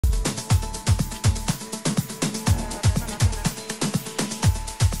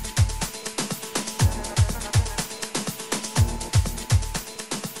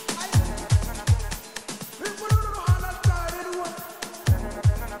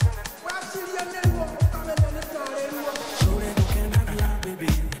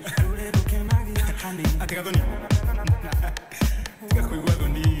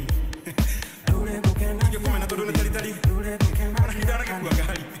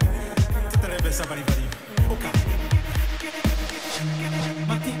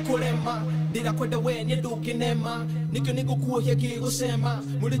Matikulema ndira kwenda we ni ndukinema nikyo nigukuohia gigusema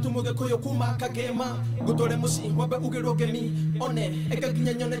muritu mugikuyu kuma kagema gutore muci wambe ugirogemi one eka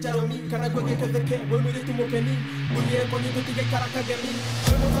ginya nyone jaromi kana gwegeketheke we muritu mugeni unyire ko nigutige karakagemi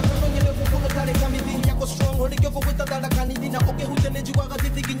we mutaka nyene kukuno tare kamithi yako strong nikyo kugwita dala kanidi na okehute nejigwa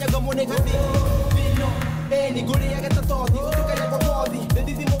gatiti ginya gamone gati vino ni guri ya gatatothi utuka ya gothi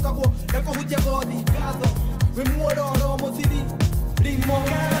ndidi mukagwo nako hutia gothi gatho we muoro muthiri limo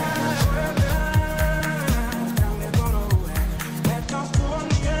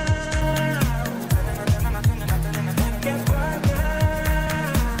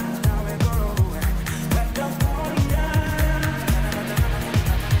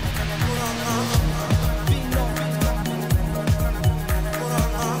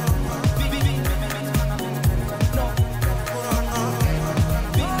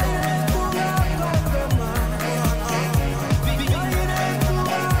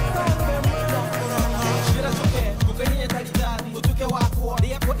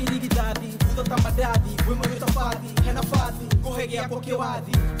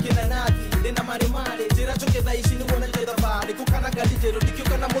Kiwathi kina nathi lena mare mare jira choke daishi ni wona jeda vale kukana gali jero dikyo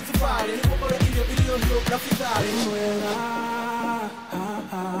kana mozufale ni kokore ilio na fitale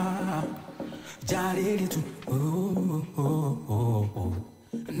jari tu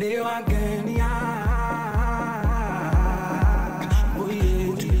ne wagenia boye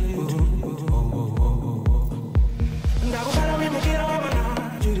ndago para mi mukira bana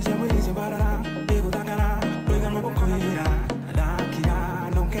jiri se muri se bara ego takara oiga no bokoira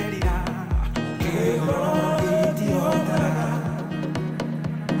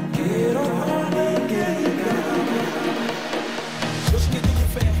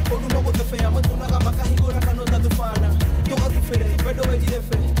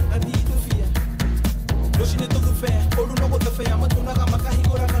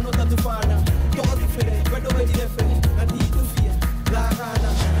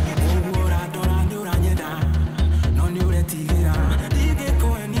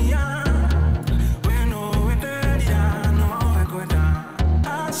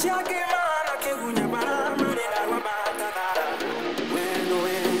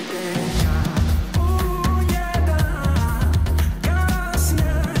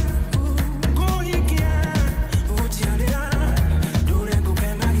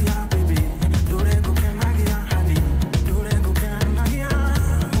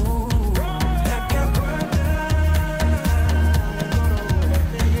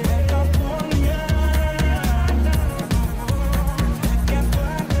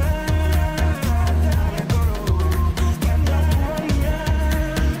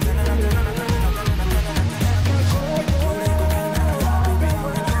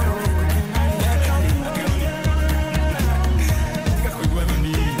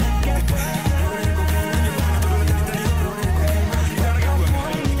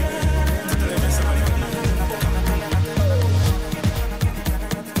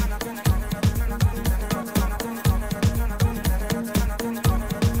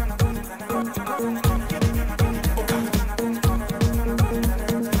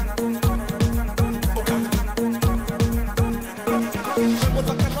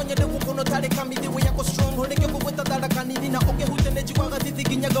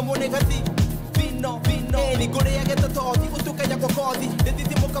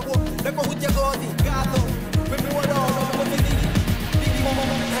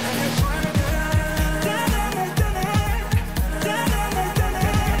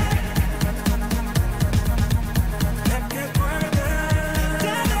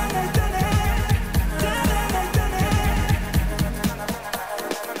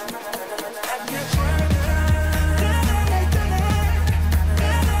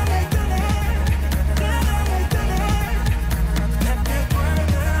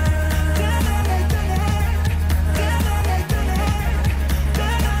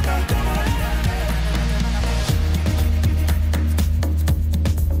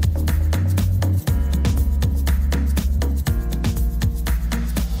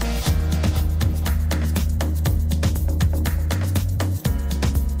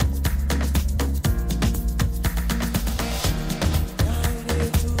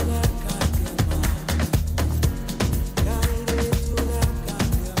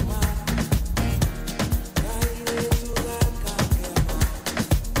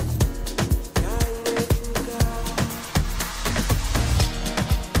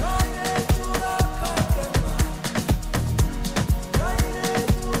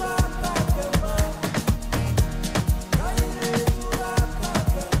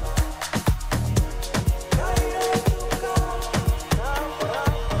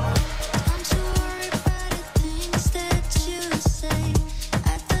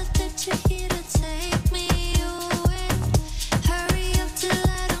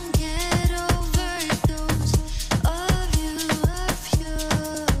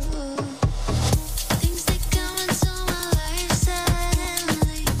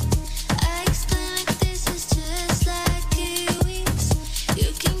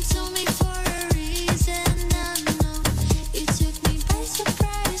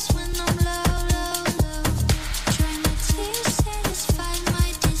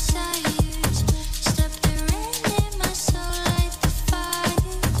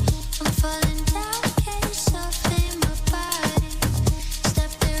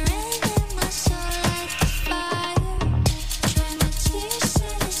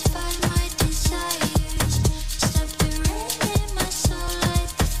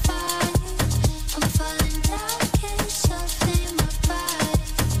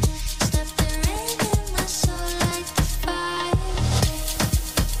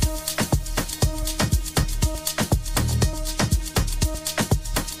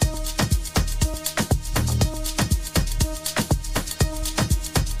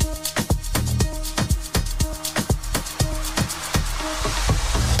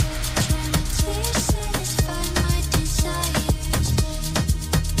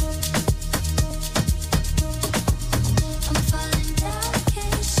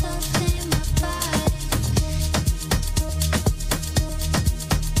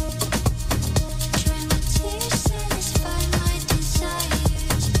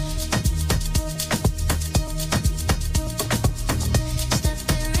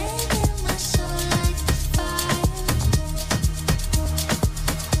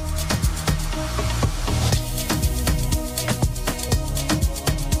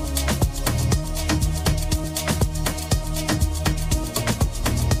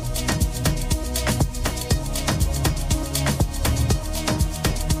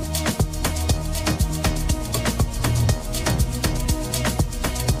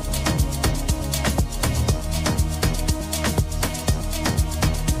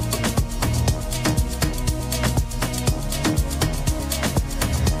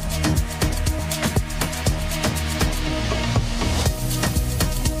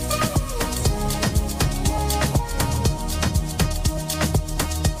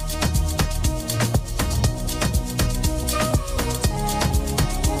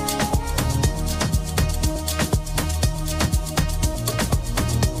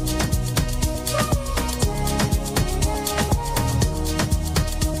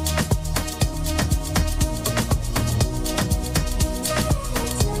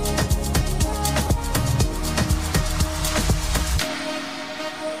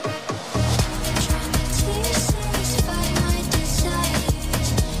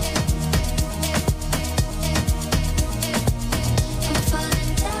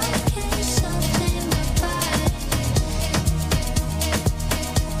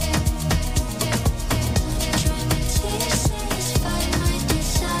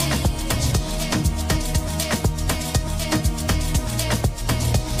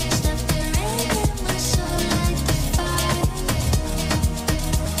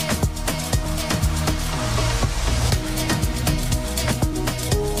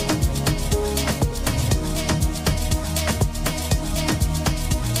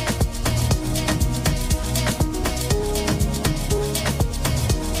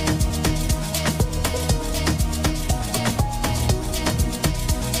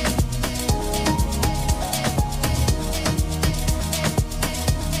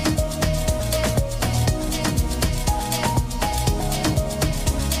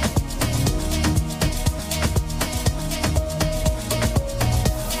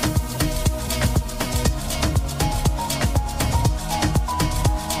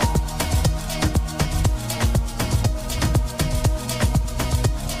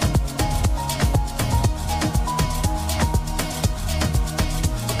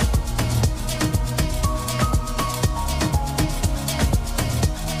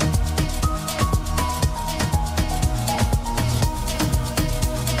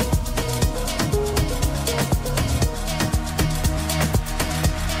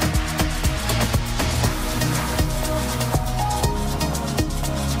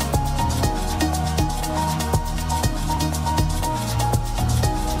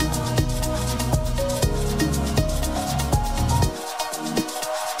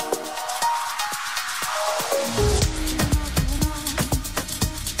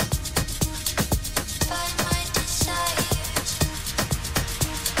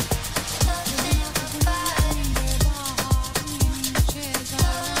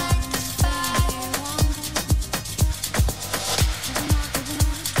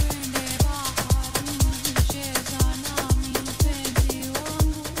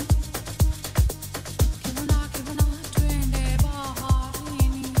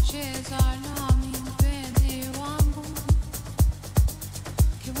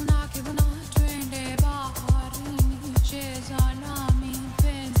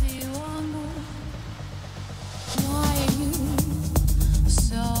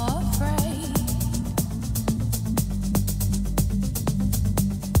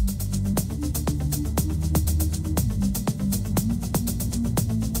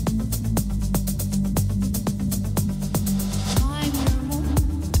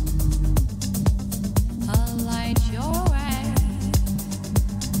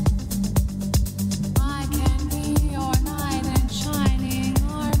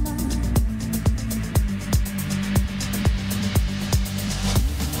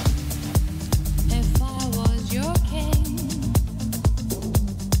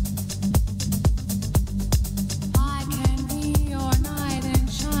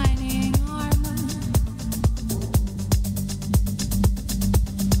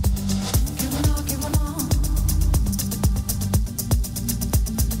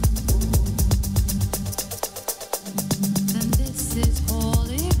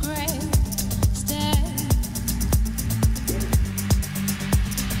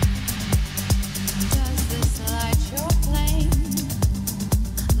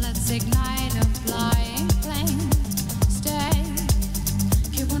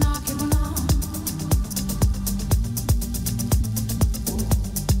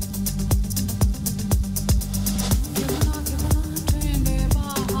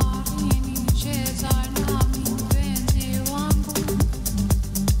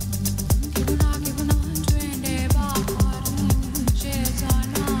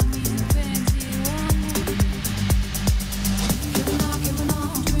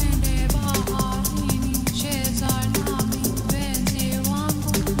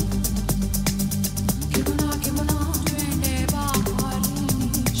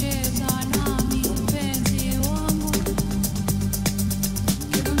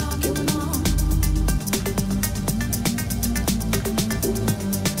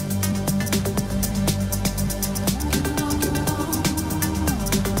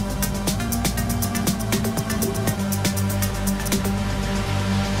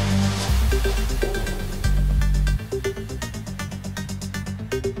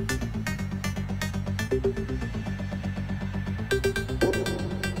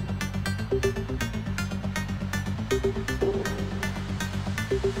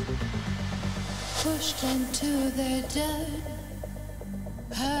the dirt,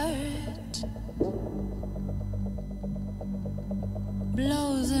 hurt,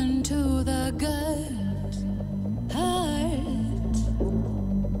 blows into the gut, hurt.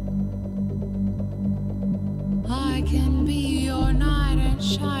 I can be your knight in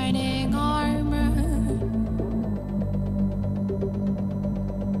shining armor,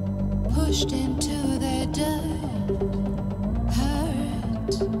 pushed into the dirt,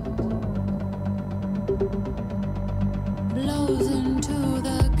 hurt, blows into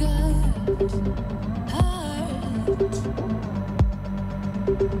the gut, hurt.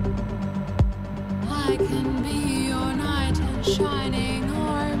 I can be your knight in shining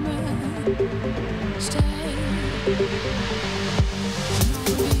armor. Stay,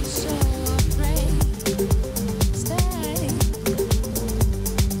 don't be so afraid. Stay.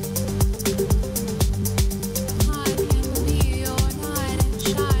 I can be your knight in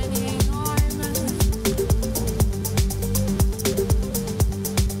shining armor.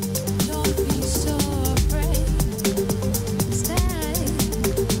 Don't be so afraid. Stay.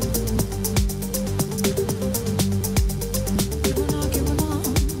 Give on, give on.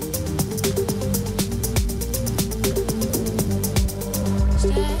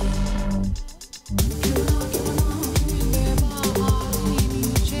 Stay.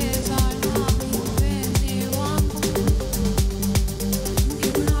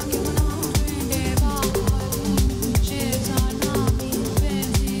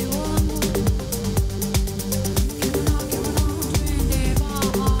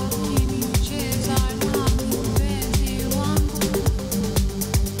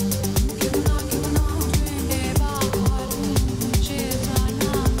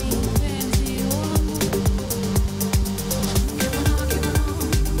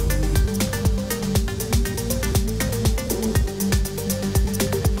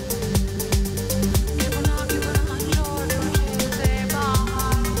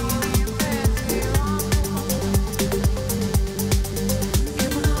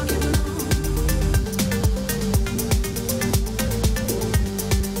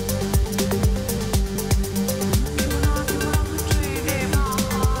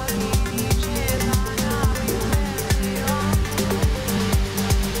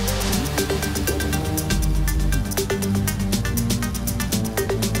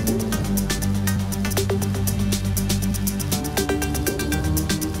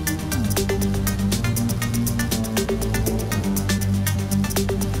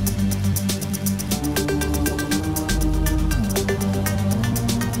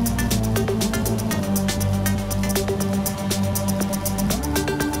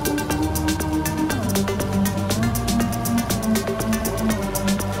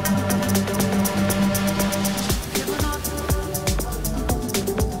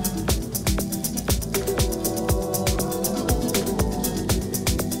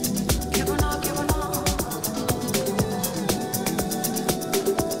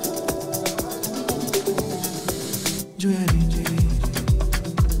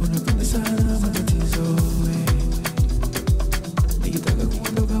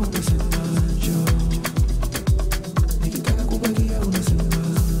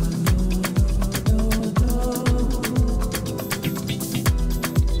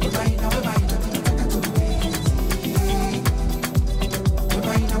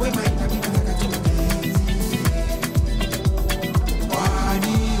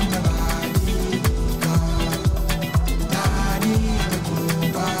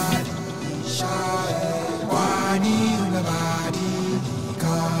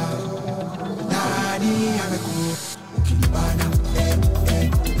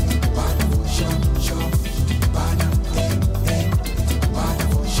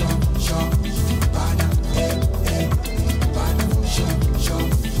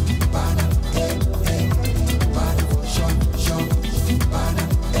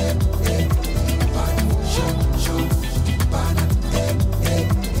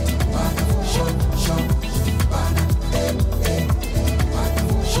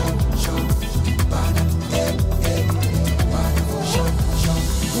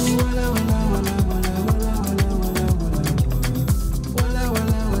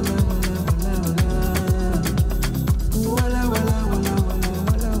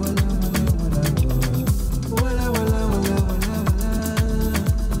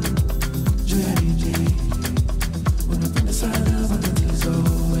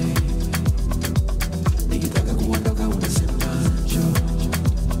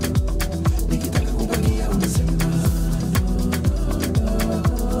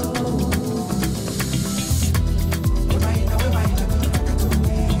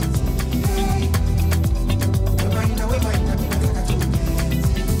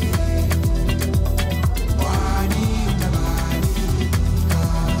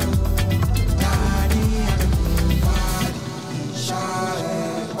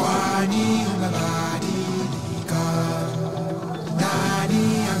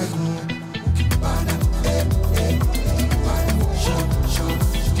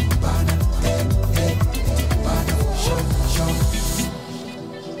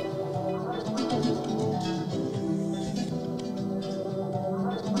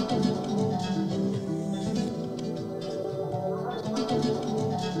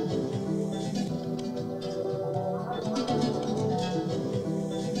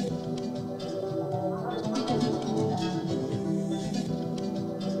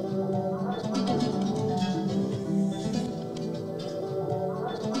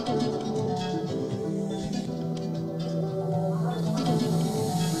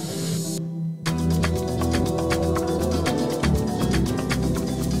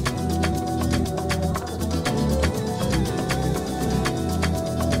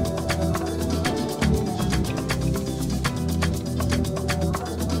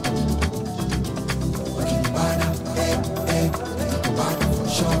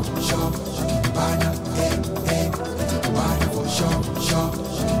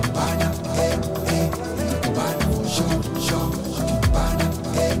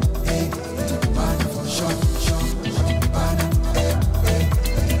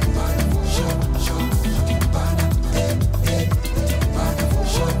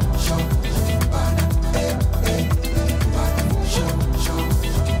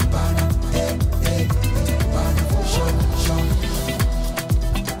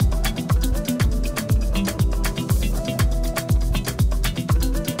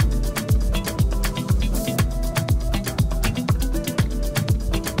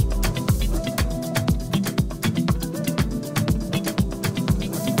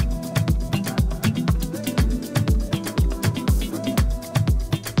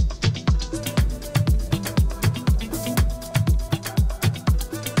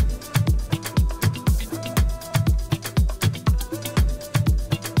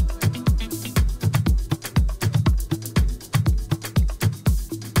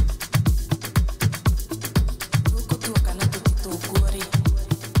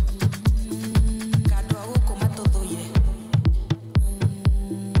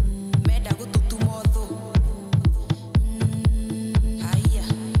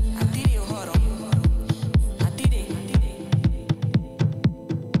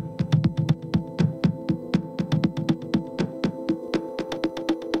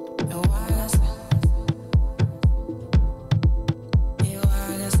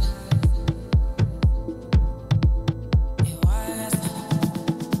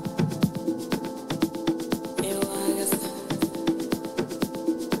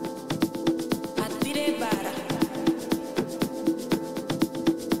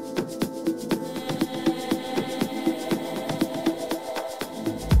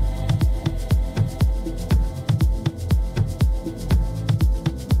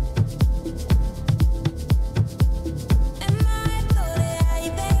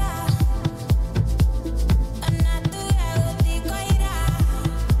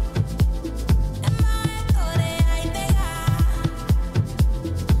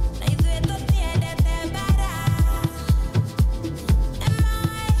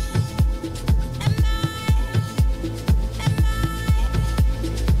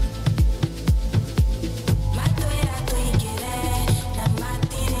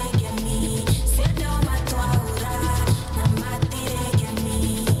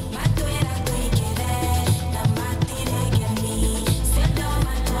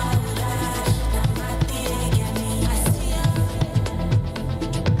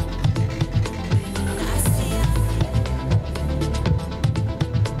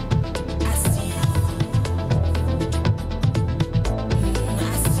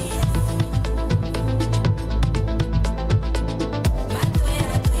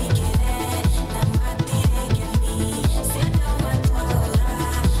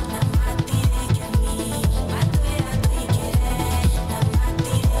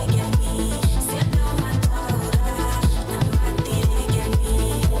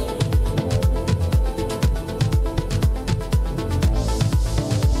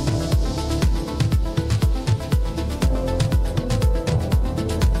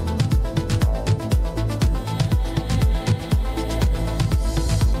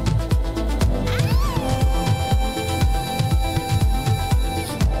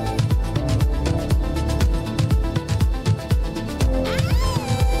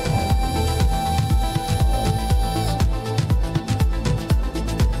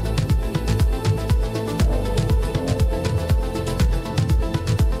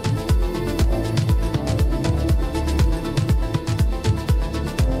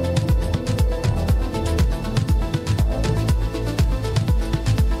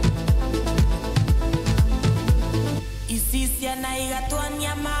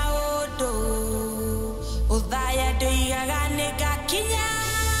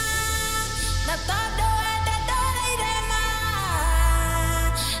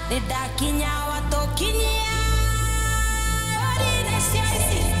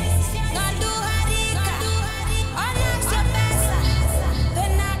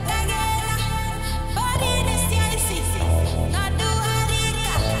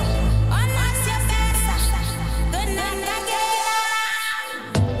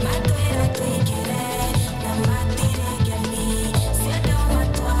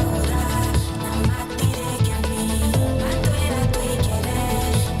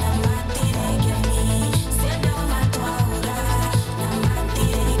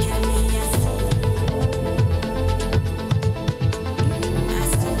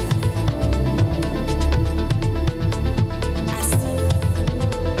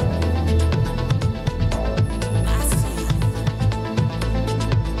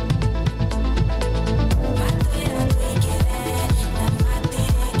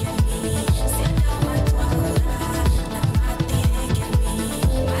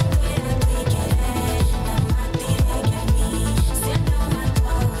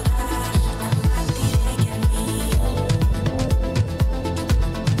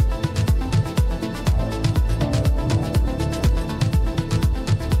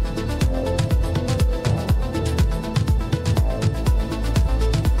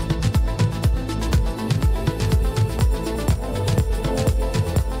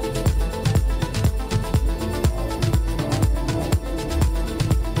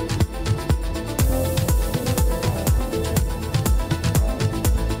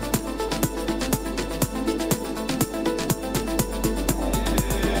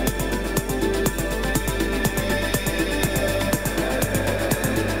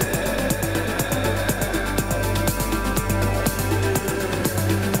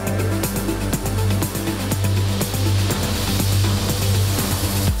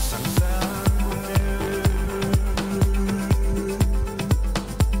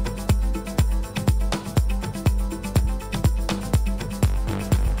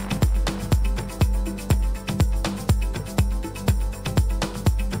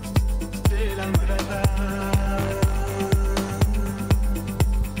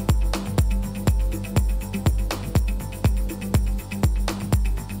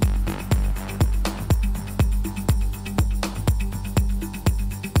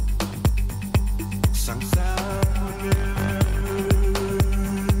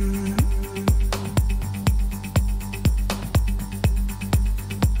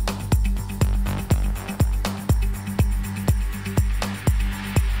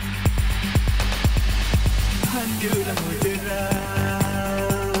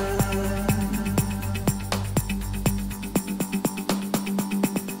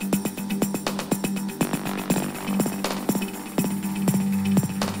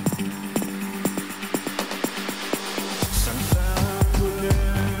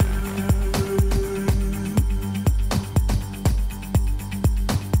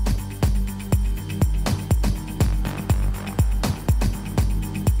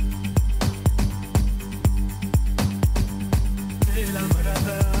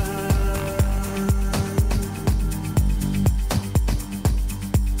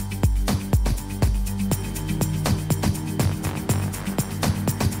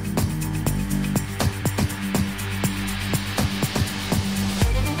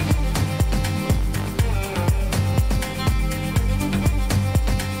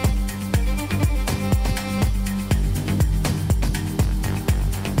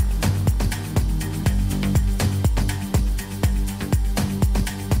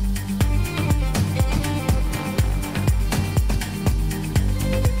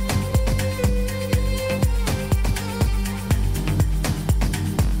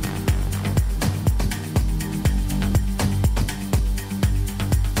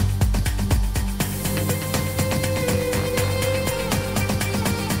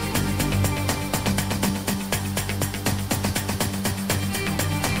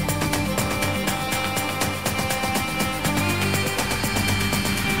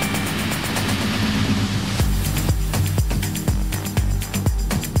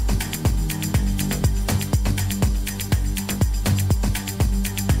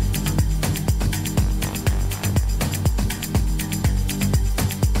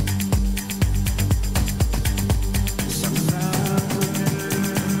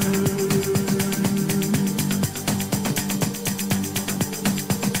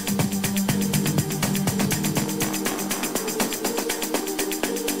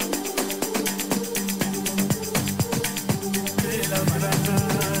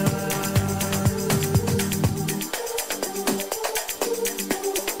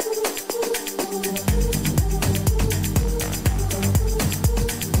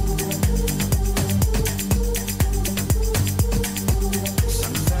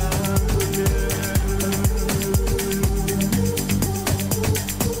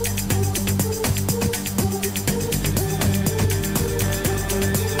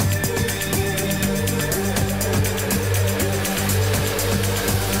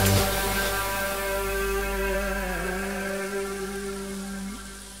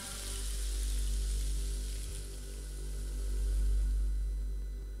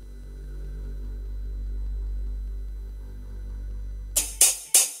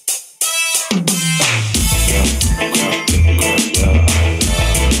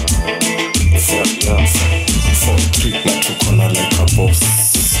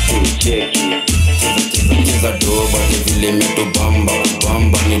 cheza doba vile mitubamba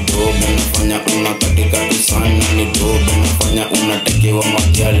kubamba ni doba nafanya unakatika tu sana ni doba nafanya unatekewa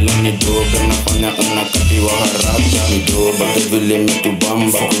magyala ni doba nafanya unakatiwa haraka ni doba vile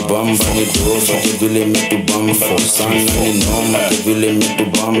mitubamba kubamba ni doba vile mitubamba tu sana ni noma vile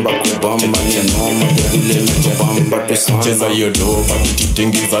mitubamba kubamba ni noma vile mitubamba tu sana cheza hiyo doba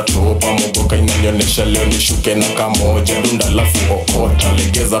kitingiza topa mogoka inanionyesha leo nishuke na kamoja dunda lafu okota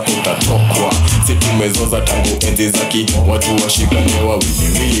legeza kutatokwa situmezoza tangu enzi zaki watu washikane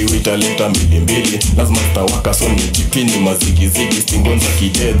wawili italeta mbili lazima tutawaka so nijipini mazigizigi stingonza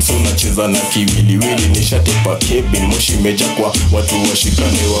kided so nacheza na kiwiliwili nishatepa kebin moshi meja kwa watu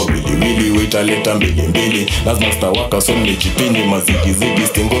washikane wawili italeta mbili lazima tutawaka so nijipini mazigizigi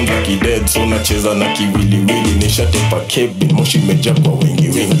stingonza kided so nacheza na kiwiliwili nishatepa kebin moshi meja kwa wengi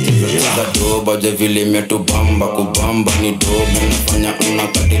cheza doba je vile metubamba kubamba ni doba nafanya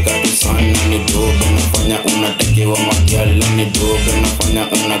unakatika tu sana ni doba nafanya unatekewa magyala ni doba nafanya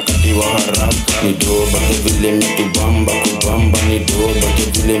unakatiwa haraka ni doba vile mitubamba kubamba ni doba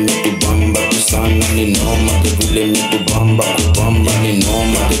vile mitubamba tu sana ni noma vile mitubamba kubamba ni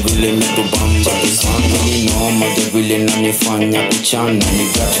noma vile mitubamba tu sana ni noma vile nanifanya kuchana ni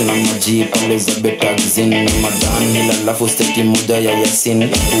gato na maji pale za betagzin na madani lalafu steti moja ya yasin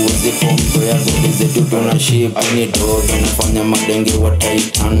uwezi pompo ya golize dudu na shipa ni doba nafanya madenge wa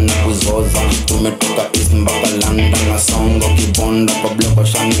Titan na kuzoza tumetoka East mpaka London na songo kibonda kwa bloko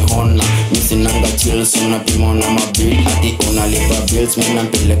shani hona misinanga chills unapima na mabili hadi unalipa bills mina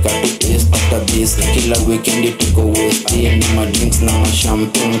mpeleka to East after this kila weekend tuko West ni madrinks na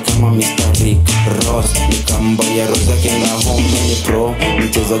mashampin kama Mr. Rick Ross nikamba ya Rosa Kenga home ni pro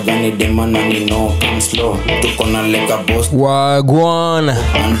mchezo gani dema na ni no come slow tuko na leka boss wagwan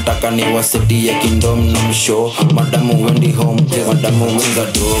antaka ni waseti ya kingdom na mshow madamu wendi home madamu wenga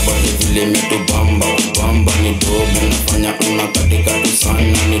doba vile mitubamba kubamba ni doba nafanya unakatika tu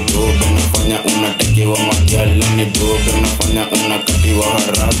sana ni doba nafanya unatekewa magyala ni doba nafanya unakatiwa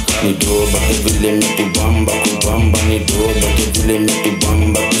haraka ni doba vile mitubamba kubamba ni doba vile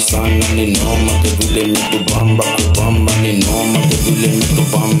mitubamba tu sana ni noma vile mitubamba kubamba ni noma vile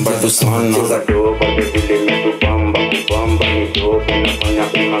mitubamba tu sana cheza doba vile mitubamba kubamba ni doba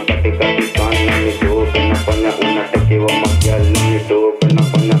nafanya unakatika tu sana ni doba nafanya unatekewa magyala ni doba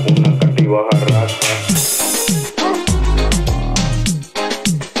nafanya unakatiwa haraka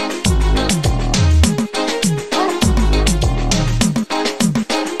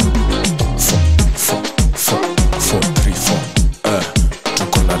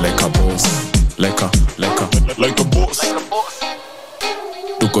like a boss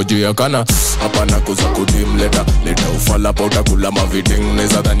tuko juu ya kana hapana kuza kudim leta ufala pa utakula maviding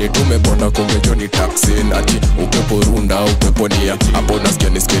neza dhani tumebonda kungejo ni taxin ati upepo runda upepo nia hapo nasikia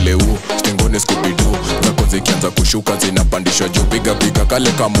niskeleu stengoni skubidu zako zikianza kushuka zinapandishwa juu piga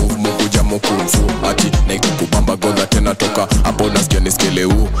kale ka move mukuja mukumfu ati na ikukubamba godha tena toka hapo nasikia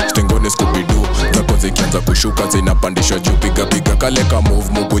niskeleu stengoni skubidu zako zikianza kushuka zinapandishwa juu piga kale ka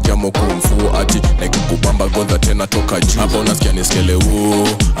move mukuja mukumfu ati na ikukubamba godha tena toka juu hapo nasikia niskeleu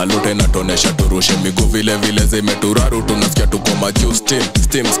alote natonesha turushe miguu vile zimeturaru tunasikia tuko majuu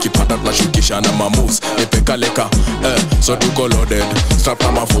steam skipata tunashukisha na mamoves nipekaleka so tuko loaded strap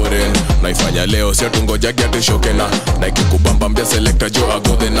na maforeign naifanya leo sio tungojagia tushoke na ikikubamba mbia selector jo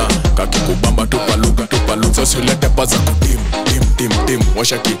agodena kakikubamba tupaluka so siulete paza kudim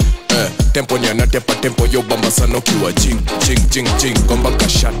washaki tempo nyana tempo yo bamba sana kiwa ching komba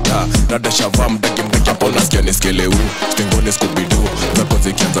kashata dada shavam daki hapo nasikia niskeleu stengoni skubidu zako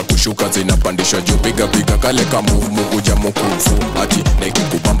zikianza kushuka zinapandishwa juu piga kale ka move mukuja mukumfu ati na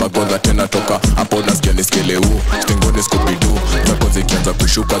ikikubamba godha tena toka hapo nasikia niskeleu stengoni skubidu zako zikianza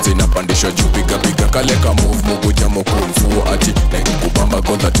kushuka zinapandishwa juu piga kale ka move mukuja mukumfu ati na ikikubamba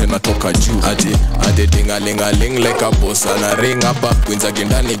godha tena toka juu ati dingalingaling like a boss ana ring up kwinza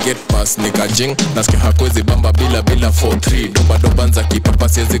gendani get pass nikajing nasikia hakwezi bamba bila 4-3 doba nza kipapa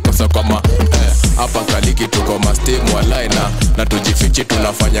siwezi kosa kwa hapa kaliki tuko mastimu walai na tujifichi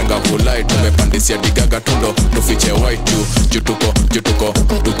tunafanya ngavulai tumepandisia digaga tundo tufiche white juu tuko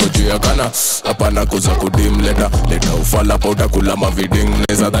juu ya kana hapana kuza kudim leta ufala pa utakula maviding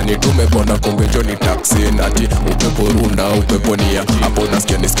neza dhani tumebonda kungejo ni taxin ati upepo runda upepo nia hapo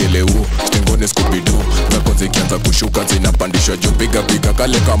nasikia niskeleu stengoni skubidu zako zikianza kushuka zinapandishwa juu piga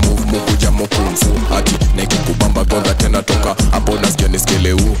kale ka move mukuja mukumfu ati na ikikubamba godha tena toka hapo nasikia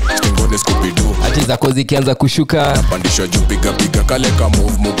niskeleu stengoni skubidu ati zako zikianza kushuka pandishwa juu piga kale ka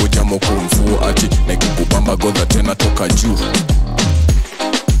move mukuja mukumfu ati na ikikubamba godha tena toka juu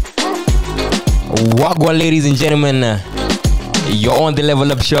Wagwan, ladies and gentlemen, you're on the Level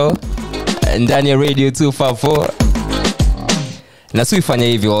Up Show. ndani ya Radio 254. Na suifanya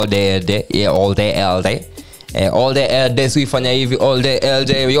hivi all day. Yeah, all day all day. All day suifanya hivi all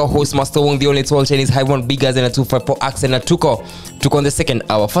day. Your host Master Wong, the only tall Chinese high one bigger than a 254 accent na tuko on the second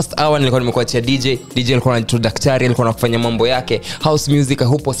hour. First hour nilikuwa nimekuachia DJ alikuwa na daktari, alikuwa anafanya mambo yake house music. I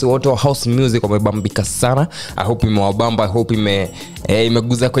hope si wote wa house music wamebambika sana. I hope imewabamba, I hope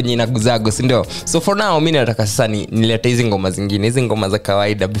imeguza kwenye inaguzago, si ndio? So for now mimi nataka sasa nilete hizi ngoma zingine, hizi ngoma za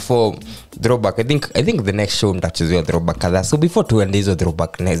kawaida before throwback. I think the next show nitachezea throwback kadhaa. So before tuende hizo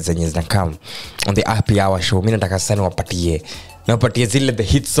throwback zenye zinakam on the happy hour show, mimi nataka sasa nawapatie zile the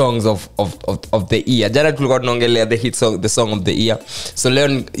hit songs of the year. Jana tulikuwa tunaongelea the song of the year. So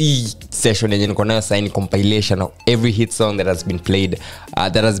leo hii session yenyewe niko nayo sign compilation of every hit song that has been played,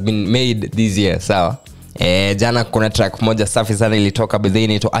 that has been made this year. Sawa. Jana kuna track moja safi sana ilitoka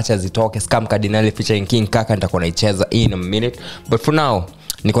bedhini to acha zitoke, Scam Cardinal featuring King Kaka, nitakuwa naicheza in a minute. But for now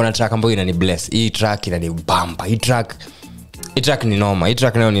niko na track ambayo inani bless. Hii track inanibamba. Hii track ni noma. Hii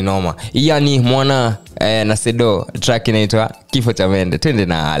track nayo ni noma. Yani mwana na Sedo, track inaitwa Kifo cha Mende. Twende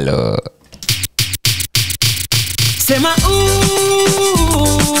na halo. Sema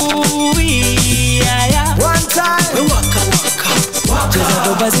yeah. One time waka Cheza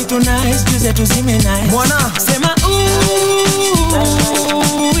doba zitu nice, juze tuzime nice. Mwana Sema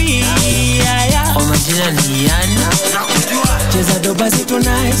yeah. Omajina ni yani Cheza doba zitu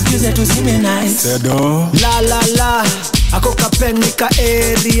nice, juze tuzime nice. Sedo la ako kapenika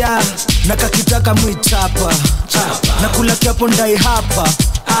area na kakitaka muichapa na kula kiapo ndai hapa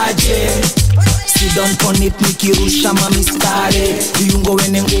aje sit down on it nikirusha mamistare viungo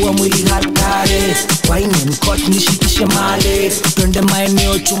wene nguwa mwili hatare wine mkot nishikishe male twende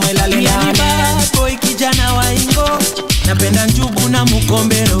maeneo chuma ilale nane boy kijana wa ingo napenda njugu na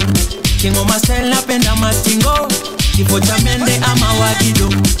mukombero Kingo Marcel napenda mastingo Kifo cha Mende ama wagido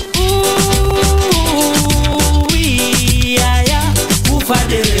yeah. Ufa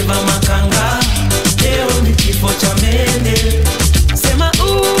dereva makanga leo ni kifo cha Mende. Sema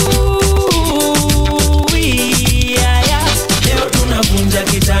yeah. Leo tunavunja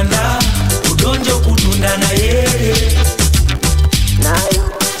kitanda udonjo kudunda na yeye nayo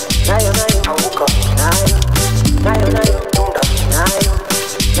anguka nayo tunda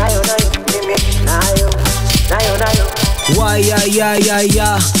nayo mimi nayo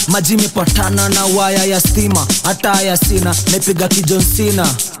waya maji mepatana na waya ya stima hata ya sina napiga kijon sina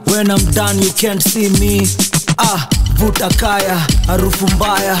when I'm done you can't see me vuta kaya harufu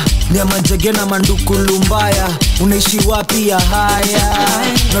mbaya nyama njege na manduku lumbaya unaishi wapi ya haya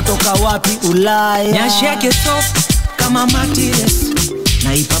natoka wapi Ulaya nyashi yake soft kama matires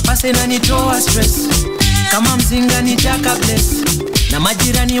na ipapase na nitoa stress kama mzinga ni jaka bless na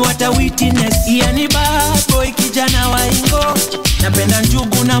majirani wata witness. Yani bad boy kijana wa ingo napenda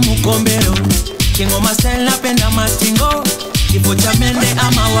njugu na mukombero Kingo Marcel napenda mastingo Kifo cha Mende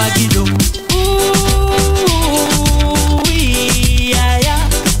ama wagido yeah.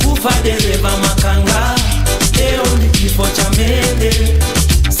 Ufa dereva makanga leo ni kifo cha Mende.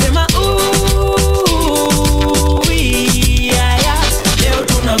 Sema yeah. Leo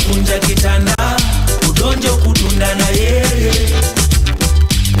tunavunja kitanda udonjo kudunda na yeye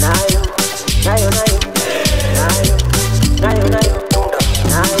nayo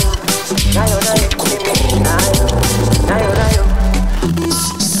tunda nayo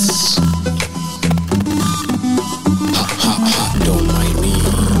Don't mind me.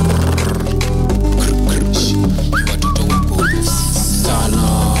 Watoto wapo sana.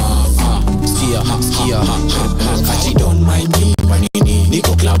 Skia. Ati don't mind me. Manini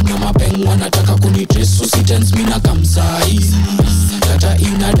niko club na mapeng wanataka kunitrace so sitens mina kamsai. Data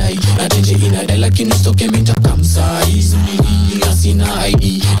inadai na tenje inadai lakini stoke minta kamsai. Na sina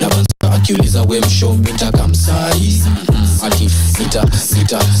ID na banza akiuliza we mshow minta kamsai. Ati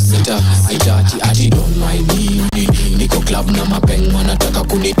ati don't mind me. Niko club na mapeng wanataka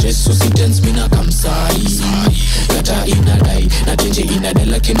kunitrace so sitens mina kamsai. Data inadai na tenje inadai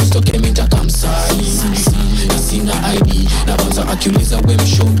lakini stoke minta kamsai. Na sina ID na banza akiuliza we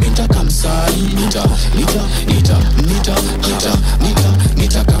mshow minta kamsai. Nita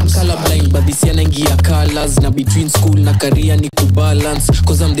color blind but this year naingia colors na between school na career ni kubalance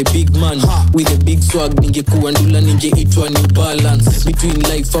cause I'm the big man with a big swag ningekuwa ndula ningeitwa New Balance between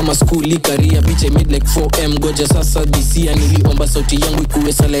life ama school career bitch I made like 4M goja sasa this year niliomba sauti yangu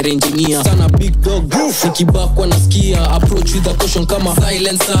ikuwe salary engineer sana big dog nikibakwa nasikia approach with a caution kama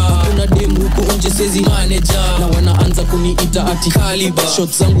silencer kuna dem huko nje sezi manager na wanaanza kuniita ati caliber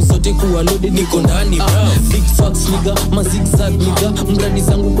shots zangu zote kuwa loaded niko ndani big facts nigga ma zigzag nigga mradi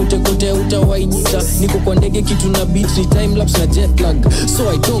zangu kote kote utawainita. Niko kwa ndege kitu na beats ni time lapse na jet lag, so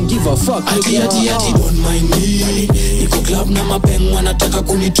I don't give a fuck. Ati don't mind me. Niko club na mapeng wanataka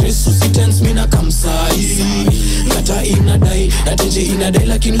kunitrace, usitense mimi na kamsai. Kata inadai nateje inadai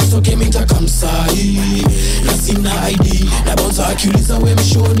lakini usoke mimi nitakamsai. Na sina ID na bounce akiuliza we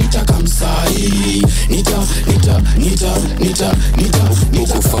msho nitakamsai. Nita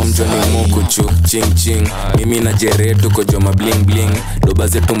Ukufam Johnny Mokuchu ching ching. Mimi na Jere tuko joma bling bling. Doba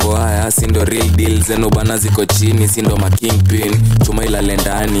zetu mbo haya sindo real deal. Zeno bana ziko chini sindo ma kingpin. Chuma ilale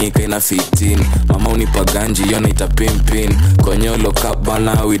ndani kaina 15. Mama unipa ganji yona ita pimpin. Konyolo cup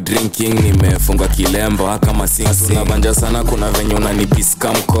bana we drinking. Nimefunga kilemba kama sing sing. Unabanja sana kuna venye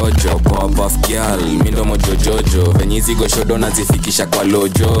unanipiska mkojo. Power buff girl mindo mojojojo. Venye hizi goshodo nazifikisha kwa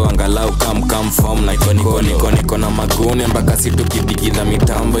lojo. Angalau come form na niko na magune mpaka situ kidigidha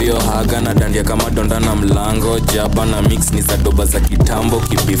mitambo. Yo haga na dandia kama donda na mlango. Jaba na mix ni za doba za kitambo.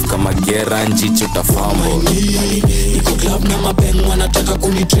 Kibif kama gera njicho tafambo. Niko club na mapeng wanataka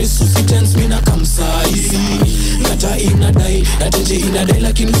kunitrace, usitense mimi na kamsai. Kata inadai nateje inadai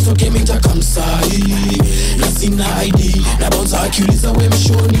lakini usoke mimi nitakamsai. Na sina ID na bounce akiuliza we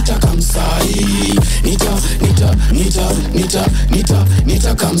msho nitakamsai.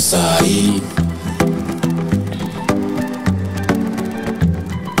 Nitakamsai.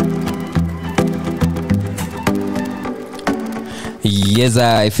 Yes,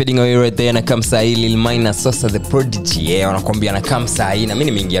 fading away right there na Kamsai Lil Minor Sosa the Prodigy. Wanakuambia na Kamsai na mimi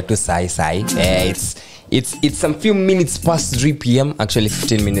nimeingia tu sai. It's some few minutes past 3 p.m. Actually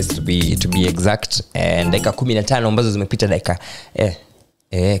 15 minutes to be exact. And dakika 15 ambazo zimepita dakika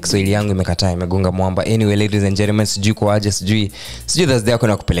Kiswahili yangu imekataa imegonga mwamba. Anyway, ladies and gentlemen, sijui kwa aje, sijui Thursday yako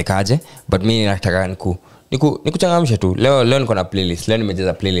na kupelekaje, but mimi nataka nikuchangamsha tu. Leo niko na playlist. Leo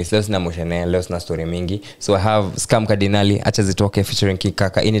nimejeza playlist. Leo sina motion, leo sina story mingi. So I have Scam Cardinali acha zitoke featuring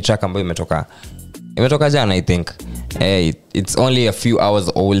Kikaka. Ini track ambayo imetoka jana I think. It's only a few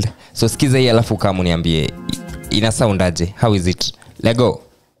hours old. So sikiza hii alafu kama uniambie ina sound aje. How is it? Let's go.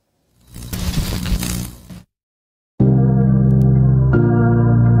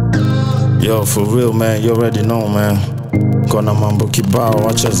 Yo, for real man, you already know man. Kona mambo kibao,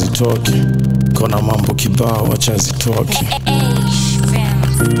 wacha zitoke. Kona mambo kibao, wacha zitoke.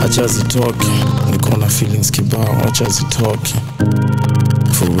 Wacha zitoke. Niko na feelings kibao, wacha zitoke.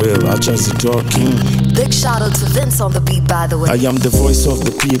 For real, wacha zitoke. Big shout out to Vince on the beat, by the way. I am the voice of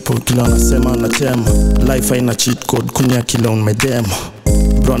the people. Kila nasema natema. Life haina cheat code, kunya kila unmedema.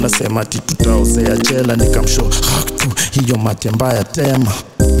 Bro nasema ati tutaozea jela, nikamshow tu hiyo mate mbaya tema.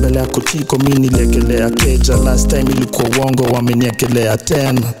 Mbele ya kutiko mimi niliekelea keja. Last time ilikuwa uongo, wameniekelea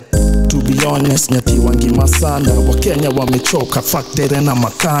tena. To be honest, nyati wangi masanda. Wakenya wamechoka, faktere na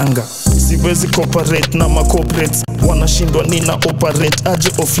makanga. Siwezi cooperate na ma-corporates. Wanashindwa nina operate aje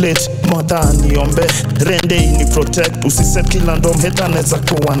of late. Mother niombe, rende ini protect. Usiset kila ndom, heta neza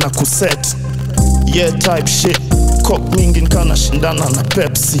kuwa na kuset. Yeah type shit. Cock mingi nkana shindana na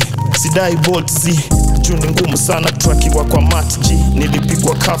Pepsi. Sidai Bolt Z. Juni ngumu sana trakiwa kwa Mat G.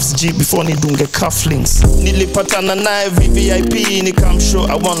 Nilipigwa cuffs G before nidunge cufflinks. Nilipatana nae VVIP. Nikamshow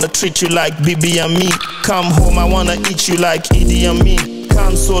I wanna treat you like Bibi and me. Come home I wanna eat you like Idi Amin.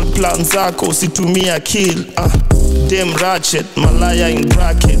 Cancel plan zako usitumia kill. Damn ratchet, malaya in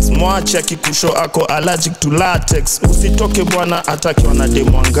brackets. Mwache akikusho ako allergic to latex. Usitoke bwana atakiwa na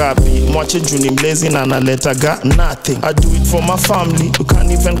demu wangapi. Mwache juni mlezi na analetaga nothing. I do it for my family, you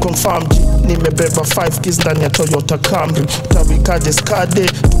can't even confirm G. Nimebeba 5 kids ndani ya Toyota Camry. Tawikaje skade,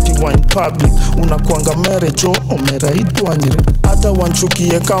 tukiwa in public. Unakuanga merejo, omeraitu wanjiri. Hata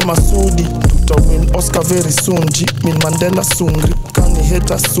wanchukie kama Sudi. Tutawin Oscar very soon G. Min Mandela sungri, kani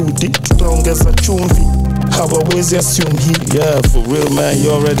heta Sudi. Tutaongeza chumvi, hawawezi assume he. Yeah, for real man,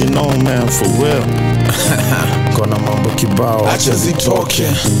 you already know man, for real. Kona mambo kibao, acha zitoke.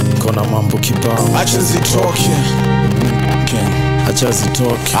 Kona mambo kibao, acha zitoke. Acha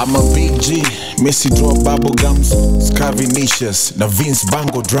zitoke. I'm a big G, Messi draw bubble gums, Scavinicius, na Vince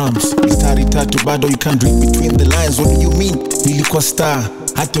Bango drums. Mistari tatu bado you can't read between the lines. What do you mean? Nilikuwa star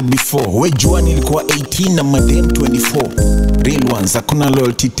hata before. We jua nilikuwa 18 na madem 24. Real ones, hakuna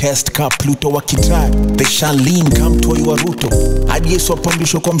loyalty test ka Pluto wakitry. They shall lean come toi wa Ruto. Hadi Yesu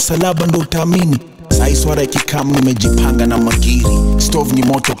apandishwe kwa msalaba ndo utaamini. Sai swara ikikamu nimejipanga na magiri. Stove ni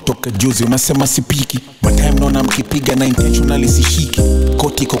moto kutoka juzi unasema sipiki. But time naona mkipiga na intentionally sishiki.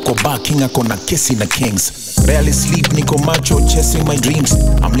 Koti koko backing ako na kesi na kings. Rarely sleep niko macho chasing my dreams.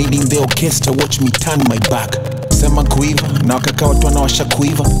 I'm leading the orchestra, watch me turn my back. Sema kuiva na wakaka watu wanawasha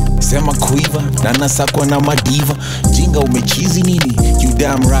kuiva. Sema kuiva na nasakwa na madiva. Jinga umechizi nini? You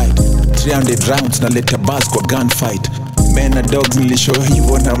damn right. 300 rounds na leta buzz kwa gunfight. Men na dogs nilishow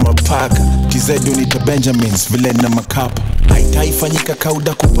hivyo na mapaka. Tizedu nita Benjamins vile na makapa. Haitaifanyika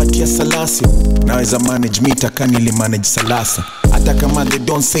kauda kupatia salasi. Naweza manage mita kanili manage salasa. Hata kama they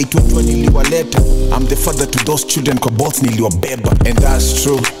don't say it wetu niliwaleta. I'm the father to those children kwa bolts niliwabeba. And that's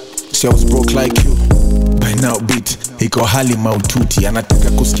true, see I was broke like you. By now beat, iko hali maututi.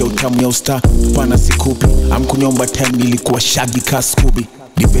 Anataka kusikia utamu ya usta, pana sikupi. Amkunyomba time nilikuwa shaggy ka Scooby.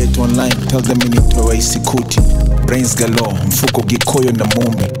 Debate online, tell them initoa isikuti. Brains galore, mfuko gikoyo na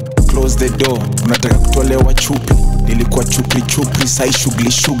mumbi. Close the door, unataka kutolewa chupi. Nilikuwa chupli, sai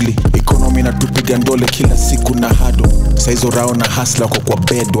shughli. Economy na tupiga ndole kila siku na hado. Saizo rao na hustler kwa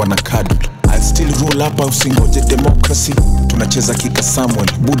bed wanakado. I'll still rule hapa usingoje democracy. Tunacheza kika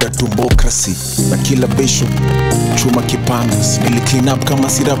Samuel, Buddha tumbokrasi. Na kila besho, chuma kipangas. Nili clean up kama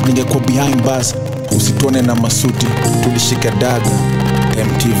syrup ningekuwa behind bars. Usituone na masuti, tulishika daga.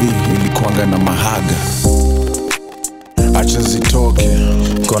 MTV ilikuanga na mahaga. Acha zitoke,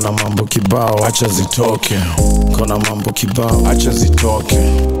 kona mambo kibao. Acha zitoke, kona mambo kibao. Acha zitoke,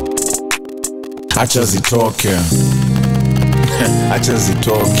 acha zitoke. Acha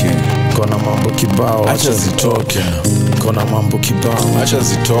zitoke, kona mambo kibao. Acha zitoke, kona mambo kibao. Acha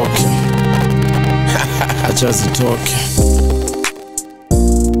zitoke, acha zitoke.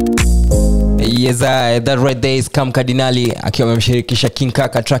 Yes, that right there is Cam Cardinali akiwa amemshirikisha King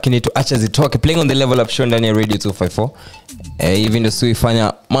Kaka, track inaitwa Acha Zitoke, playing on the Level Up show ndani ya Radio 254. Even though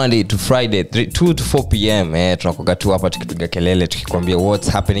suifanya Monday to Friday 2 to 4 p.m. Tunakuwa tu hapa tukipiga kelele tukikwambia what's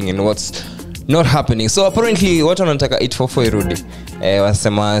happening and what's not happening. So apparently watu wanataka 844 irudi.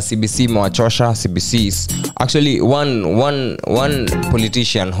 Wasema CBC mewachosha. CBC is actually one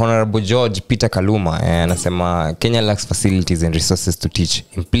politician, Honorable George Peter Kaluma, anasema Kenya lacks facilities and resources to teach,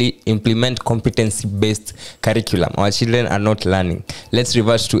 implement competency based curriculum. Our children are not learning. Let's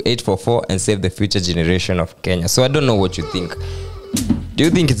revert to 844 and save the future generation of Kenya. So I don't know what you think. Do you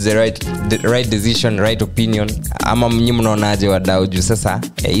think it's the right decision, right opinion? Ama mnyi mnaonaje wadau juu sasa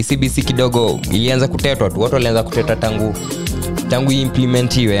CBC kidogo ilianza kutetwa tu. Watu walianza kuteta tangu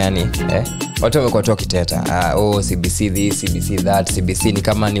implementiwe yani. Watu wamekuwa tu kiteta. CBC this, CBC that. CBC ni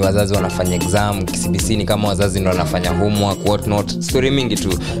kama ni wazazi wanafanya exam, CBC ni kama wazazi ndio wanafanya homework, what not. Story mingi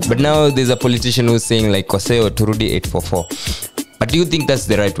tu. But now there's a politician who's saying like Koseo turudi 844. But do you think that's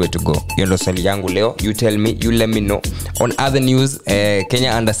the right way to go? Hiyo ndo swali yangu leo. You tell me, you let me know. On other news,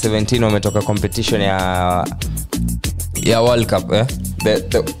 Kenya under 17 wametoka competition ya World Cup.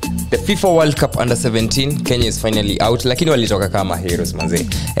 The FIFA World Cup under 17, Kenya is finally out. Lakini walitoka kama heroes manze.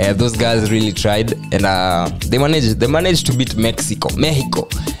 Those guys really tried and they managed to beat Mexico.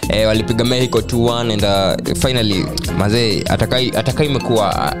 Walipiga Mexico 2-1 and finally manze atakai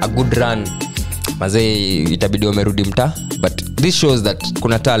imekuwa a good run. Mazee itabidi wamerudi mtaa, but this shows that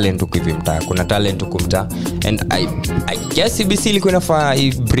kuna talent huko hivi mtaa, kuna talent huko mtaa, and I guess CBC ilikuwa inafaa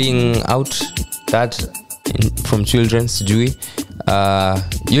bring out that from children sijui.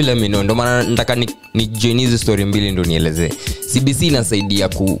 You let me know, ndo maana nataka ni join hizo story mbili ndo nielezee. CBC inasaidia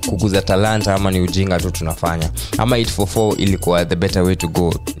kukuza talanta ama ni ujinga tu tunafanya, ama 844 ilikuwa the better way to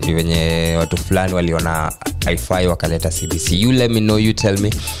go? Ni venye watu fulani waliona hi-fi wakaleta CBC. You let me know, you tell me.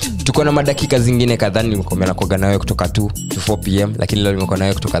 Tuko na madakika zingine kadhaa nimekomea kwa nawe kutoka 2 to 4 pm, lakini leo nimekuwa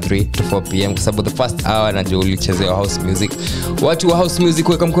nawe kutoka 3 to 4 pm kwa sababu the first hour najua ulichezea house music. Watu wa house music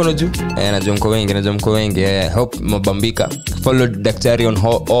weka mkono juu. Najua mko wengi, hope mabambika. Follow Daktari on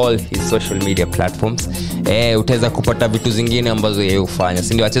all his social media platforms. Utaweza kupata vitu zingine ambazo yeye hufanya.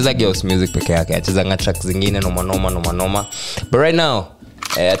 Si ndio acheza house music peke yake, acheza track zingine noma. But right now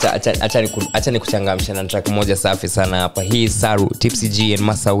acha nikuchangamsha na track moja safi sana hapa. Hii Saru, Tipsy G and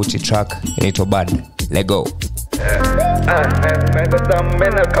Masauti, track inaitwa Bad. Let's go.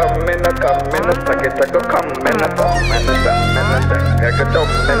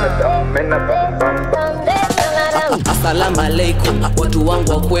 Assalamu alaikum watu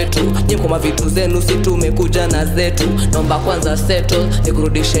wangu wa kwetu, nyiko mavitu zenu si tumekuja na zetu. Naomba kwanza settle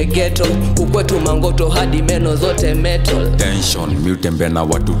nikurudishe ghetto, ukwetu mangoto hadi meno zote metal. Tension mutembe na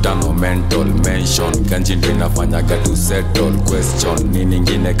watu tano mental mention, ganji ndo inafanyaga tu settle question. Ni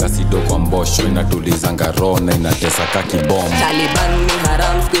nyingine kasido kwa mbosho inatulizanga roho na inatesa kaki bomb. Taliban ni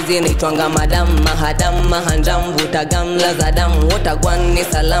haram squeeze inaitwanga madam mahadam mahanjam vuta gamla za damu. Watagwan ni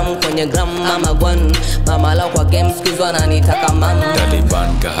salam kwenye gram mama gwan mama lao kwa game squeeze wananitaka mama.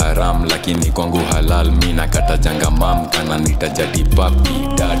 Taliban ka haram lakini kwangu halal, mina kata janga mam kana nitajadi papi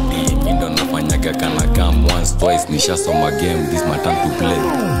daddy. Mindo nafanyaga kana come once twice nishasoma game, this my time to play.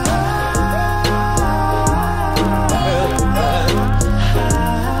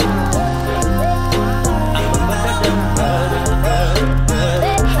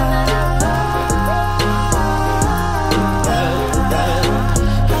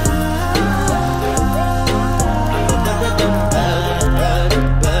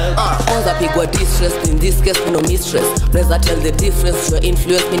 napigwa distress in this case no mistress neza tell the difference your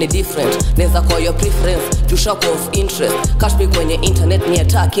influence me different neza call your preference to shock of interest catch me kwenye internet ni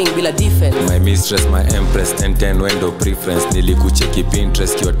attacking bila defense my mistress my empress 10 window preference nilikucheki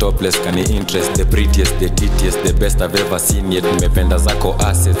Pinterest your topless kani interest the prettiest the titiest the best I've ever seen yet nimependa zako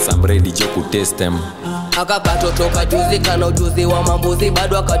assets I'm ready to test them akapato toka juzi kana ujuzi wa mambuzi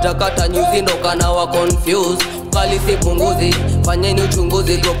bado akatakata nyuzi ndo kana wa confused kali si punguzi fanyeni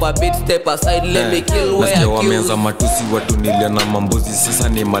uchunguzi drop a bit step aside let me kill where accused wameza matusi watu niliona mambuzi sasa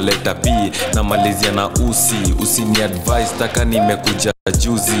ni maleta P na Malaysia na usini advice taka nimekuja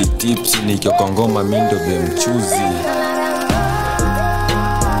juzi tips nikokongoma mindo be mchuzi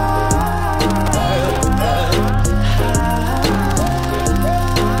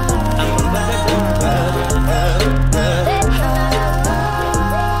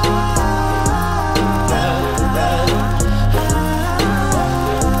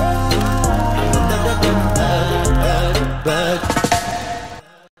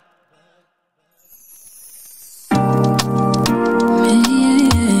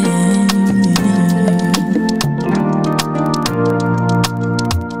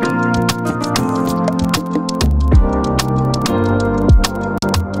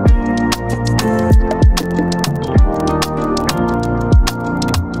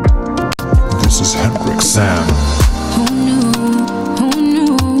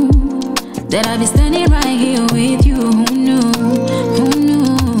that I'll be standing right here with you. Who knew? Who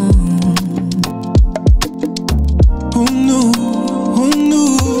knew? Who knew? Who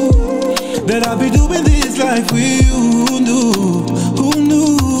knew that I'll be doing this life with you? Who knew? Who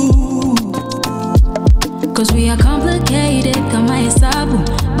knew? Cause we are complicated kama hesabu,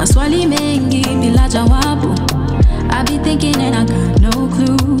 maswali mengi bila jawabu. I be thinking and I got no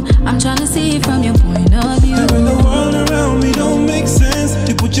clue. I'm trying to see it from your point of view. And when the world around me don't make sense,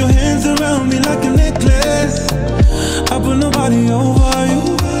 you put your hands around me like a necklace. I put nobody over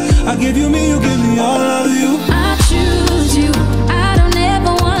you. I give you me, you give me all of you. I choose you. I don't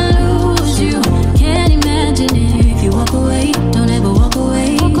ever want to lose you. Can't imagine if you walk away. Don't ever walk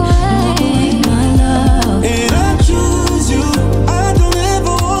away. Walk away, my love. And I choose you. I don't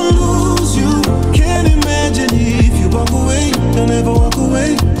ever want to lose you. Can't imagine if you walk away. Don't ever walk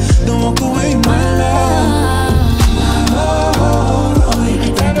away. Don't walk away, my love.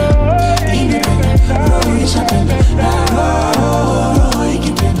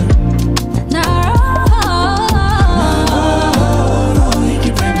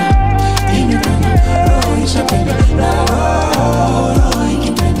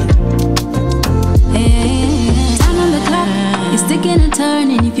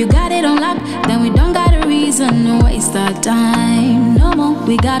 If you got it on lock, then we don't got a reason to waste our time. No more,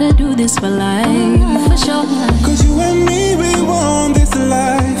 we gotta do this for life, for sure. Cause you and me, we want this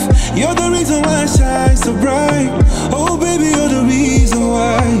life. You're the reason why I shine so bright. Oh baby, you're the reason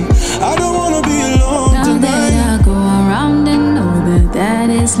why I don't wanna be alone now tonight. That I go around and know that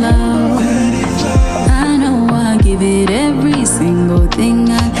is love. I know I give it every single thing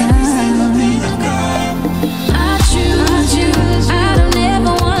I got. I choose you. I don't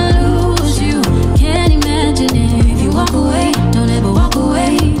ever want to lose you. Can't imagine if you walk away. Don't ever walk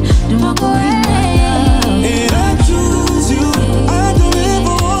away. Don't walk away. And I choose you. I don't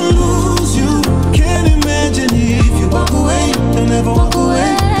ever want to lose you. Can't imagine if you walk away. Don't ever walk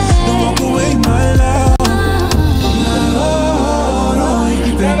away. Don't walk away, my love.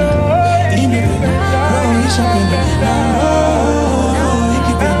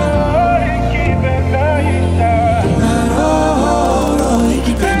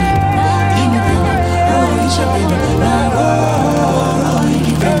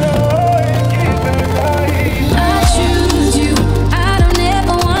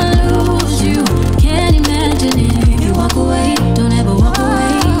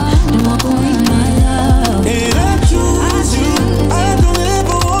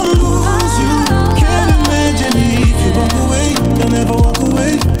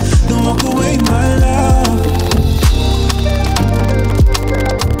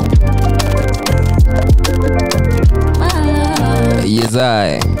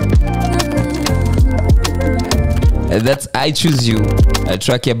 That's I Choose You, a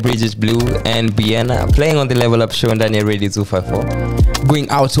track here Bridget Blue and Bianna playing on the Level Up show and Daniel Radio 254. Going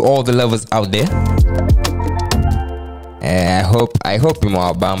out to all the lovers out there. I hope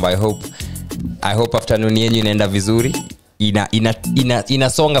imewabamba. I hope afternoon yenyu inaenda vizuri.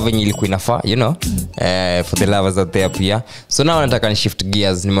 Inasonga venye ilikuwa inafaa, you know. For the lovers out there pia. So now nataka ni shift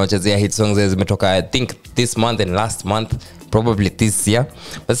gears. Nimewachezea hit songs zimetoka I think this month and last month. probably this year.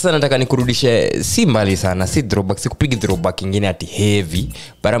 But sasa nataka nikurudishe si mbali sana, si throwback, sikupigi throwback ingine ati heavy,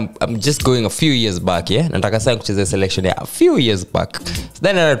 but I'm just going a few years back, yeah. Nataka sana kucheza selection ya a few years back. So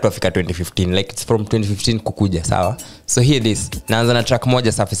then tutafika 2015, like it's from 2015 kukuja, sawa? So here this. Naanza na track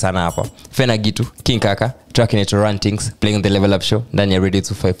moja safi sana hapa. Fena Gitu, King Kaka, track inaitwa Run Things, playing on the Level Up Show. Ndani ya Radio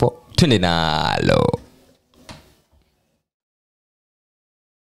 254. Tunde nalo.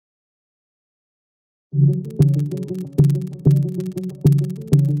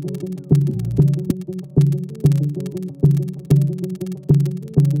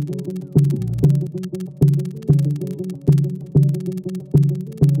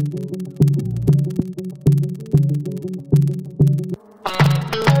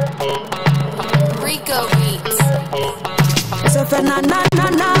 Rico Beats. So King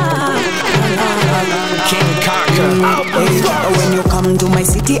Kaka. When you come to my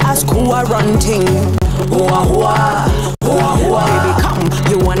city, ask who are running. Baby, come.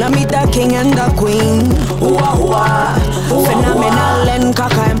 You wanna meet the king and the queen. Phenomenal and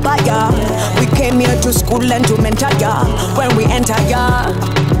Kaka Empire. We came here to school and to mentor ya. When we enter ya,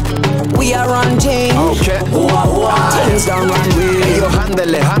 we are running. Okay. Things don't run way. Yo,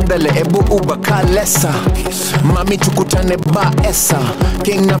 handle, ebu uba kalesa. Mami tukutane ba esa.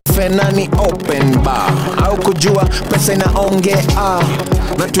 King na Fenani open bar. Au kujua pesa inaongea.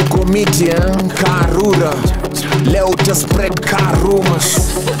 Na tuko miti Karura. Leo uta spread karumas.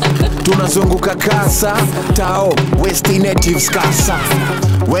 Tunazunguka kasa. Tao, West natives kasa.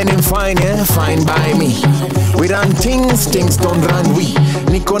 When I'm fine, fine by me. We run things don't run we.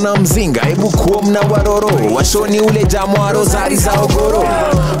 Niko na mzinga, ebu kuom na waroro. Washoni ule jamwaro zari za ogoro.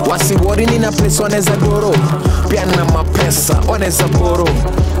 Wasiwori nina place waneza doro. Pia na mapesa, waneza boro.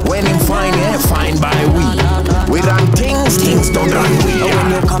 When I'm fine, fine by we. We run things don't run we.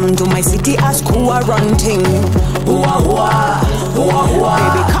 When you come to my city, ask who are running.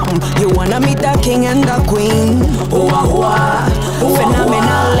 Baby, come. You wanna meet the king and the queen.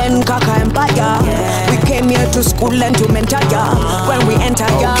 Phenomenal and Kaka Empire. We came here to school and to mentor ya. When we enter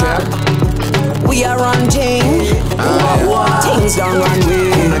ya, we are running. Things don't run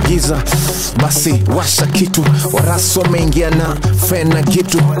way. Kuna giza, basi washa kitu. Waraso mengia na Fena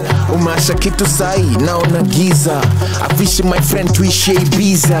Gitu. Umasha kitu sahi, naona giza. Afishi my friend tuishe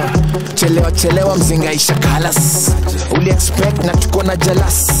Ibiza. Chelewa mzinga isha kalas. Uli expect na tuko na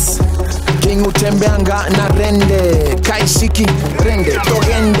jalas. King utembeanga na rende. Kaishiki rende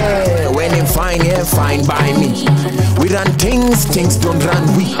togende. When I'm fine, fine by me. We run things don't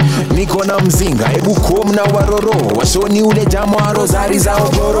run we. Niko na mzinga, ebu kuom na waroro. Washoni ule jamwaro zari za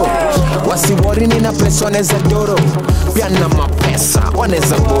ogoro. Wasiwori nina pesa waneza doro. Pia na mapesa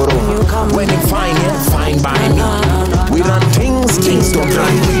waneza boro. When I'm fine by me. We run things don't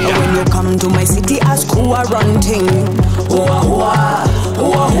run we. When you come to my city, ask who are running.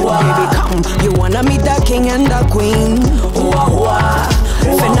 Baby, come. You wanna meet the king and the queen.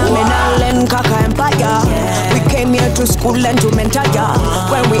 Phenomenal and Kaka Empire. We came here to school and to mentor ya.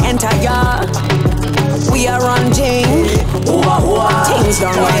 When we enter ya, we are running. Things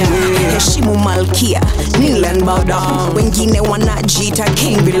don't run way. Heshimu Malkia, kneel and bow down. Wengine wanajita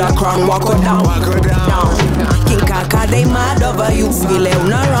king bila crown, wako down. King Kaka, they mad over you. Vile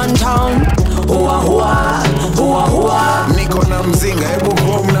una run town. Niko na mzinga, ebu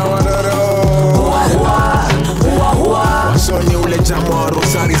kuom na waroro. Washoni ule jamwaro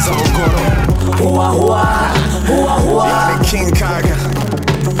zari za ogoro. Yani King Kaka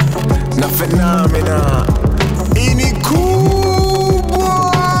na Phenomena. Ini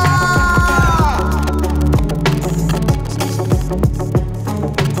kubwa.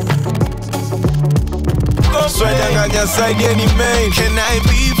 Swedanganya side any man. Can I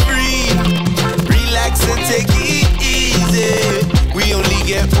be free? Relax and take it easy. We only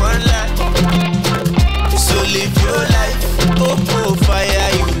get one life, so live your life. Oh, fire,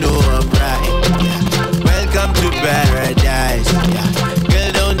 you know I'm right. Yeah. Welcome to paradise. Yeah.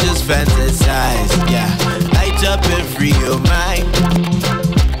 Girl, don't just fantasize. Yeah. Light up and free your mind.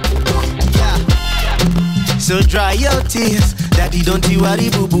 Yeah. So dry your tears. Daddy, don't you worry,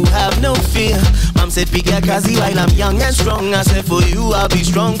 boo-boo, have no fear. Mom said, pick your kazi while I'm young and strong. I said, for you, I'll be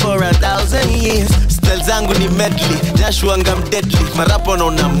strong for 1,000 years. Still zangu ni medley, Nashua ngam deadly. Marapo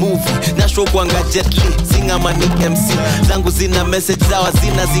na movie, Nashua kwanga jetly. Singa mani MC, zangu zina message zawa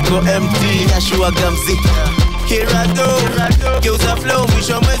zina ziko empty. Nashua gamzi. Here I go, geuza flow,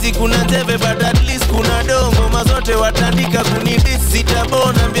 mwisho mwezi kuna teve, but at least kuna dongo. Mazote watandika kunidis,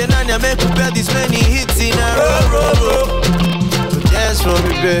 sitabona. Mbie nani amekupea this many hits in a row. Dance for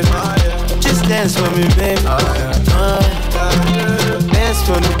me, baby. Just dance for me, baby. Dance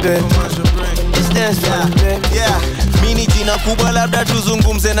for me, baby. Just Yeah. Mini jina kubwa labda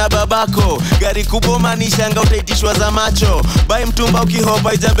tuzungumze na babako. Gari kubwa manishanga utaitishwa za macho. Bai mtumba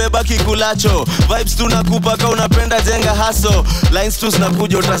ukihopa ijabeba kikulacho. Vibes tunakupa ka unapenda jenga haso. Lines tu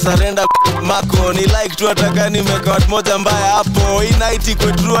zinakuja utasarenda mako. Ni like tu ataka nimeka watu moja mbaya hapo. Hii night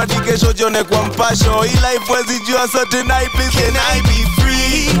ikwe true hadi kesho jione kwa mpasho. Hii life wezi jua so tonight please can I be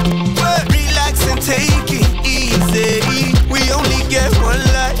free? Relax and take it easy. We only get one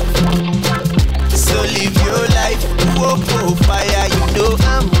life, so live your life. Whoa, whoa, fire, you know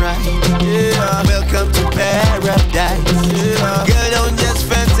I'm right. Yeah. Welcome to paradise. Yeah. Girl, don't just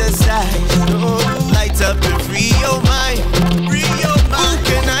fantasize. No. Light up and free your mind. Free your mind. Who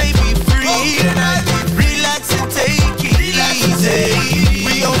can I be free? Relax and take it easy.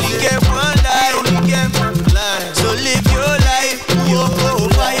 We only get one life. So live your life. Whoa, whoa,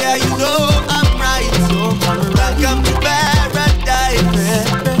 fire, you know I'm right. So welcome to paradise.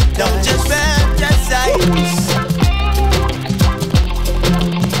 Don't just fantasize.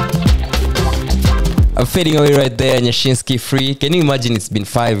 I'm fading away right there, Nyashinsky Free. Can you imagine it's been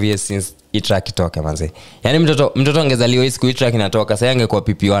 5 years since hii track itoka manze? Yani mtoto angezaliwa hii siku hii track inatoka, sasa angekuwa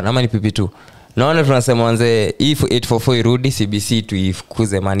PP1 ama ni PP2. Naona tunasema manze if 844 irudi CBC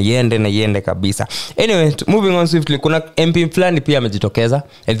tuifukuze man iende kabisa. Anyway, moving on swiftly, kuna MP fulani pia amejitokeza.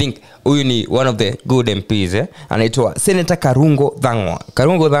 I think huyu ni one of the good MPs anaitwa Senator Karungo Thang'wa.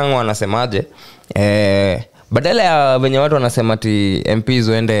 Karungo Thang'wa anasemaje? Badala ya wenye watu wanasema ati MPs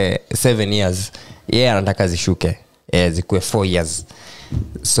waende 7 years, yeye anataka zishuke zikuwe 4 years.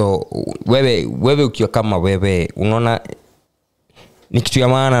 So wewe ukiwa kama wewe unaona ni kitu ya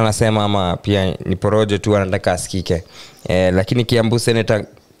maana anasema ama pia ni porojo tu anataka asikike? Lakini Kiambu Senator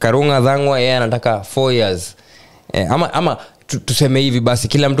Karungo Thang'wa yeye anataka 4 years. Ama tuseme hivi basi,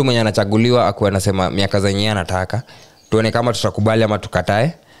 kila mtu mwenye anachaguliwa akuwe anasema miaka zenye anataka, tuone kama tutakubali ama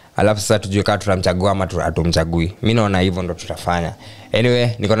tukatae. Alafu sasa tujue kama tutamchagua ama hatumchagui. Mimi naona hivyo ndo tutafanya. Anyway,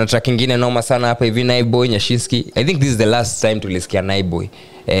 niko na track nyingine noma sana hapa hivi, Naiboy Nyashinsky. I think this is the last time tulisikia Naiboy.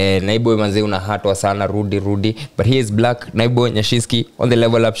 Naiboy manze una hatwa sana, rudi. But he is black. Naiboy Nyashinsky on the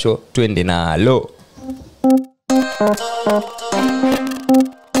Level Up Show. Twende na low.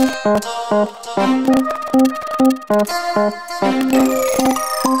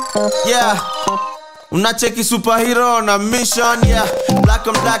 Yeah. Unacheki superhero on a mission, yeah. Black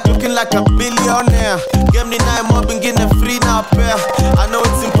on black looking like a billionaire. Game ni nae mob ingine free na pair. I know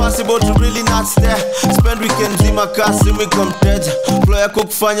it's impossible to really not stare. Spend weekends in my car, see me come dead. Flow ya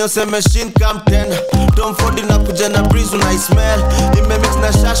kukufanya use machine come 10. Don't fall in up with a breeze when I smell. It may mix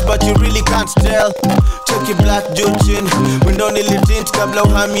na shash but you really can't tell. Checky black judging. Window nili tint kabla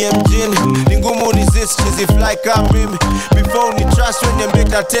uhami mjini. Ningumu resist cheesy fly kama mimi. Before ni trust when you make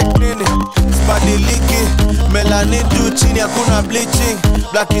that take nini. Spadili melanin do chini hakuna bleaching.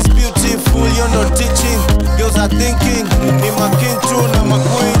 Black is beautiful, you're not teaching. Girls are thinking ni my king too na my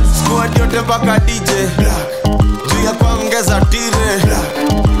queen. Squad yote mpaka DJ black. Juu ya kuongeza tire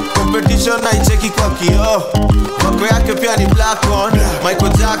competition na icheki kwa kioo. Wako yake pia ni black on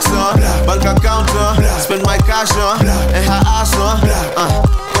Michael Jackson. Bank account on spend my cash on and her ass on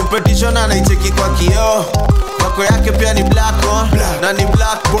competition na icheki kwa kioo. Wako yake pia ni black on na ni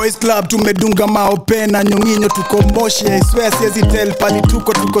black boys club tumedunga maopena nyonginyo tuko moshi I swear siezi tell pali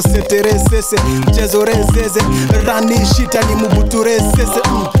tuko setere sese mchezo rezeze rani shita ni mubuture sese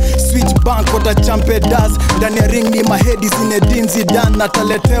switch bank what a champe does ndani ya ring ni mahedi zinedinzi dan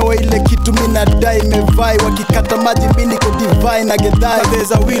nataletewa ile kitu mina dai mevai wakikata maji mini ko divine na gedai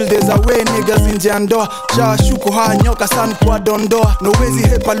there's a will there's a way niggas nje andoa ja shuku nyoka san kwa dondoa no wezi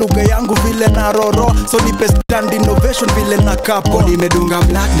hepa lugha yangu vile na roro so nipe stand innovation vile na kapo nimedunga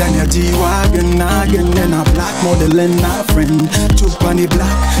black ndani ya G-Wagon again na black model and na friend chupa ni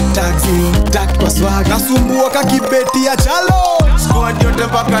black taxi dark kwa swag nasumbua kakibeti ya chalo squad yote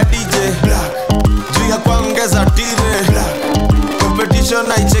mpaka DJ black juu ya kuongeza tire black competition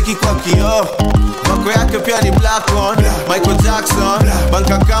na icheki kwa kioo. Wako yake pia ni black on Michael Jackson.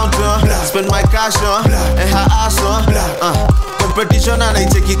 Bank account on spend my cash on and her ass on competition na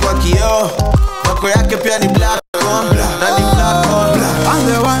icheki kwa kioo. Wako yake pia ni black on na ni black on. I'm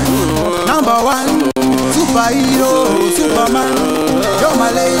the one, number one, superhero, Superman. You're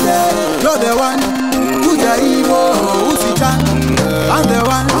my lady, you're the one, kuja hivo usita. I'm the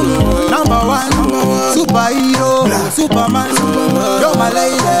one, number one, superhero, Superman. You're my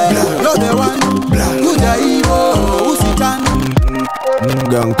lady, you're the one, kuja hivo usita.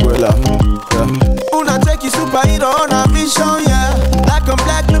 Gankwela, unacheki superhero on a mission, yeah. Black on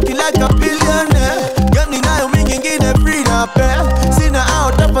black looking like a billionaire. Gani nayo mingi ngine free na pair. Sina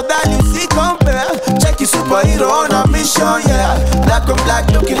out afadhali si compare. Checky superhero on a mission, yeah. Black on black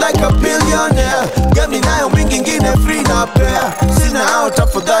looking like a billionaire.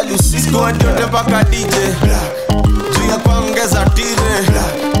 squad yote mpaka DJ juu ya kuongeza tire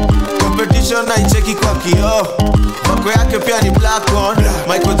competition haicheki kwa kioo mako yake pia ni black on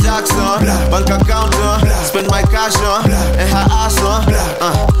Michael Jackson bank account on spend my cash on her ass on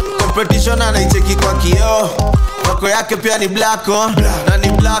competition haicheki kwa kioo mako yake pia ni black on na ni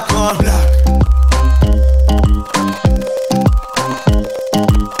black on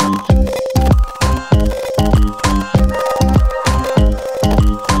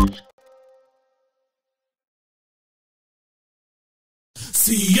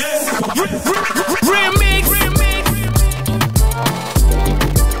Remix.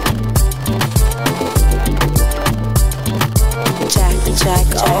 Jack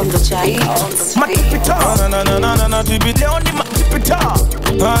on the jack. Matipita. Na tibide on the matipita.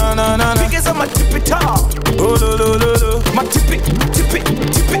 Na bigeza matipita. Oh lo. Matipita.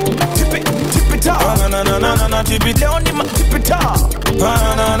 Na tibide on the matipita.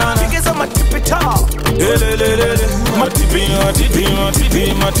 Na bigeza matipita. Matipita.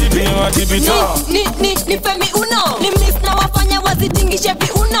 Ni femi uno. Ni miss na wafanya wazitingishe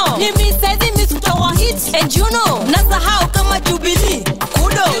viuno. Ni miss saizi miss kutoa hits. And you know, nasahau kama Jubilee.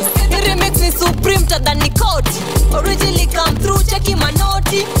 Kudos. Ni remix ni supreme tadhani koti. Originally come through cheki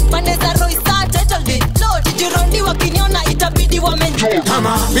manoti. Maneza Roysa title deed load. Jirondi wakiniona itabidi wamenjua.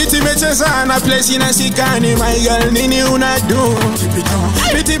 Kama biti mecheza na place inasikani my girl nini unadu.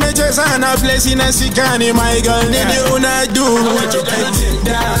 Biti mecheza na place inasikani my girl nini unadu.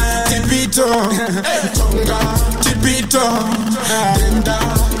 Tipito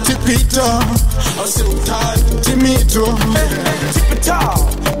Tipito Timito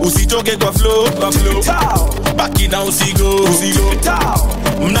Usitoke kwa flow baki na usigo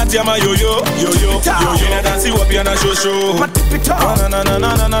mnati ama yoyo na dansi wapia na shosho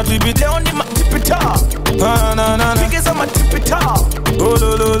na tibide on the matipita bigeza matipita oh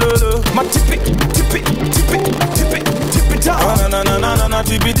lo matipita na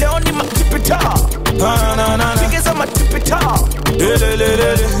tibide on the matipita bigeza matipita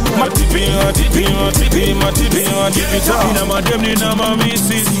matipita ina madem nina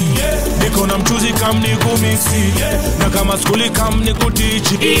mamisi niko na mchuzi kam ni kumisi na kama skuli kam ni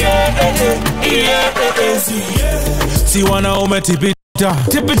kutichi si wanaume tipita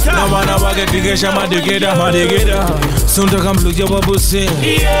na wana wake tigesha madigeda sunta kamlukia babusi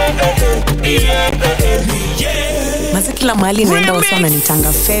Maza kila mahali naenda watu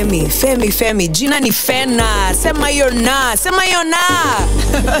wananitanga Femi jina ni Fena sema hiyo na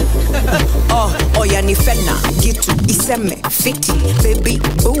oh ya ni Fena gitu iseme fiti baby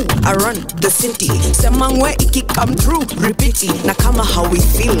boo I run the city sema ngwe iki come true repeat na kama how we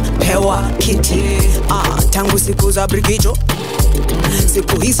feel pewa kiti tangu siku za brigijo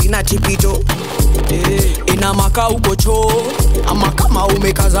siku hizi na tipito ina maka uko cho ama kama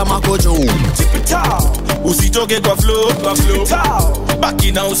umekaza makojo tipita usitoke kwa flow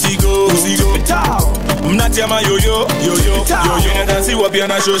baki na usigo mnati ama yoyo na dansi wapia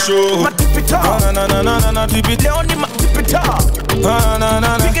na shosho matipita na tibide on the matipita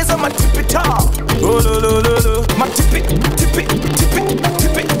bigeza matipita oh lo matipita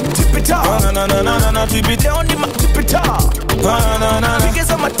na tibide on the matipita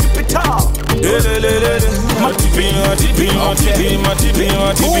bigeza matipita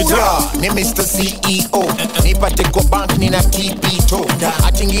ni Mr. CEO nipate kwa bank nina kipito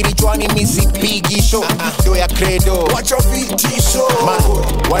atingiri chwani misipigi show do ya credo wacha vitisho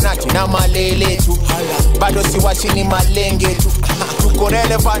wanati na malele tu bado si wachini malenge tu tuko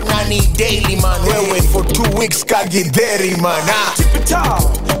relevant na ni daily man wewe for 2 weeks kagidheri man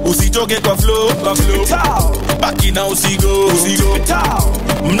usitoke kwa flow baki na usigo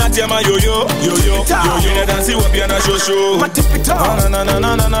mnati ama yoyo na dansi wapia na shosho matipita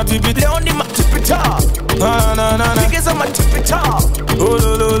na tibide on the matipita bigeza matipita oh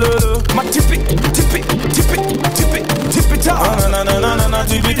lo matipita na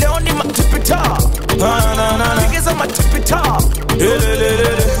tibide on the matipita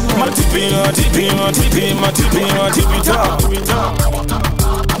bigeza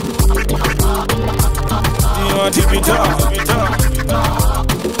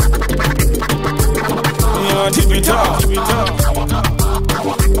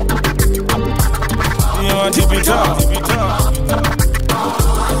matipita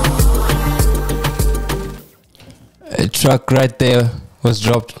A track right there was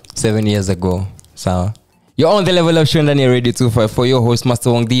dropped 7 years ago. So You're on the level of show ndani ya Radio 254. Your host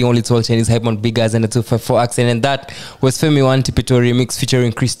Master Wong, the only tall Chinese hype on big guys and the 254 accent, and that was Femi One Tipito remix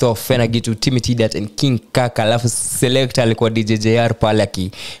featuring Christoph Fenagitu, Timothy Dat and King Kaka. Alafu selector alikuwa DJ JR pale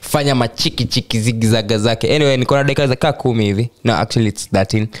akifanya machiki chiki zigizaga zake. Anyway, niko na dakika za 10 hivi. No, actually it's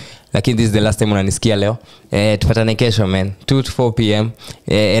 13. Lakini this is the last time unanisikia leo. Tupatane kesho man, 2 to 4 p.m.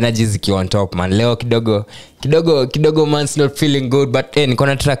 Energy zikiwa on top man. Leo kidogo man's not feeling good, but niko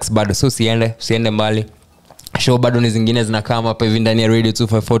na tracks bado, so usiende mbali. Show bado ni zingine zinakama hapa hivi ndani ya Radio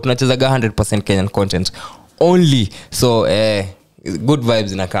 254. Tunachezaga 100% Kenyan content only, so good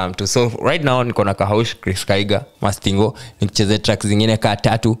vibes inakam tu. So right now niko na Kahaush, Chris Kaiga, Mastingo, nikicheza tracks zingine ka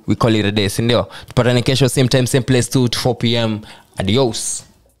 3. We call it a day, si ndio? Tupatane kesho same time same place, 2 to 4 p.m. Adios.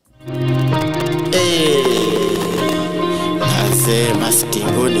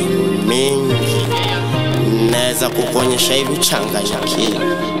 Mastingo ni mingi, naweza kukuonyesha hivi changanyikini.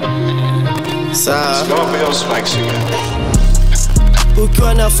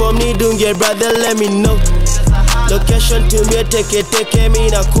 Ukiwa na form ni dunge brother, let me know. Location to me take me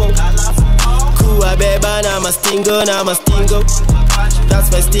na kwa kuwa beba na mastingo.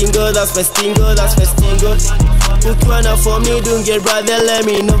 That's my stingo. Ukiwa na form ni dunge brother, let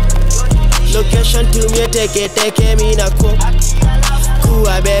me know. Location to me take me na kwa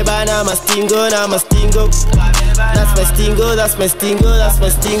kuwa beba na mastingo. That's my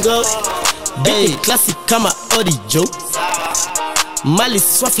stingo. Hey, classic kama Orijo, Mali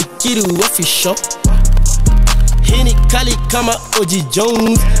swafikiri wafisho. Hini kali kama Oji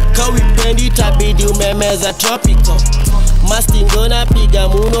Jones, kawipendi tabidi umemeza tropical. Mastingo na piga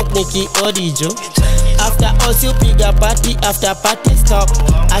munok niki Orijo. After all si piga party, after party stop.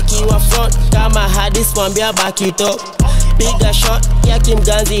 Akiwa front kama hadis mwambia back it up. Piga shot ya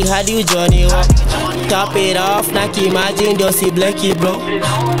kimganzi hadi ujoni wa. Top it off na kimaji ndio si blackie bro.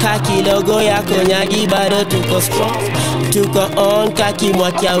 Kaki logo ya konyagi bado tuko strong. Tuko on kaki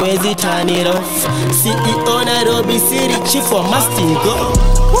mwaki hawezi turn it off. CEO Nairobi City chief for Mastingo.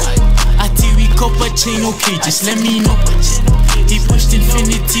 Ati we copper chain, okay, just let me know. He pushed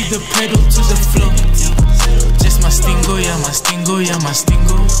infinity, the pedal to the floor. Just Mastingo, yeah,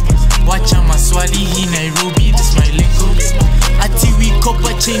 Mastingo. Watch out, Maswali, he Nairobi, this my lingo. Ati we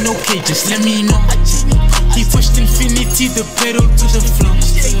copper chain, okay, just let me know. He pushed infinity, the pedal to the floor.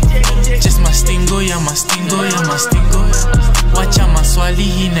 Just Mastingo, yeah, Mastingo. Watch out, Maswali,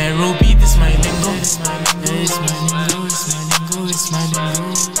 he Nairobi, this my lingo. It's my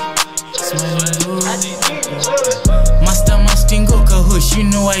lingo. Master Mastingo Kahosh, you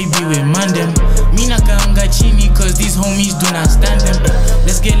know I be with Mandem. Mina kaanga chini cause these homies do not stand them.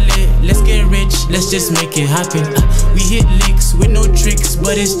 Let's get lit, let's get rich, let's just make it happen. We hit licks with no tricks,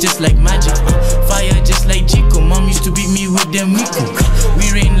 but it's just like magic. Fire just like Chico, mom used to beat me with them Miku.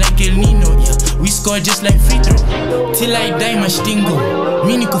 We rain like El Nino, yeah, we score just like free throw. Till I die Mastingo,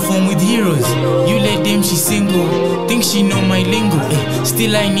 Mini perform with heroes. You let them, she single, think she know my lingo, eh.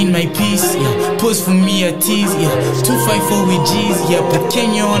 Still I need my peace, yeah. Pose for me a tease, yeah. 254 with G's, yeah. Put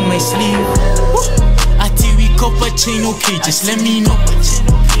Kenya on my sleeve. Ati we copper chain, okay, just let me know.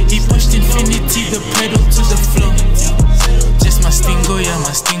 He pushed infinity, the pedal to the floor. Just Mastingo, yeah,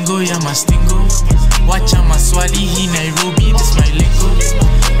 Mastingo. Watch out, Maswali, he Nairobi, this my lingo.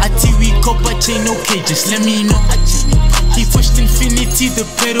 Ati we copper chain, okay, just let me know. He pushed infinity, the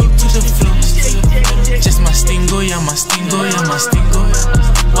pedal to the floor. Just Mastingo, yeah, Mastingo.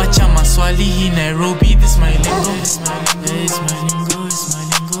 Watch out, Maswali, he Nairobi, this my lingo. It's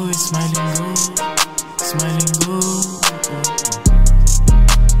my lingo.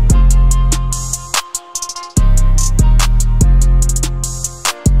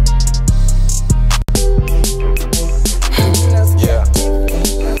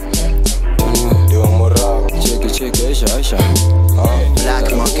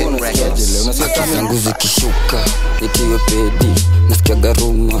 zangu zikishuka ikiwe pedi nasikia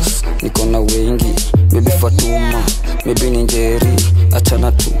garumas niko na wengi maybe Fatuma maybe ni Njeri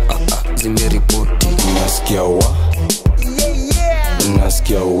achana tu zimeripoti nasikia wa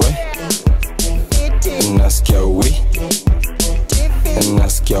nasikia we nasikia we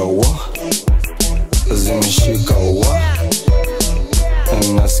nasikia wa zimeshika wa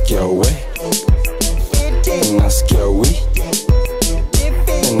nasikia we nasikia we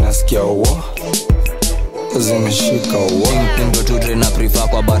nasikia wa zimeshika wa mpendo tudre na prefer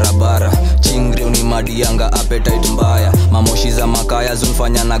kwa barabara chingre ni madi yanga appetite mbaya mamoshi za makaya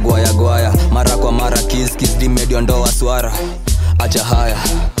zunfanya na gwaya mara kwa mara kiss dimedio ndo waswara acha haya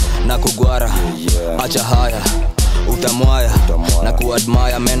na kugwara acha haya utamwaya na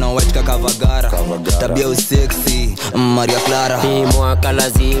kuadmire meno wet kakavagara tabia usexy Maria Clara. Hii mwaka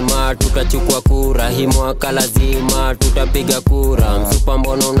lazima tutachukua kura, hii mwaka lazima tutapiga kura. Msupa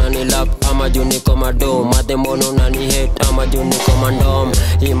mbono unanilap ama juu niko madom, madhe mbono unanihate ama juu niko mandom.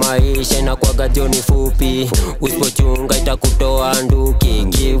 Hii maisha inakuwaga joni fupi, usipochunga itakutoa nduki.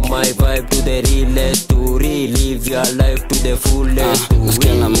 Give my vibe to the realest, to relive your life to the fullest.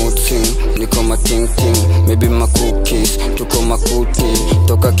 Nasikia na mood swing, niko ting maybe cookies, tuko makuti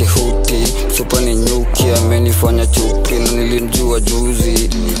toka Kihuti. Supa ni nyuki amenifanya chupi na nilimjua juzi.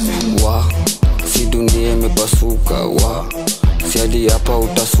 Wa si dunia imepasuka, wa si hadi hapa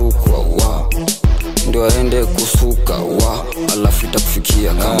utasukwa, wa ndio aende kusuka, wa alafu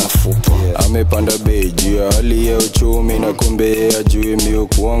itakufikia kama fupa. Amepanda bei juu ya hali ya uchumi na kumbe ajui miu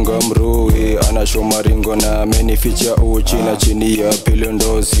kuanga mrui. Anashoma ringo na amenificha uchi na chini ya pilo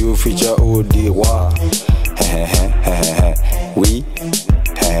ndo si uficha udi. Wa we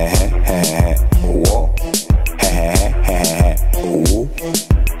wo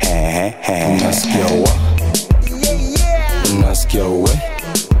nasikia wa nasikia we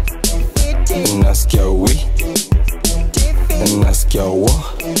nasikia we nasikia wa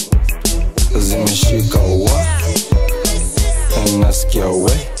zimeshika wa nasikia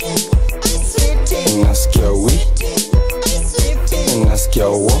we nasikia we nasikia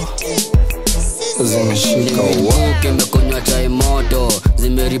wa zimeshika wa kimekunywa chai moto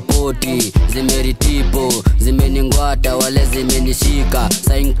zimeripoti zimeritipo zimeningwata wale zimenishika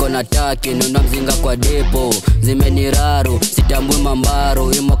sainko na taki nuna mzinga kwa depo zimeniraru sitambui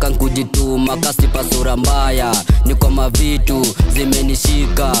mambaro imoka nkujituma kasipa sura mbaya niko mavitu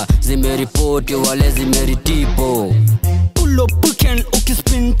zimenishika zimeripoti wale zimeritipo pull up weekend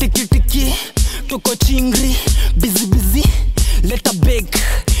ukispin tiki tuko chingri busy leta bake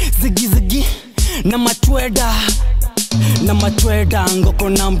zigi na matweda ngoko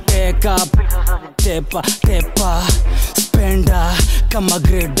na mteka tepa spenda kama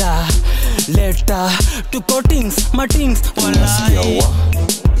greda leta tuko matings nasikia wa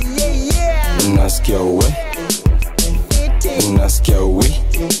nasikia we nasikia we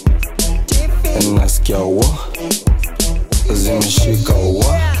nasikia wa zimeshika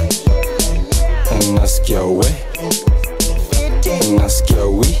wa nasikia we nasikia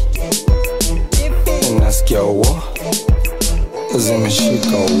we nasikia wa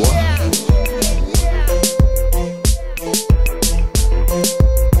zimeshika wa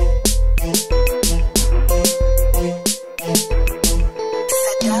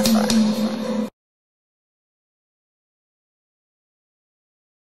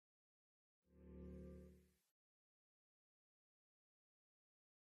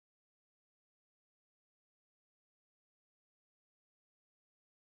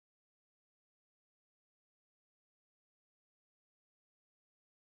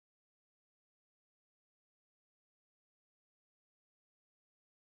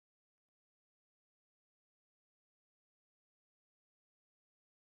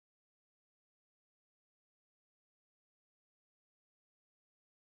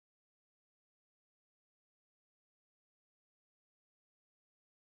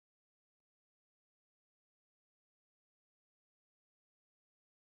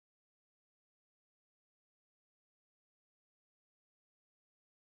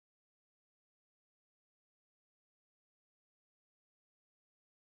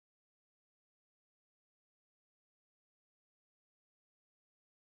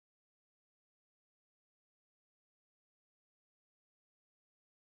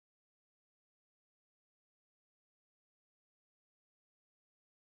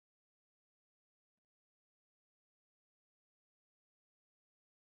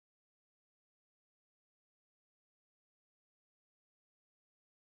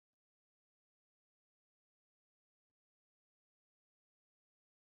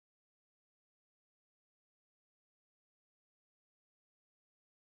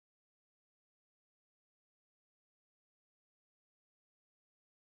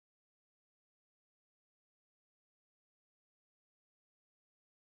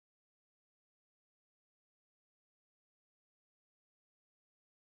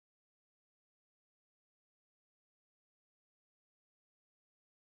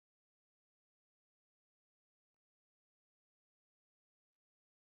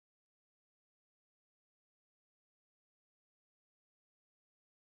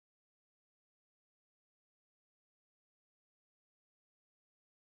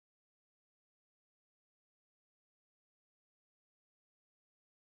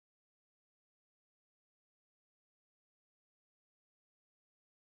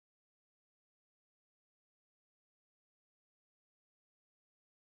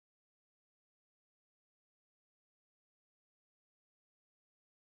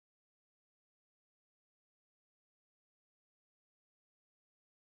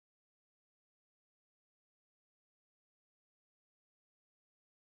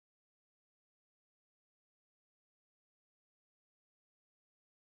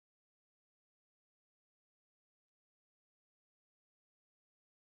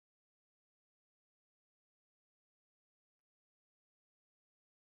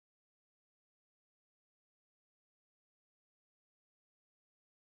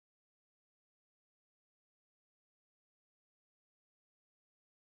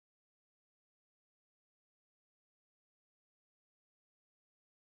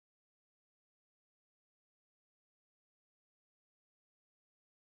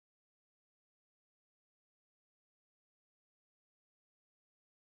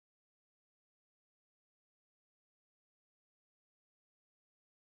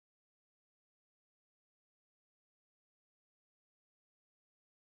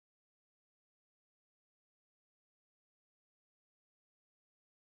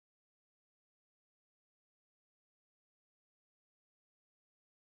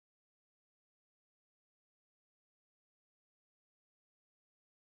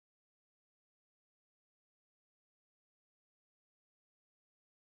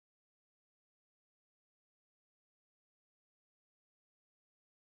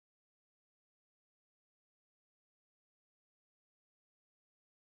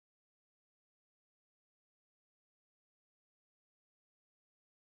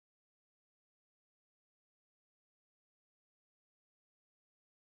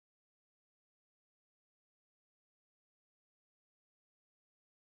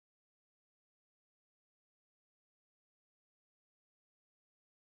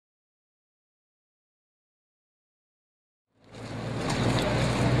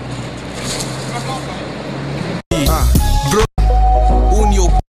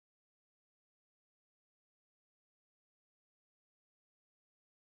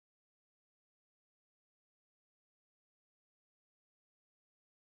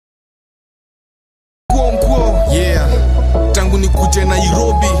nikuje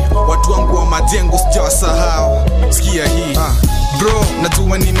Nairobi, watu wangu wa majengo sijawasahau. Sikia hii bro,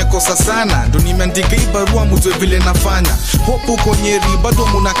 najua nimekosa sana, ndo nimeandika hii barua mjue vile nafanya. Hope uko Nyeri bado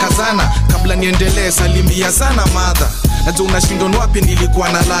munakazana, kabla niendelee salimia sana mother. Najua unashindwa wapi nilikuwa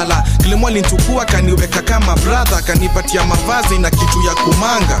nalala, Kilimo alinichukua kaniweka kama brother, kanipatia mavazi na kitu ya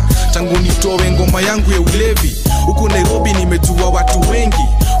kumanga. Tangu nitoe ngoma yangu ya ulevi, huku Nairobi nimejua watu wengi,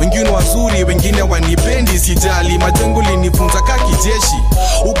 wengine wazuri wengine wanipendi, sijali majengo linifunza ka kijeshi.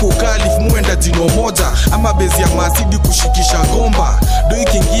 Huku Kalif muenda jino moja, ama bezi ya masidi kushikisha gomba. Do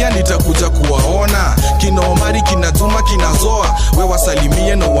ikiingia nitakuja kuwaona, kina Omari kina Juma kina Zoa, we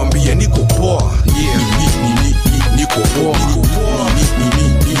wasalimie na uambie niko poa. Niko poa, niko poa.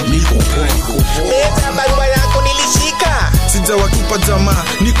 Leta barua yako nilishika, sijawatupa jamaa,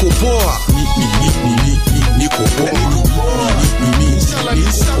 niko poa. Niko poa.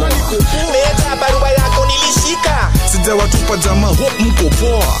 Leta barua yako nilishika, sijawatupa jamaa, hope mko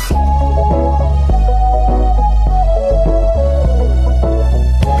poa.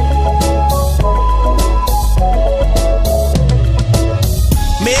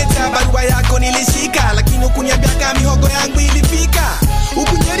 Meta barua yako nilishika, lakini ukuniambia kama mihogo yangu ilifika.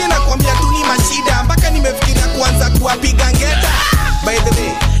 Huku Nyeri nakwambia tu ni mashida, mpaka nimefikiria kuanza kuwapiga ngeta. By the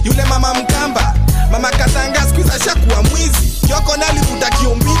way, yule mama Mkamba, mama Katanga sikuiza shakuwa mwizi. Kioko nalivuta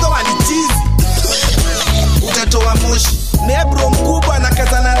kiombido walichizi. Utatoa moshi, nebro mkubwa na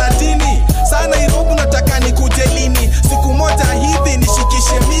kazana na dini. Sana Nairobi nataka nikuje lini, siku moja hivi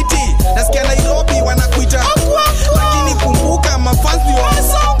nishikishe miti. Nasikia Nairobi wanakuita, lakini kumbuka mafadhi wa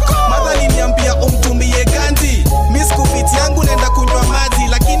madha liniambia umtumie ganji. Miss kupiti yangu nenda kunywa maji,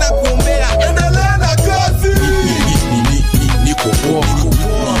 lakini nakuombea endelea na kazi. Niko poa.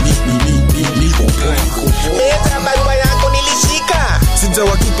 Leta barua yako nilishika,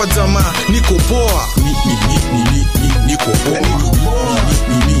 sijawatupa jamaa, niko poa. Niko poa.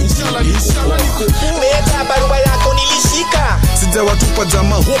 Leta barua yako nilishika, sijawatupa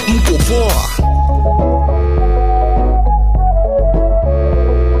jamaa, hope mko poa.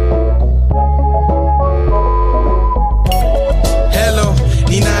 Hello,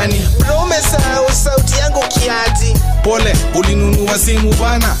 ni nani? Promesa sauti yangu kiati. Pole, ulinunua simu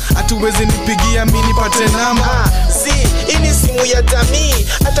bana, hatuwezi nipigia mimi nipate namba. Si, hii ni simu ya jamii,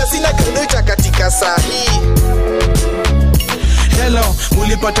 hata sina kalita katika saa hii. Hello,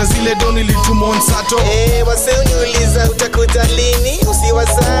 mulipata zile doni litumon sato. Wase uniuliza utakuja lini,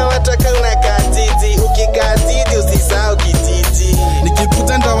 usiwasahau wataka unakatiti. Ukikatiti usisahau kititi.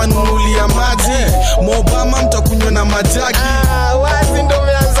 Nikikuta ndawanunulia maji, Mobama mtakunywa na majagi. Wazi ndo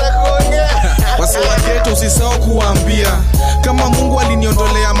meanza kuongea. Wase waketo usisahau kuambia, kama Mungu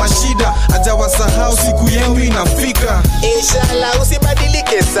aliniondolea mashida, hajawasahau siku yenu inafika. Inshallah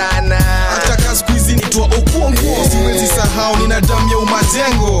usibadilike sana, hata kazi kuizi nitwa Okongo. Siwezi sahau nina damu ya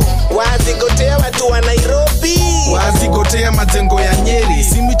umajengo. Wazigotea watu wa Nairobi, wazigotea majengo ya Nyeri.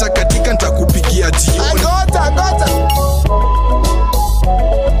 Simu itakatika nitakupigia jioni. Agota.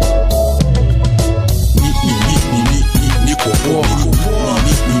 Niko poa.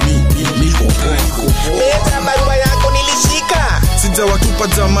 Leta barua yako nilishika, sijawatupa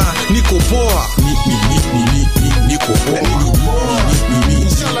jamaa, niko poa. Niko poa.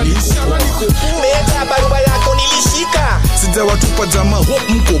 Leta barua yako nilishika, sijawatupa jamaa,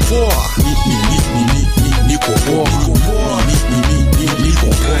 hope mko poa. Niko poa.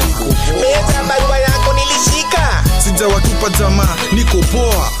 Leta barua yako nilishika, sijawatupa jamaa, niko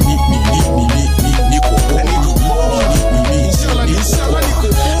poa. Niko poa.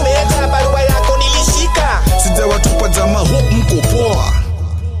 Leta barua yako nilishika, sijawatupa jamaa, hope mko poa.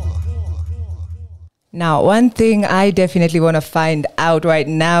 Now, one thing I definitely want to find out right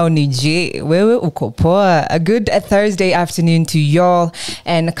now, Nije, wewe uko poa. A good Thursday afternoon to y'all,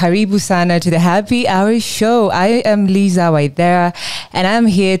 and karibu sana to the Happy Hour Show. I am Liza Waithera, and I'm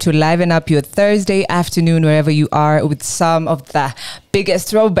here to liven up your Thursday afternoon wherever you are with some of the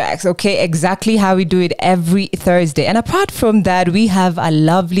biggest throwbacks, okay? Exactly how we do it every Thursday. And apart from that, we have a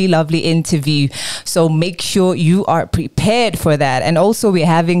lovely, lovely interview. So make sure you are prepared for that. And also we're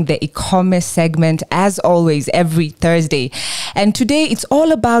having the e-commerce segment as always every Thursday. And today it's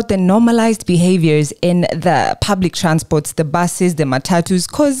all about the normalized behaviors in the public transports, the buses, the matatus,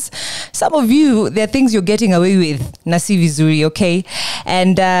 because some of you, there are things you're getting away with. Nasi vizuri, okay?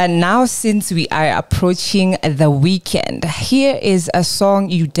 And now since we are approaching the weekend, here is a song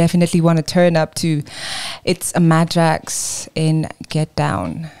you definitely want to turn up to. It's a Madrax in Get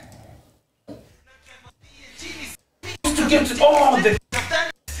Down. To get all the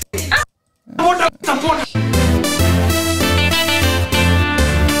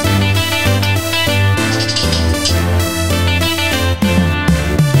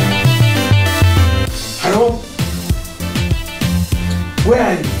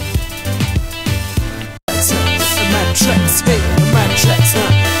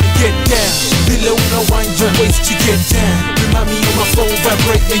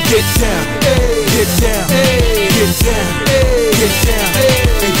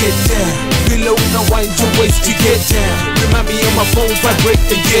phone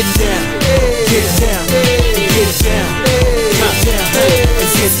vibrate and get down. Get down, get down, get down,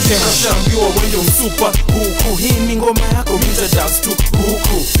 get down. Nashambiwa wende msupa huku, hii ni ngoma yako mita dance tu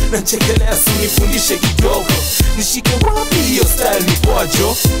huku. Nachekelea sunifundishe kidogo, nishike wapi hiyo style ni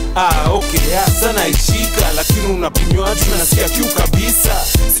poajo. Okay, sana ishika, lakini unapinywa tu na nasikia kiu kabisa.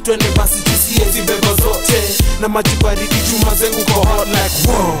 Situende basi tusie zibebo zote, na maji baridi chuma zengu kwa hot like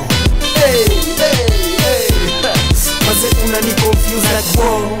wow. Hey, hey, hey. Maze unani confuse like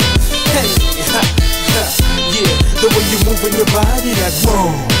wow. Hey, yeah, the way you moving your body like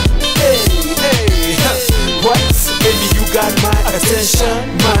whoa. Hey, hey, what? Baby, you got my attention,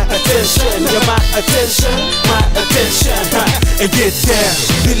 you're my attention, and get down.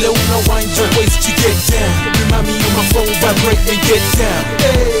 Below no wind your waist, you get down. Remind me on my phone, vibrate and get down.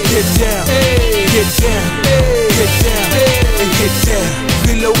 Get down, get down, get down, and get down.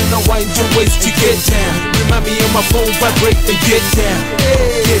 Below no wind your waist, you get down. Remind me on my phone, vibrate and get down.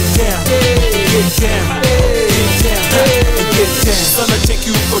 Get down, get down, get down, and get down. Sana check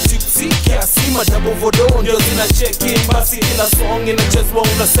you for tipsy, kiasi madabo vodo ndio zina check in. Basi kila song inachezwa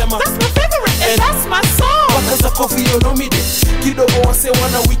unasema that's my favorite and that's my song. Wakaza coffee yonomide kidogo wase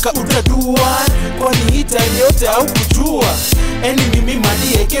wanawika utadua, kwani hii time yote au kujua. Eni mimi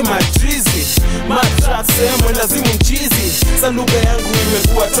madieke matrizi matrase mwelazimu mchizi. Sa lugha yangu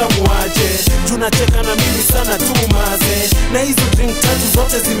imekuwa tamu aje, tunacheka na mimi sana tu maze. Na hizo drink tatu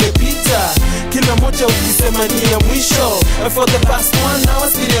zote zimepita, kila moja ukisema ni ya mwisho. For the past 1 hour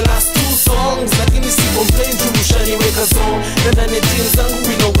see the last 2 songs, lakini si complain jumushaniweka zone. Na ndani ya jeans zangu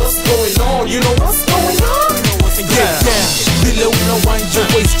we know what's going on. You know what's going on? Get down, below no wind your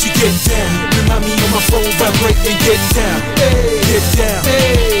waist, you get down. Remind me on my phone, vibrate and get down. Get down,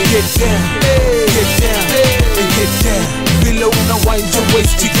 get down, get down, and get down. Below no wind your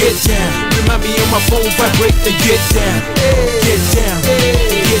waist, you get down. Remind me on my phone, vibrate and get down. Get down,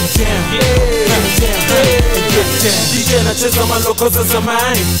 get down, get down, and get down. DJ nacheza maloko za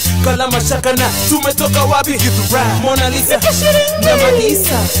zamani, kala mashaka na tumetoka wapi? Mona Lisa na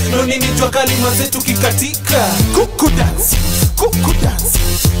Manisa, no nini jua kalima zetu kikatika. Kuku dance, kuku dance,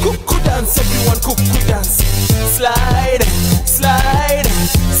 kuku dance, everyone kuku dance. Slide, slide,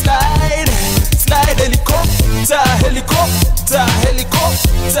 slide, slide. Helicopter, helicopter,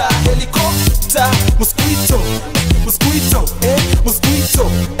 helicopter, helicopter. Mosquito, mosquito,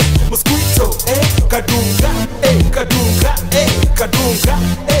 mosquito, mosquito, kadunga, kadunga, kadunga,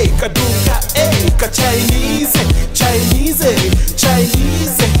 kadunga, ka Chinese, Chinese,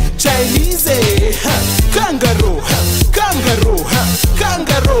 Chinese, Chinese. Kangaroo, kangaroo,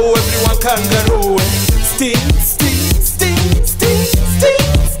 kangaroo, everyone kangaroo. Sting, sting, sting, sting, sting,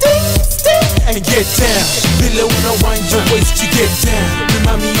 sting, sting, and get down. Below no wind your waist, you get down.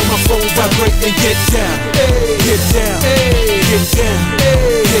 Remind me on my phone, vibrate and get down. Get down, get down,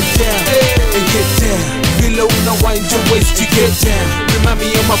 get down, and get down. Below no wind your waist, you get down. Remind me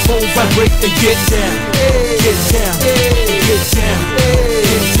on my phone, vibrate and get down. Get down, get down,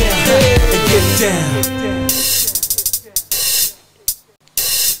 get down, and get down.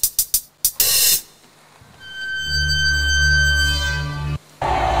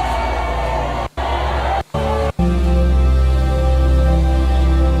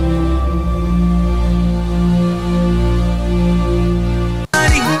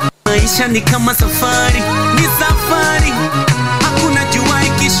 Maisha ni kama safari, ni safari, hakuna jua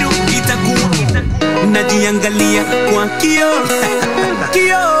ikishu itakuwa. Najiangalia kwa kioo,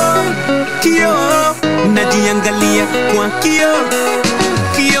 kioo, kioo. Najiangalia kwa kioo,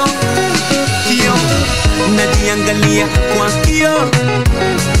 kioo, kioo. Najiangalia kwa kioo,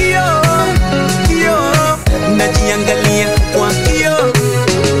 kioo, kioo. Najiangalia kwa kioo,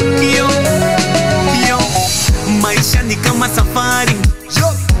 kioo, kioo. Maisha ni kama safari,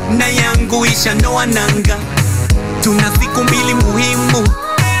 na yangu ishanoa nanga. Tuna siku mbili muhimu,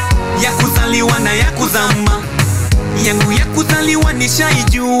 ya kuzaliwa na ya kuzama. Yangu ya kuzaliwa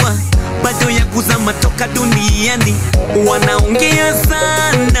nishaijua, bado ya kuzama toka duniani. Wanaongea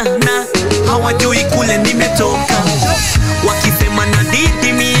sana na hawajui kule nimetoka, wakisema na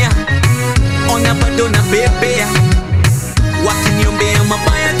didimia, ona bado na bebea. Wakiniombea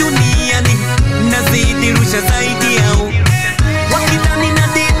mabaya duniani, nazidi rusha zaidi yao. Wakidhani na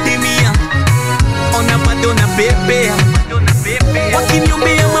didimia, ona bado na bebea.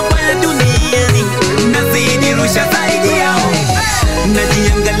 Wakiniombea mabaya duniani, nazidi rusha zaidi yao.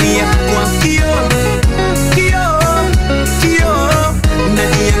 Najiangalia kwa kioo, kioo, kioo.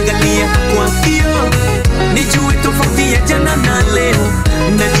 Najiangalia kwa kioo,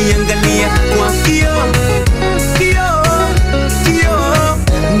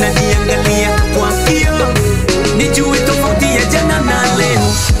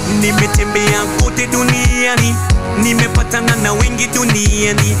 nimetembea kote duniani, nimepatana na wengi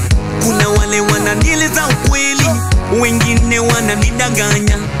duniani. Kuna wale wananieleza ukweli, wengine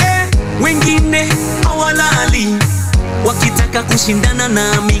wananidanganya, wengine hawalali wakitaka kushindana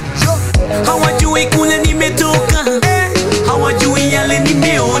nami. Hawajui kule nimetoka, hawajui yale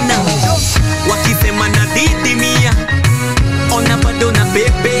nimeona. Wakisema nadidimia, ona bado na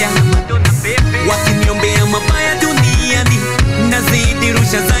bebea. Wakiniombea mabaya duniani, nazidi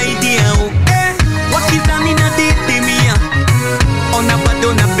rusha zaidi yao. Wakidhani nadidimia, ona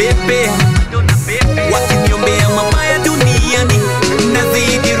bado na bebea. Wakiniombea mabaya duniani,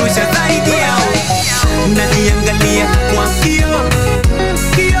 nazidi rusha zaidi yao. Najiangalia kwa kioo,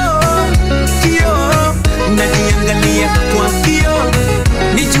 najiangalia kwa kioo,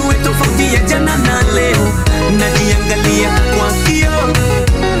 nijue tofauti ya jana na leo. Najiangalia kwa kioo,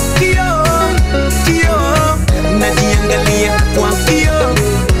 najiangalia kwa kioo,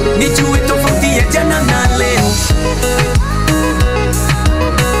 nijue tofauti ya jana na leo.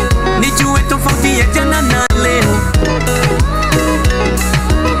 Nijue tofauti ya jana na leo.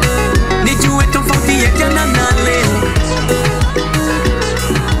 Nijue tofauti ya jana na leo.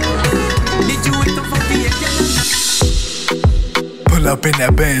 Nijue tofauti ya jana na leo. Pull up in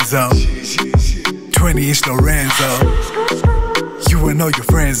that Benzo, 20-inch Lorenzo. You and all your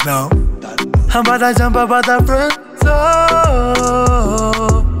friends know. I'm about to jump about that front door.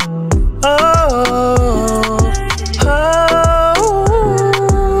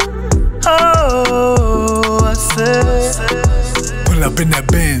 I said. Pull up in that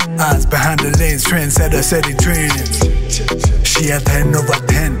Benz, eyes behind the lens, trendsetter setting trends. She had 10 over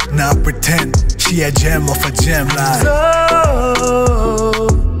 10, now pretend she a gem of a gem like.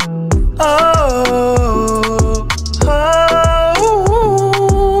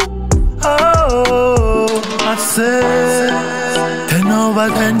 I said 10 over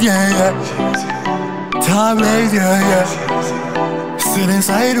 10, yeah. Top legs, yeah. Sitting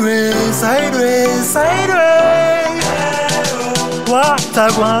sideways. What I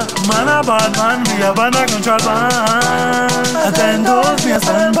want, man a bad man, be a bad control man. Attend me a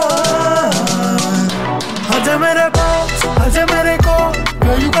standby. I just made a bounce, I just made a call.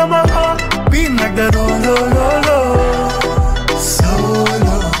 Girl, you got my heart beating like that,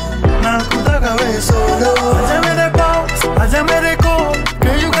 solo. Now kutaka we solo. I just made a bounce, I just made a call.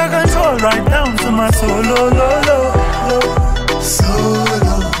 Girl, you got control right down to my solo,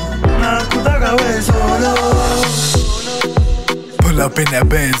 solo. Now kutaka we solo. Pull up in that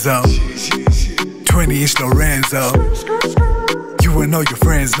Benzo, 20-inch Lorenzo. You and all your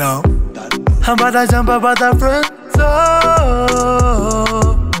friends know. I'm about to jump about that front door.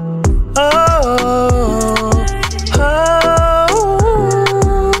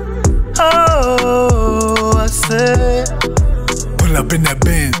 I said. Pull up in that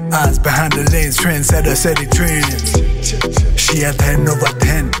Benz, eyes behind the lens, trendsetter setting trends. She had 10 over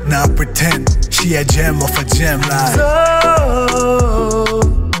 10, now pretend she a gem of a gem like.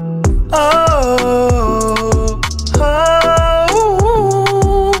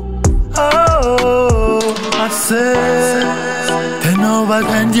 I said 10 over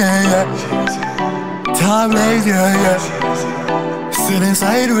 10, yeah. Top legs, yeah. Sitting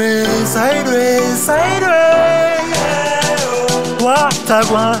sideways. What I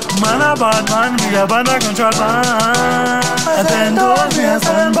want, man a bad man, be a bad control man. Attend me a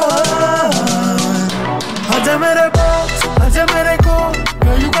standby. I just made a bounce, I just made a call.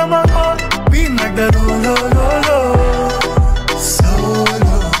 Girl, you got my heart beating like that, solo.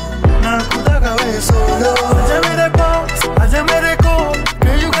 Now kutaka we solo. I just made a bounce, I just made a call.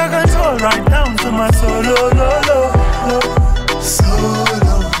 Girl, you got control right down to my solo, solo.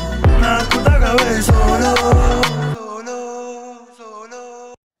 Now kutaka we solo.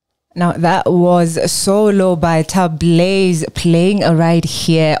 Now that was Solo by Tablaze playing right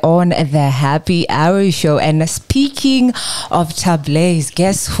here on the Happy Hour Show. And speaking of Tablaze,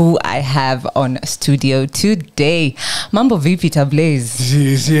 guess who I have on studio today? Mambo vipi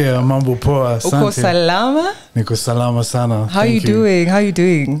Tablaze? Yeah, mambo poa. Uko salama? Niko salama sana. How you doing? How you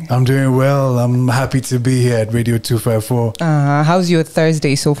doing? I'm doing well. I'm happy to be here at Radio 254. How's your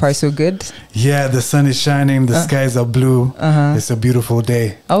Thursday so far? So good? Yeah, the sun is shining. The skies are blue. It's a beautiful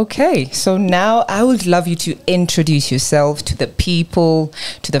day. Okay, so now I would love you to introduce yourself to the people,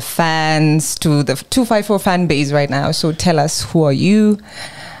 to the fans, to the 254 fan base right now. So tell us, who are you?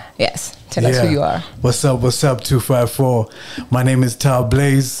 Yes, tell us who you are. What's up, 254? My name is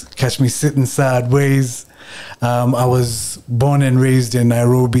Tablaze. Catch me sitting sideways. I was born and raised in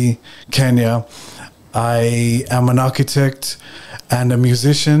Nairobi, Kenya. I am an architect and a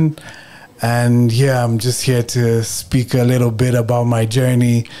musician, And yeah, I'm just here to speak a little bit about my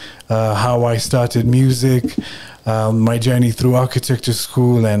journey, how I started music, my journey through architecture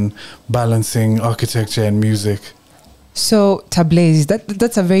school, and balancing architecture and music. So Tablaze,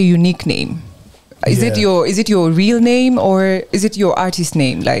 that's a very unique name. Is it your real name, or is it your artist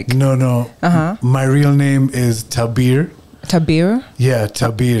name? Like No. My real name is Tabir. Tabir? Yeah,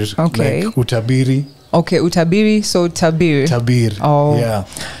 Tabir. Okay. Like Utabiri. Okay, Utabiri, so Tabir. Tabir. Oh. Yeah.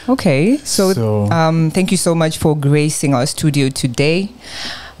 Okay. So thank you so much for gracing our studio today.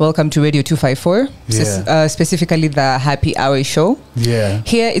 Welcome to Radio 254, specifically the Happy Hour show. Yeah.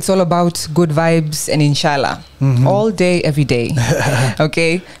 Here it's all about good vibes and inshallah. All day, every day.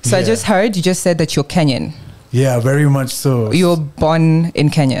 Okay. So I just heard you just said that you're Kenyan. Yeah, very much so. You're born in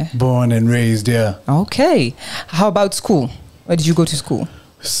Kenya. Born and raised, yeah. Okay. How about school? Where did you go to school?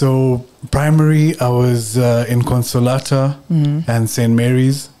 So primary, I was in Consolata and St.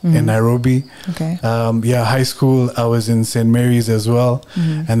 Mary's in Nairobi. Okay. High school, I was in St. Mary's as well.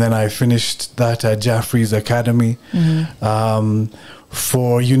 And then I finished that at Jaffrey's Academy.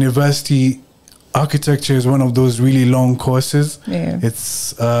 For university, architecture is one of those really long courses. Yeah.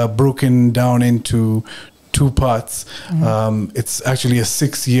 It's broken down into 2 parts. It's actually a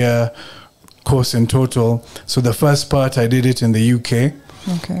 6-year course in total. So the first part, I did it in the UK.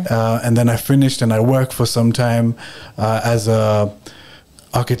 Okay. And then I finished and I worked for some time as a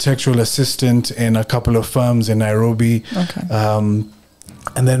architectural assistant in a couple of firms in Nairobi. Okay.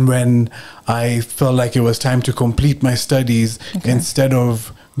 And then when I felt like it was time to complete my studies, instead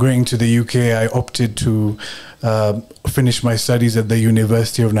of going to the UK, I opted to finish my studies at the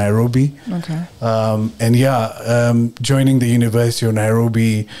University of Nairobi. Okay. Joining the University of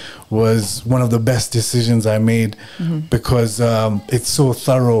Nairobi was one of the best decisions I made because it's so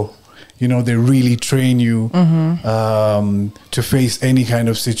thorough. You know, they really train you to face any kind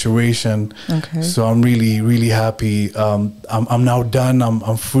of situation. Okay. So I'm really, really happy. I'm now done.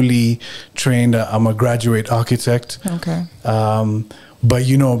 I'm fully trained. I'm a graduate architect. Okay. But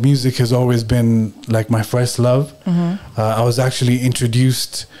you know, music has always been like my first love. I was actually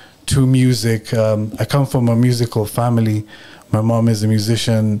introduced to music. I come from a musical family. My mom is a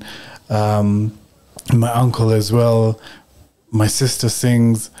musician. My uncle as well. My sister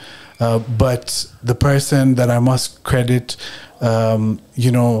sings. But the person that I must credit,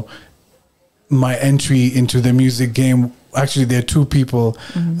 my entry into the music game, actually there are 2 people.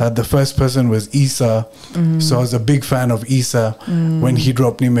 The first person was Issa. So I was a big fan of Issa when he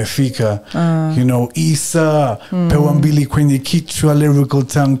dropped Nimefika. You know, Issa, pewa mbili kwenye kichwa, lyrical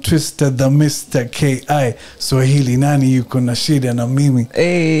tongue twister, the Mr. K.I. Swahili nani yuko na shida na mimi.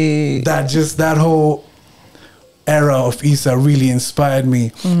 That whole era of Issa really inspired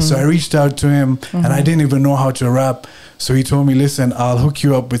me. So I reached out to him and I didn't even know how to rap. So he told me, listen, I'll hook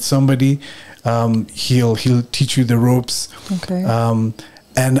you up with somebody. He'll teach you the ropes. Okay.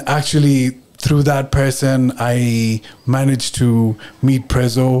 And actually through that person, I managed to meet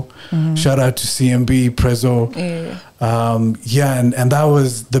Prezzo. Shout out to CMB, Prezzo. And that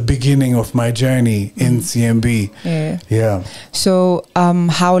was the beginning of my journey in CMB. Yeah. So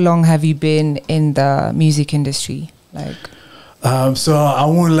how long have you been in the music industry? Like, so I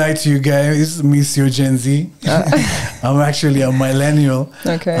won't lie to you guys, Miss Yo Gen Z. I'm actually a millennial.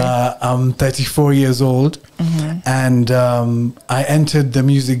 Okay. I'm 34 years old. And I entered the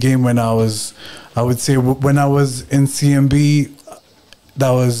music game when I was in CMB,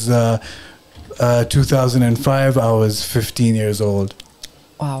 that was 2005, I was 15 years old.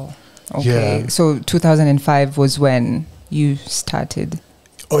 Wow. Okay. Yeah. So 2005 was when you started.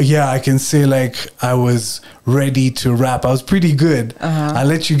 Oh yeah, I can say like I was ready to rap. I was pretty good. I'll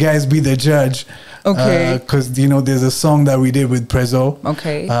let you guys be the judge. Okay. Because there's a song that we did with Prezzo.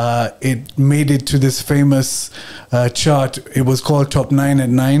 Okay. It made it to this famous chart. It was called Top 9 at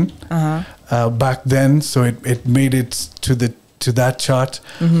 9 back then. So it made it to that chart.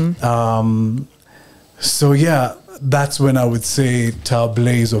 So yeah, that's when I would say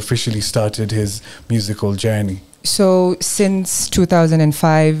Tablaze officially started his musical journey. So since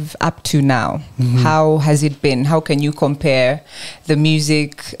 2005 up to now, how has it been? How can you compare the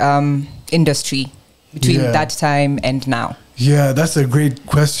music industry between that time and now? Yeah, that's a great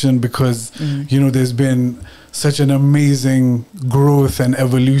question because, there's been such an amazing growth and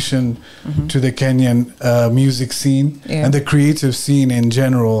evolution to the Kenyan music scene and the creative scene in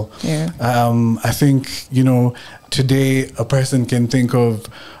general. I think, today a person can think of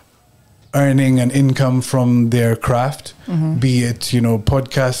earning an income from their craft, be it,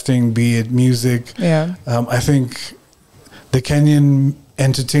 podcasting, be it music. I think the Kenyan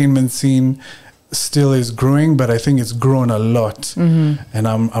entertainment scene still is growing, but I think it's grown a lot. And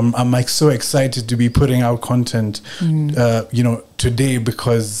I'm like so excited to be putting out content, you know, today,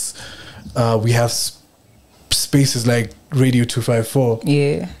 because we have spaces like Radio 254.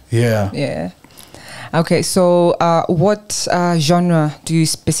 Yeah. Okay, so what genre do you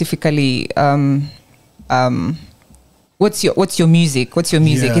specifically what's your music?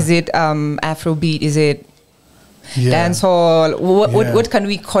 Is it Afrobeat? Is it dancehall? What can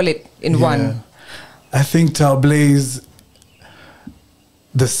we call it in one? I think Tablaze,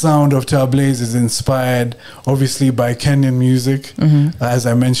 the sound of Tablaze is inspired obviously by Kenyan music. As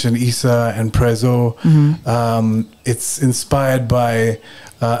I mentioned, Issa and Prezzo. It's inspired by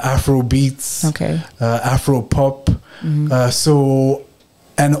Afro beats, Afro pop. So,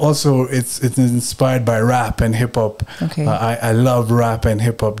 and also it's inspired by rap and hip hop. I love rap and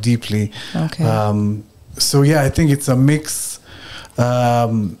hip hop deeply. So yeah, I think it's a mix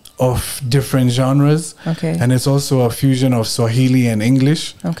of different genres, and it's also a fusion of Swahili and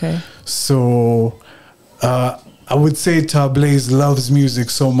English. So I would say Tablaze loves music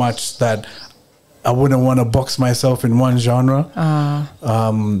so much that I wouldn't want to box myself in one genre.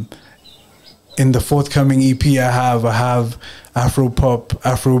 In the forthcoming EP, I have Afro pop,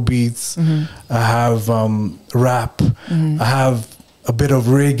 Afro beats. I have rap. I have a bit of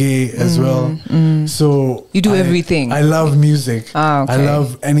reggae as well. So you do everything. I love music. I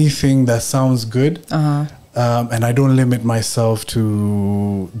love anything that sounds good. And I don't limit myself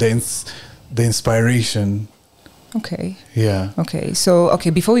to the inspiration. So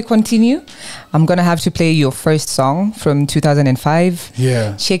before we continue, I'm gonna have to play your first song from 2005.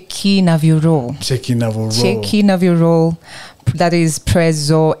 Cheki Naviro. That is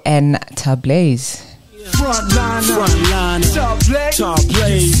Prezzo and Tablaze. Frontliner,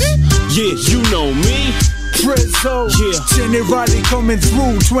 Tablaze. Yeah, you know me. Prezzo, Generali coming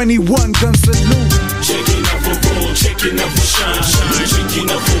through, 21 gun salute. Checking up for roll, checking up for shine, checking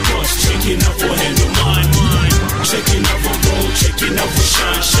up for bust, checking up for handle mine. Checking up for roll, checking up for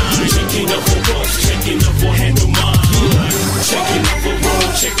shine, checking up for bust, checking up for handle mine. Checking up for roll,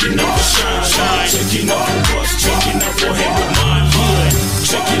 checking up for shine, checking up for bust, checking up for handle mine.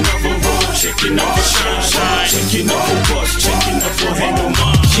 Checking up for roll, checking up for shine, checking up for bust, checking up for handle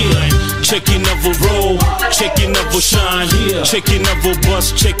mine. Checking up for roll, checking up for shine, checking up for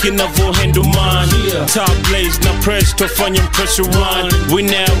bust, checking up for handle mine. Tablaze na press to fanya pressure one. We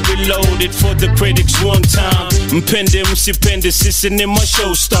now reloaded for the critics one time. Mpende msipende sisi ni my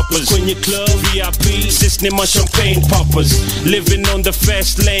showstoppers. Kwenye club VIP sisi ni my champagne poppers. Living on the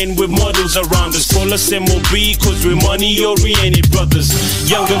fast lane with models around us. Call us MOB cause we're money oriented brothers.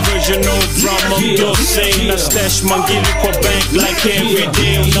 Younger version of drama, don't say na stash mangili kwa bank like every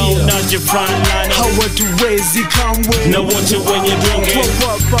day. No, not your front line. Hawatuwezi kamwe na wote wenye donge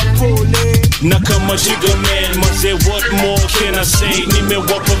na kama Jigga Man maze, what more can I say?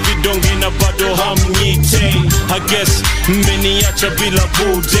 Nimewapa vidonge na bado hamnyite. I guess mmeniacha bila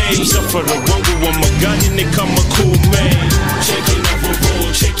bude. Msafara wangu wa magari ni kama kume. Checking up for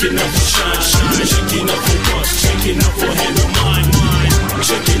roll, checking up for shine, checking up for bust, checking up for handle mine.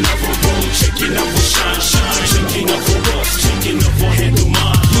 Checking up for roll, checking up for shine, checking up for bust, checking up for handle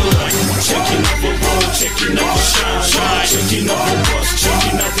mine. Checking up for roll, checking up for shine, checking up for bust,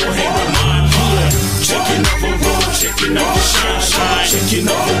 checking up for handle mine. Checking up for roll, checking up for shine, checking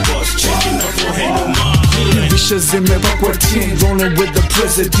up for bust, checking up for handle mine. Bisha zimepakwa tin, rolling with the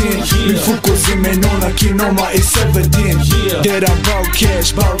president. Mifuko zimenona kinoma, it's evident that I'm bout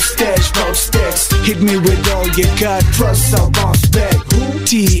cash, bout stash, bout stacks. Hit me with all you got, trust I'll bounce back.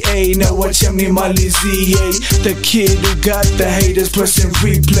 TA, now watch me malizie. The kid who got the haters pressing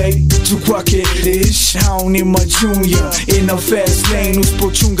replay. To kwake ish, hauni my junior. In a fast lane,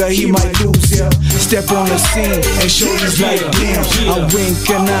 uspochunga he might lose ya. Step on the scene and shoulders like damn. I wink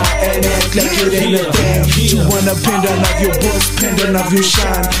an eye and act like it ain't a thing. You wanna pendant of your boss, pendant of your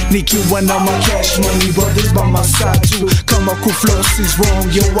shine. Nikki wanna my cash money, brothers by my side too. Come on, cool floss is wrong,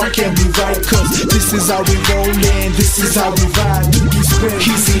 yo, I can't be right. Cause this is how we rollin', this is how we ride.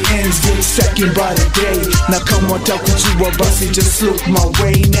 Easy ends get second by the day. Now come on, talk with you a bossy, just look my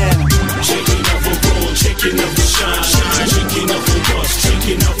way now. Checking up for roll, checking up for shine, checking up for bust,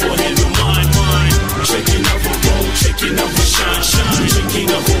 checking up for handle mine. Checking up for roll, checking up for shine, checking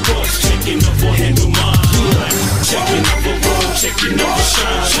up for bust, checking up for handle mine. Checking up for roll, checking up for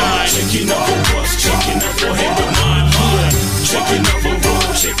shine, checking up for bust, checking up for handle mine. Checking up for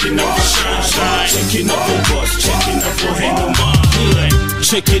roll, checking up for shine, checking up for bust, checking up for handle mine.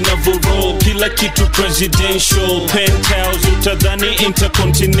 cheki navoroll kila kitu presidential penthouse utadhani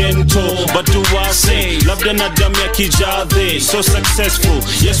intercontinental but do I say labda na damu ya kijadhe so successful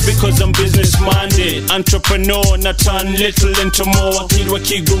yes because I'm business minded entrepreneur na turn little into more kid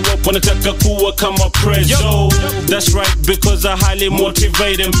wakigrow up wanataka kuwa kama prezo that's right because I highly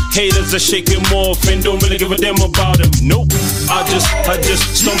motivate them haters I shake them off and don't really give a damn about them nope I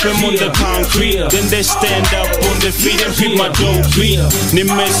just stomp them on the concrete then they stand up on their feet and feed my dough clear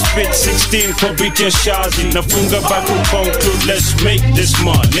nimespit 16 kwa beat ya shazi nafunga back to conclude let's make this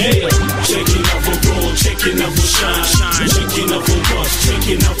money checking out for roll checking out for shine checking out for bust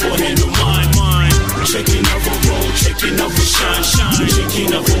checking out for handle mine checking out for roll checking out for shine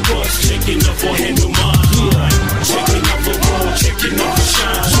checking out for bust checking out for handle mine checking out for roll checking out for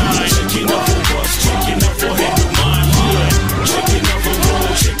shine checking out for bust checking out for handle mine checking out for roll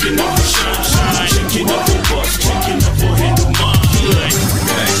checking out for shine checking out for bust checking out for handle mine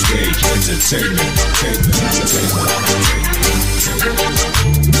backstage entertainment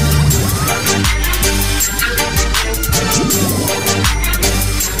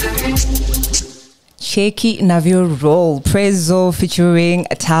Shaky Navio Roll, Prezzo featuring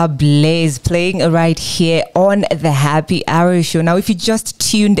Tablaze, playing right here on the Happy Hour Show. Now, if you just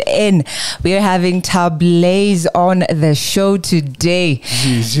tuned in, we are having Tablaze on the show today.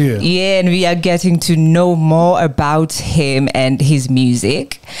 Yeah, and we are getting to know more about him and his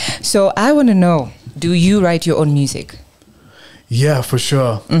music. So I want to know, do you write your own music? Yeah, for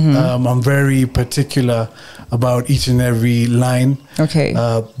sure. I'm very particular about each and every line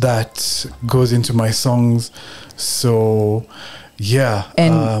that goes into my songs. So, yeah.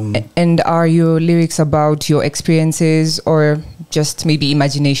 And are your lyrics about your experiences or just maybe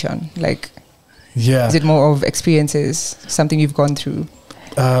imagination? Like, is it more of experiences, something you've gone through?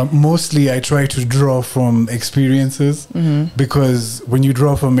 Mostly I try to draw from experiences because when you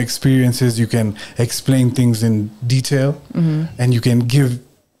draw from experiences you can explain things in detail and you can give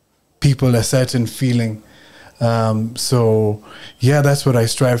people a certain feeling. So yeah, that's what I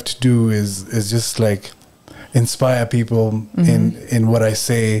strive to do is just like inspire people in what I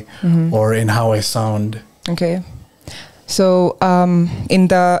say or in how I sound. Okay. So in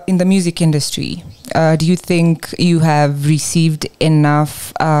the music industry, do you think you have received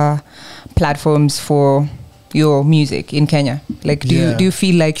enough platforms for your music in Kenya? Like, do you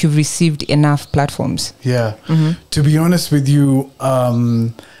feel like you've received enough platforms? Yeah. To be honest with you,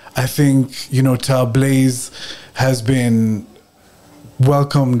 I think, you know, Tablaze has been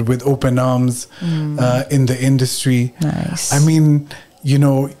welcomed with open arms in the industry. Nice. I mean, you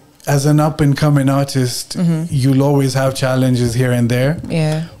know, as an up-and-coming artist, you'll always have challenges here and there.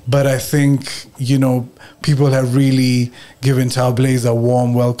 Yeah. But I think, you know, people have really given Tablaze a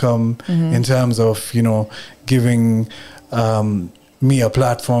warm welcome in terms of, you know, giving me a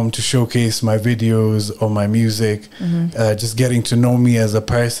platform to showcase my videos or my music, just getting to know me as a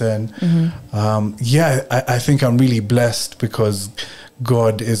person. I think I'm really blessed because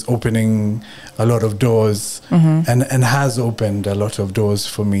God is opening a lot of doors and has opened a lot of doors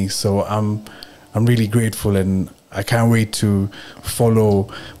for me. So I'm really grateful and I can't wait to follow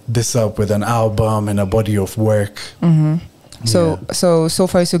this up with an album and a body of work. So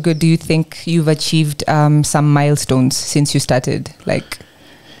far so good. Do you think you've achieved some milestones since you started? Like,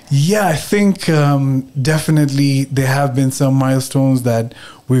 yeah, I think definitely there have been some milestones that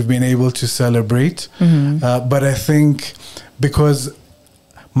we've been able to celebrate. But I think because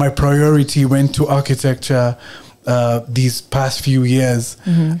my priority went to architecture these past few years,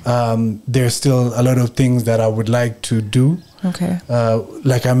 there's still a lot of things that I would like to do. Okay.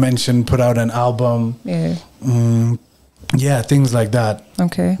 Like I mentioned, put out an album. Yeah, things like that.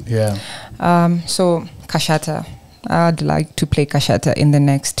 Okay. Yeah. So Kashata, I'd like to play Kashata in the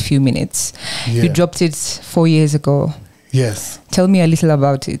next few minutes. Yeah. You dropped it 4 years ago. Yes. Tell me a little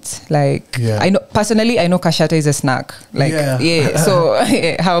about it. Like, I know personally, I know Kashata is a snack. Like, So,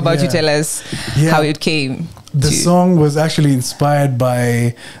 how about you tell us how it came? The song was actually inspired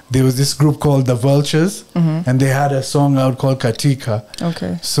by, there was this group called The Vultures, and they had a song out called Katika.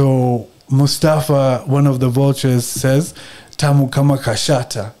 Okay. So Mustafa, one of the Vultures, says, "Tamu kama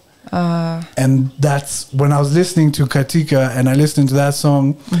Kashata." And that's when I was listening to Katika and I listened to that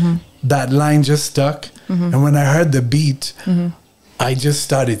song, that line just stuck. And when I heard the beat, I just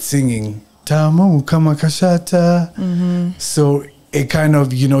started singing Tamu kama Kashata. So it kind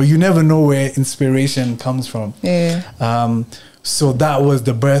of, you know, you never know where inspiration comes from. So that was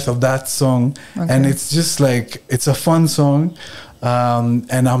the birth of that song. And it's just like, it's a fun song.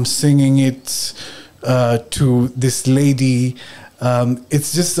 And I'm singing it to this lady.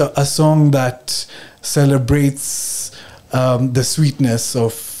 It's just a song that celebrates the sweetness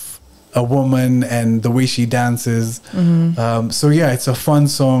of a woman and the way she dances. So yeah, it's a fun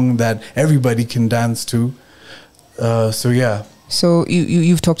song that everybody can dance to. So yeah. So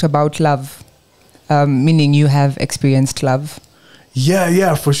you've talked about love, meaning you have experienced love.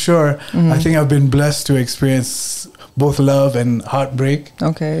 Yeah, for sure. I think I've been blessed to experience both love and heartbreak.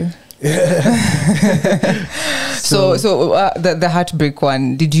 Okay. So the heartbreak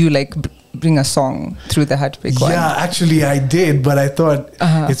one, did you like bring a song through the heartbreak one? Yeah, actually I did, but I thought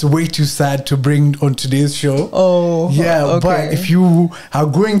it's way too sad to bring on today's show. Oh, yeah. okay. But if you are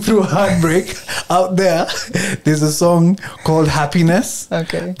going through heartbreak out there, there's a song called Happiness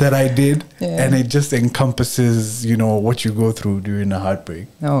that I did, and it just encompasses, you know, what you go through during a heartbreak.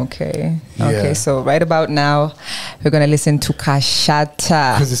 Okay. So right about now, we're gonna listen to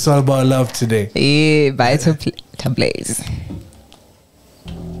Kashata because it's all about love today. Yeah, by Blaze.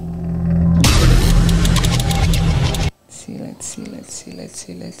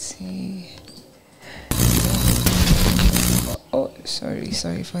 Let's see. Oh, sorry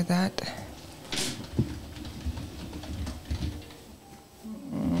for that.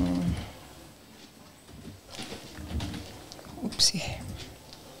 Oopsie.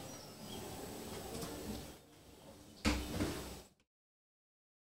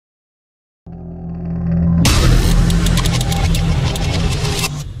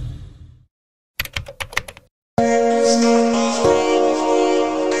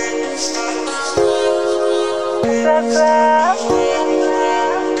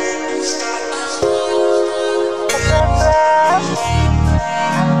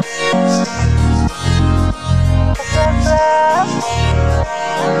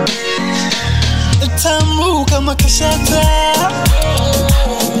 Tamu kama kashata,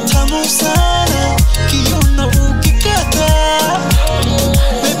 tamu sana kiona ukikata,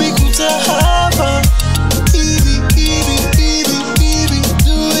 baby kuta hapa, hivi,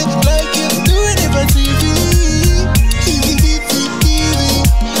 do it like you're doing it by TV, hivi,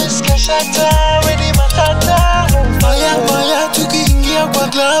 Miss Kashata, weni matata, fire tukiingia kwa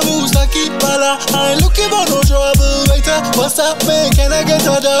klabu, staki pala, I looking for no trouble, waiter, what's up man, can I get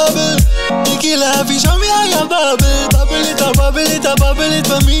a double? Nikila, show me how you bubble. Bubble it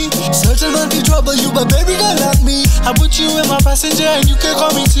for me. Certain not be trouble you, but baby girl like me. I put you in my passenger and you can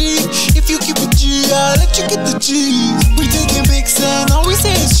call me T. If you keep it G, I'll let you get the cheese. We taking pics and all we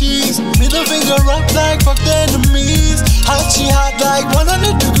say is cheese. Middle finger up like fuck the enemies. She hot like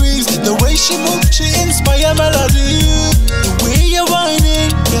 100 degrees. The way she moves, she inspire melody. The way you're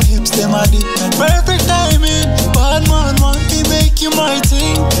whining, your hips them are deep and perfect timing. Bad man want to make you my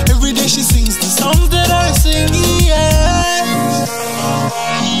thing. Every day she sings the songs that I sing. Yeah,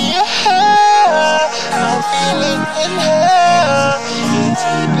 I'm feeling in here. It's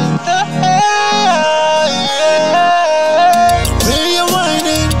in the air. Yeah, way you're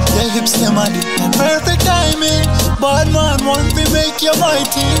whining, your hips them are deep and perfect timing. Bad man want to make you my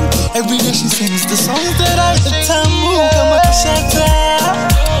thing. Every day she sings the songs that I sing. Tamu kama kashata,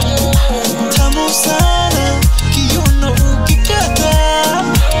 tamu sana kiona ukikata,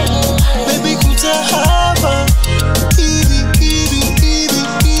 baby kuta hapa, hivi,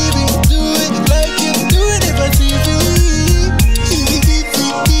 do it like you're doing it by TV, hivi,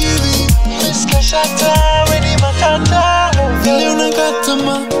 Miss Kashata, weni matata, vile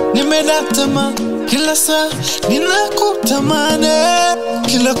unakatama, nimedatama. Kila saa ninakutamane,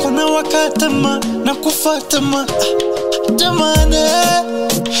 kila kona wakatama na kufatama tamane.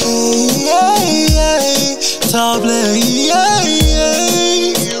 Hey, table, you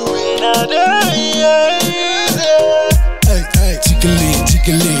in a day. Hey, tickle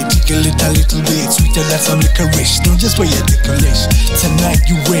it a little bit, sweeter than some licorice. Don't just wear your licorice. Tonight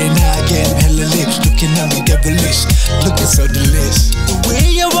you and I getting hella lit, looking at me devilish, looking so delish. The way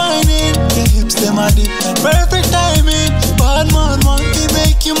you're whining, your hips them are deep and perfect timing. Bad man want to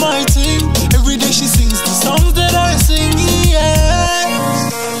make you my thing. Every day she sings the songs that I sing. Yeah,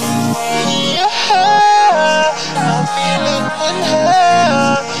 I'm feeling in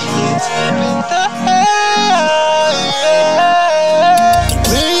here. It's in the air. Yeah, the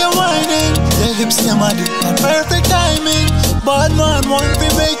way you're whining, your hips them are deep and perfect timing. Bad man want to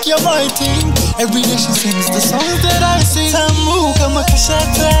make you my thing. Every day she sings the songs that I sing. Tamu kama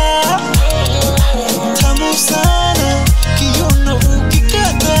kashata, tamu sana kiona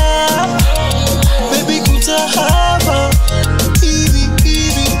ukikata, baby kuta hapa, hivi,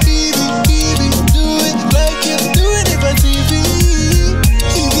 do it like you're doing it by TV,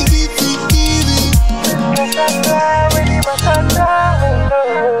 hivi,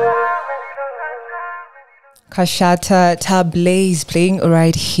 Kashata Tablaze playing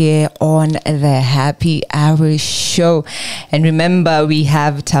right here on the Happy Hour show. And remember, we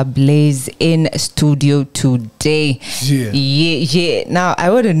have Tablaze in studio today. Yeah. Now,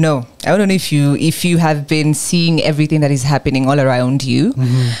 I want to know if you have been seeing everything that is happening all around you.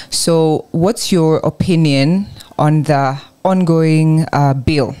 So what's your opinion on the ongoing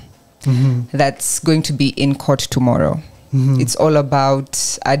bill that's going to be in court tomorrow? It's all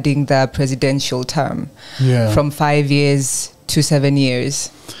about adding the presidential term from 5 years to 7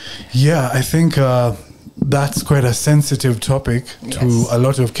 years. Yeah, I think that's quite a sensitive topic to a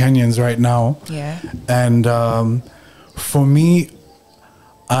lot of Kenyans right now. Yeah. And for me,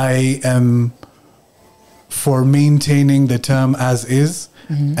 I am for maintaining the term as is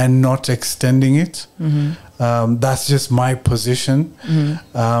and not extending it. That's just my position.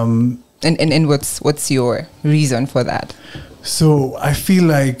 And what's your reason for that? So I feel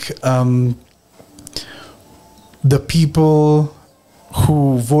like the people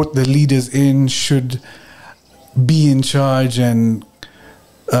who vote the leaders in should be in charge and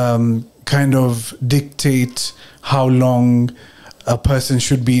kind of dictate how long a person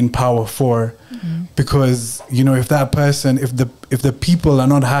should be in power for. Because, you know, if the people are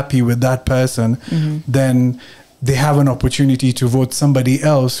not happy with that person, then they have an opportunity to vote somebody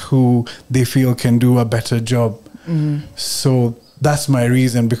else who they feel can do a better job. So that's my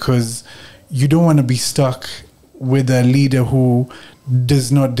reason, because you don't want to be stuck with a leader who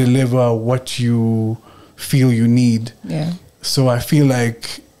does not deliver what you feel you need. Yeah. So I feel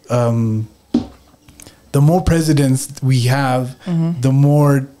like the more presidents we have, the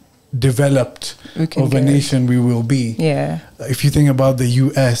more developed of a nation we will be. Yeah. If you think about the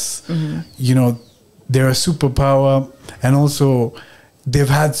US, you know, they're a superpower, and also they've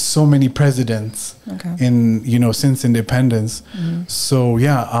had so many presidents in, you know, since independence. So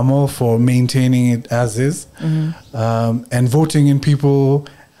yeah, I'm all for maintaining it as is, and voting in people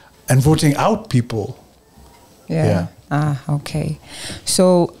and voting out people. Yeah. Okay.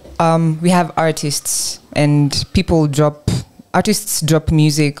 So we have artists, and artists drop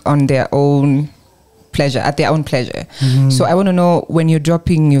music on their own pleasure, at their own pleasure. So I want to know, when you're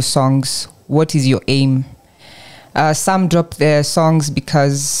dropping your songs, what is your aim? Some drop their songs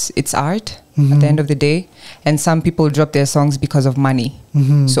because it's art at the end of the day, and some people drop their songs because of money.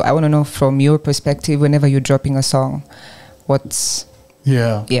 So I want to know, from your perspective, whenever you're dropping a song, what's...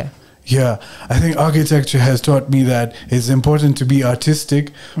 Yeah. I think architecture has taught me that it's important to be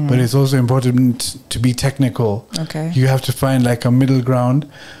artistic, but it's also important to be technical. Okay. You have to find like a middle ground.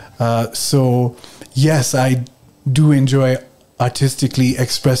 So yes, I do enjoy artistically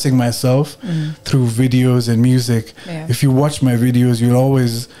expressing myself through videos and music. If you watch my videos, you'll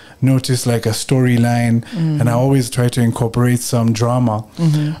always notice like a storyline, and I always try to incorporate some drama.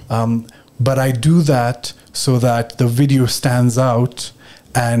 But I do that so that the video stands out,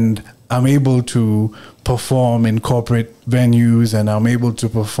 and I'm able to perform in corporate venues, and I'm able to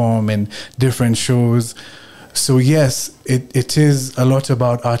perform in different shows. So yes, it is a lot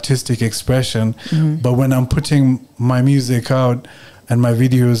about artistic expression, but when I'm putting my music out and my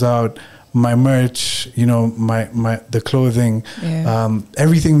videos out, my merch, you know, the clothing,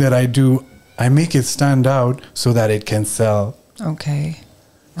 everything that I do, I make it stand out so that it can sell. Okay.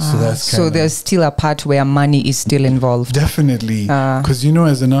 So there's still a part where money is still involved. Definitely. Because, you know,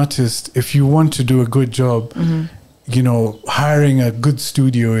 as an artist, if you want to do a good job, you know, hiring a good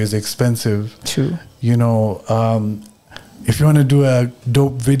studio is expensive. True. You know, if you want to do a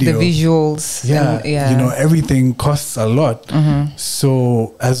dope video, the visuals, you know, everything costs a lot.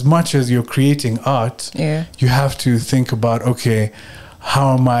 So as much as you're creating art, you have to think about, okay,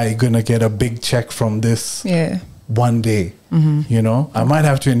 how am I gonna get a big check from this one day? You know, I might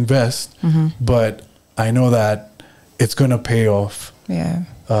have to invest, but I know that it's gonna pay off.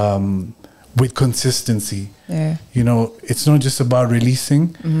 With consistency. You know, it's not just about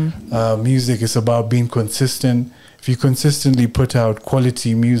releasing music, it's about being consistent. If you consistently put out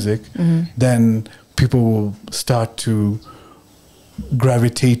quality music, then people will start to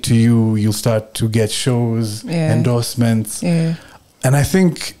gravitate to you. You'll start to get shows, endorsements. And I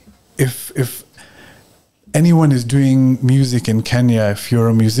think if anyone is doing music in Kenya, if you're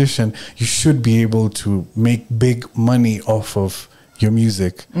a musician, you should be able to make big money off of your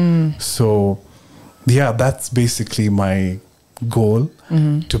music. So yeah, that's basically my goal,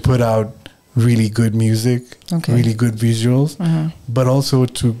 to put out really good music, really good visuals, but also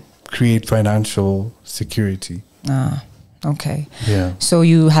to create financial security. Okay. Yeah. So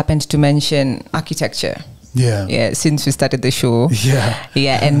you happened to mention architecture. Yeah, since we started the show. Yeah.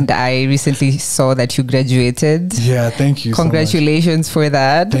 And I recently saw that you graduated. Yeah, thank you. Congratulations for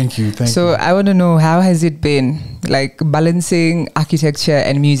that. Thank you. So I want to know, how has it been, like, balancing architecture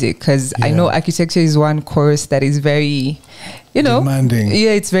and music? Because I know architecture is one course that is very, demanding.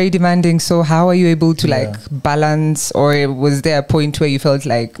 Yeah, it's very demanding. So how are you able to like balance, or was there a point where you felt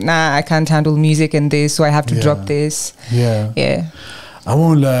like, nah, I can't handle music and this, so I have to drop this? Yeah. I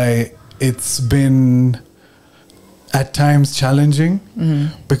won't lie, it's been at times challenging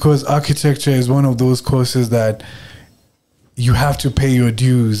because architecture is one of those courses that you have to pay your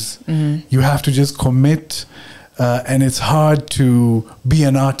dues. You have to just commit, and it's hard to be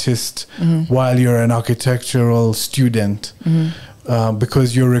an artist while you're an architectural student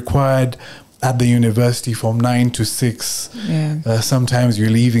because you're required at the university from 9 to 6. Sometimes you're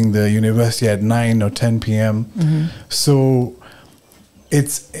leaving the university at 9 or 10 p.m. So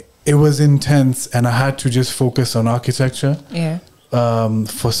it was intense, and I had to just focus on architecture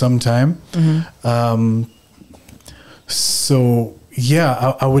for some time. So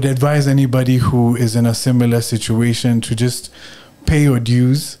yeah, I would advise anybody who is in a similar situation to just pay your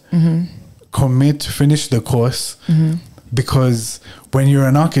dues, commit, finish the course, because when you're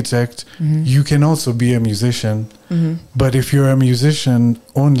an architect, you can also be a musician. But if you're a musician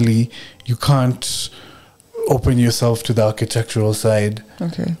only, you can't open yourself to the architectural side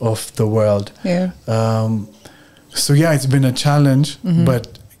of the world. So yeah, it's been a challenge,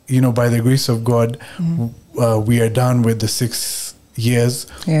 but by the grace of God, we are done with the 6 years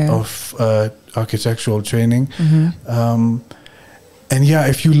of architectural training. And yeah,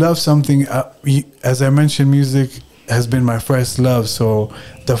 if you love something, as I mentioned, music has been my first love, so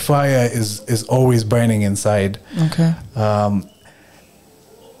the fire is always burning inside.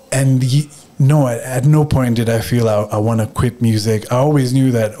 And no, at no point did I feel I want to quit music. I always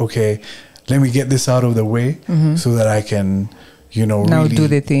knew that, okay, let me get this out of the way so that I can, now really do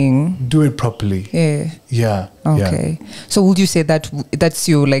the thing. Do it properly. Yeah. Okay. So would you say that that's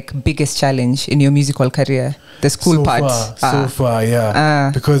your like biggest challenge in your musical career? The school part? So far,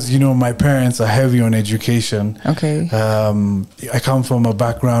 yeah. Because, my parents are heavy on education. I come from a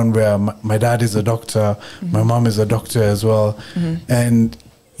background where my dad is a doctor, my mom is a doctor as well. And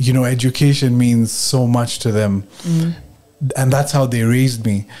education means so much to them. And that's how they raised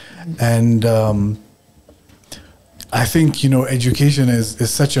me. And I think, education is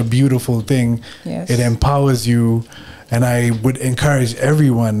such a beautiful thing. It empowers you. And I would encourage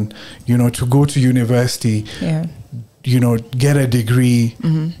everyone, to go to university, get a degree,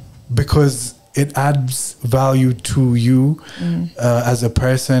 because it adds value to you as a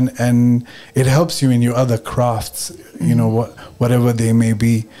person, and it helps you in your other crafts, whatever they may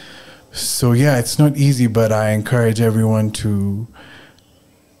be. So yeah, it's not easy, but I encourage everyone to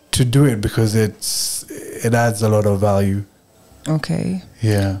do it because it adds a lot of value. Okay.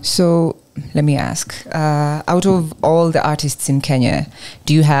 Yeah. So let me ask, out of all the artists in Kenya,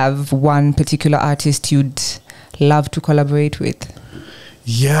 do you have one particular artist you'd love to collaborate with?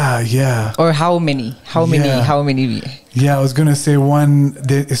 Yeah. Or how many? How many? Yeah, I was going to say one.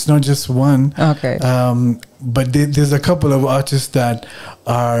 It's not just one. Okay. But there's a couple of artists that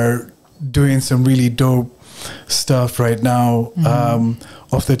are doing some really dope stuff right now.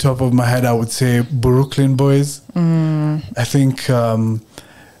 Off the top of my head, I would say Brooklyn Boys. I think,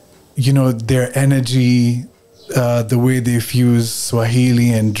 their energy, the way they fuse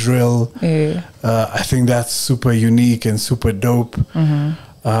Swahili and drill, I think that's super unique and super dope.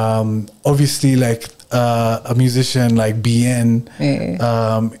 Obviously, like a musician like BN,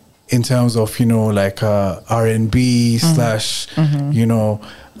 in terms of, like R&B slash,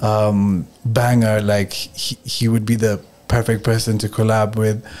 banger, like he would be the perfect person to collab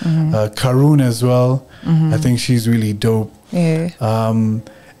with. Karun as well. I think she's really dope.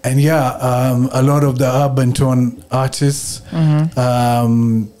 And yeah, a lot of the urban tone artists,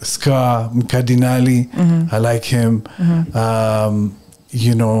 Ska Mkadinali, I like him.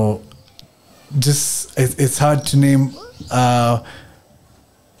 Just it's hard to name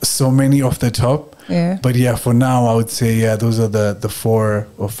so many off the top. But yeah, for now, I would say those are the 4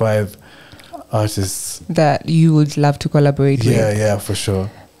 or 5 artists that you would love to collaborate with. Yeah, for sure.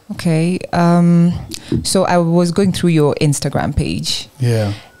 Okay. So I was going through your Instagram page.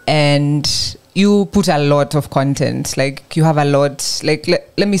 And you put a lot of content. Like, you have a lot. Like,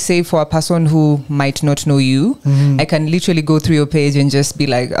 let me say, for a person who might not know you, I can literally go through your page and just be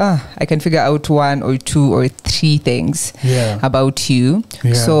like, I can figure out 1 or 2 or 3 things about you.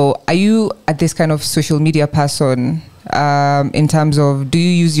 So are you this kind of social media person in terms of, do you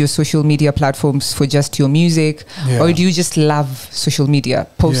use your social media platforms for just your music, or do you just love social media,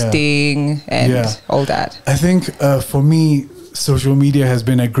 posting and all that? I think for me, social media has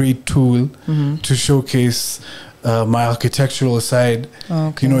been a great tool to showcase my architectural side.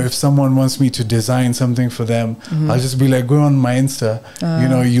 You know, if someone wants me to design something for them, I'll just be like, go on my Insta. You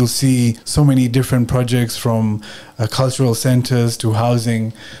know, you'll see so many different projects from cultural centers to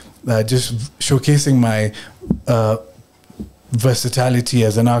housing, just showcasing my versatility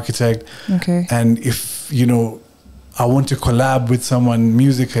as an architect. And if, you know, I want to collab with someone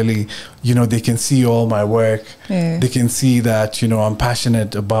musically, you know, they can see all my work. They can see that, you know, I'm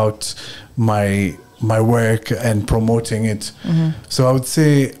passionate about my work and promoting it. So I would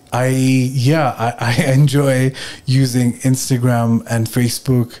say I enjoy using Instagram and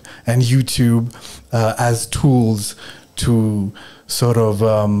Facebook and YouTube as tools to sort of,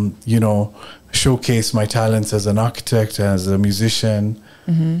 you know, showcase my talents as an architect, as a musician.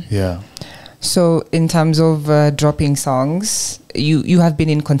 So in terms of dropping songs, you have been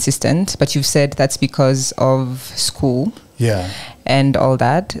inconsistent, but you've said that's because of school. And all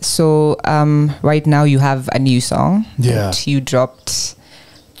that. So right now you have a new song that you dropped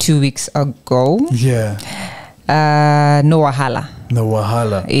 2 weeks ago. No Wahala. No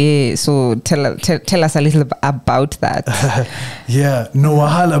Wahala. So tell us a little about that. No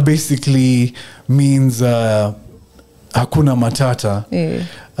Wahala basically means Hakuna Matata.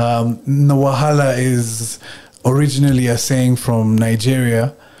 No Wahala is originally a saying from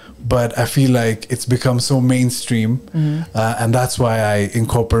Nigeria, but I feel like it's become so mainstream, and that's why I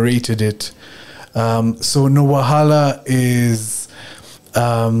incorporated it. So No Wahala is,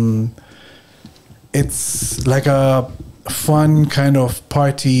 it's like a fun kind of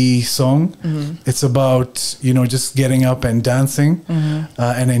party song. It's about, you know, just getting up and dancing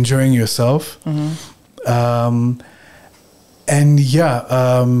and enjoying yourself. And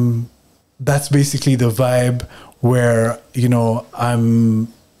that's basically the vibe where, you know, I'm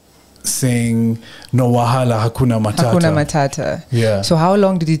saying No Wahala, Hakuna Matata. Hakuna Matata. So how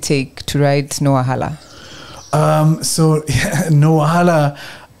long did it take to write No Wahala? So No Wahala,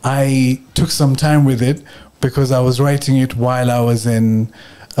 I took some time with it because I was writing it while I was in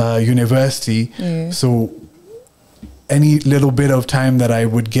university. So any little bit of time that I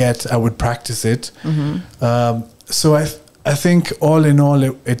would get, I would practice it. So I think all in all,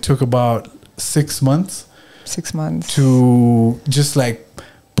 it took about 6 months. 6 months. To just like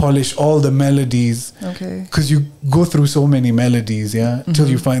polish all the melodies. Because you go through so many melodies, till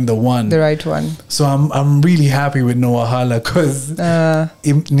you find the one. The right one. So I'm really happy with No Wahala because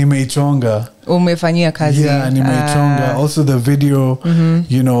nimeichonga. Umefanyia kazi. Nimeichonga. Also the video,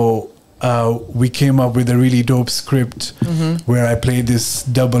 you know, we came up with a really dope script where I played this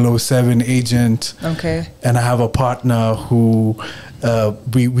 007 agent. And I have a partner who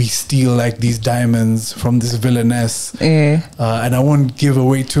we steal like these diamonds from this villainess. And I won't give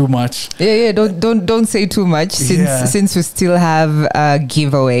away too much. Don't say too much since we still have a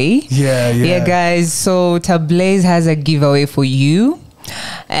giveaway. Guys, so Tablaze has a giveaway for you.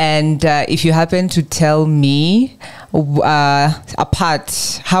 And if you happen to tell me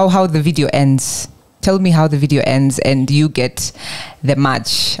apart how the video ends, tell me how the video ends, and you get the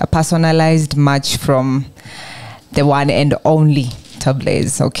match, a personalized match from the one and only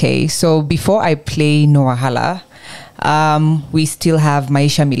Tablaze. Okay, so before I play No Wahala, we still have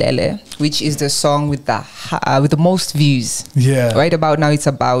Maisha Milele, which is the song with the most views. Right about now it's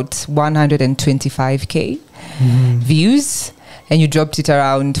about 125k views. And you dropped it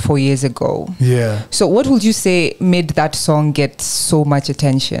around 4 years ago. So what would you say made that song get so much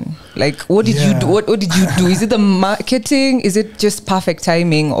attention? Like, what did you do? What did you do? Is it the marketing? Is it just perfect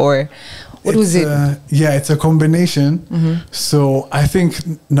timing, or what was it? It's a combination. So I think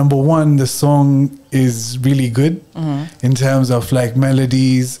number one, the song is really good in terms of like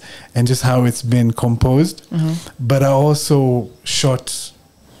melodies and just how it's been composed. But I also shot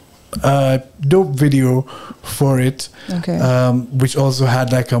a dope video for it, which also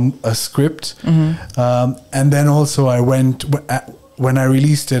had like a script. And then also I went, when I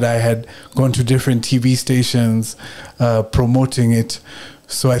released it, I had gone to different TV stations promoting it.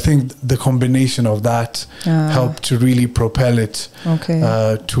 So I think the combination of that helped to really propel it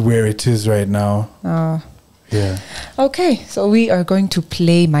to where it is right now. Okay, so we are going to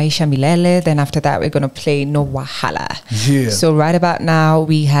play Maisha Milele. Then after that, we're going to play No Wahala. So right about now,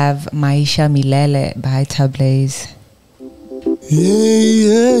 we have Maisha Milele by Tablaze.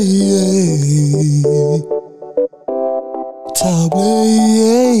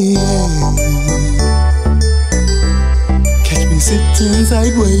 Tablaze. Catch me sitting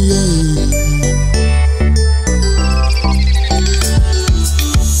sideways.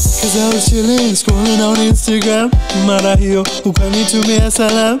 Cause I was chilling, scrolling on Instagram. Mara hiyo ukanitumia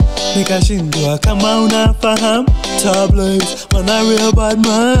salam, nikashindwa kama unafahamu. Tabloids, man a real bad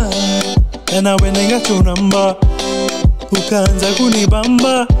man. And I went and got your number. Ukaanza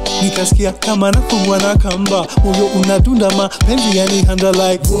kunibamba, nikasikia kama nafungwa na kamba. Moyo unadunda mapenzi yani handa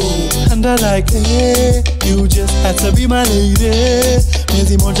like whoa, handa like hey, you just had to be my lady.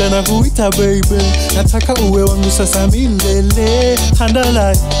 Miezi moja na kuita baby, nataka uwe wangu sasa milele.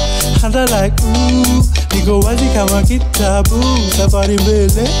 Handa like ooh, niko wazi kama kitabu. Safari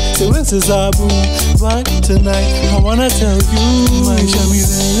mbele, siwezi zabu. But tonight, I wanna tell you, maisha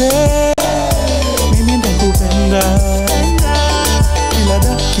milele, mimi ndakupenda. Kila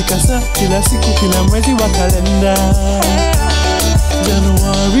dakika saa, kila siku, kila mwezi wa kalenda.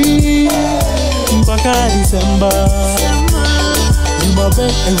 January mpaka December, you my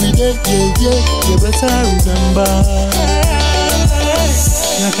babe every day, yeah, you better remember.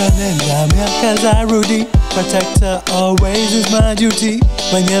 Miaka nenda, miaka za rudi, protector always is my duty.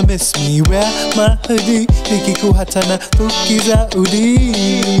 When you miss me, wear my hoodie, nikikuhatana tukiza udi.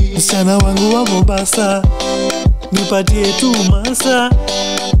 Msichana wangu wa Mombasa, nipatie tu masa,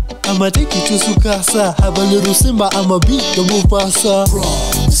 ama take it to Sukasa. Have a little Simba, I'ma beat the Mufasa.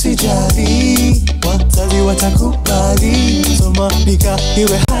 Usijali, wazazi watakubali, soma pika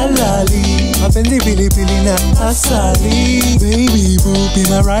iwe halali, mapenzi pilipili na asali. Baby boo, be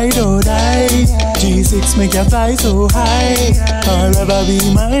my ride or die, G6 make you fly so high, forever be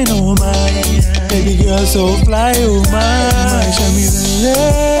mine, oh mine. Baby girl so fly, oh mine. Maisha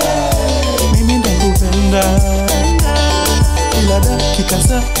milele, mimi ndakupenda. Kila dakika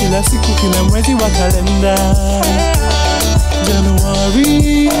saa, kila siku, kila mwezi wa kalenda.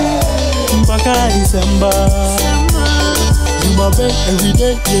 January mpaka December, you my babe every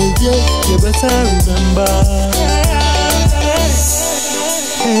day, yeah, you better remember.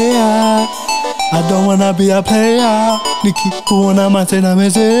 Hey, I don't wanna be a player. Nikikuona mate na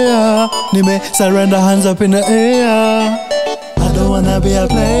mezea, nime surrender hands up in the air. I don't wanna be a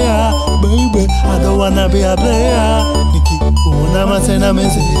player, baby, I don't wanna be a player. Nikikuona mate na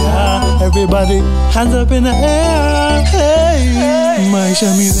mezea, everybody hands up in the air. Hey,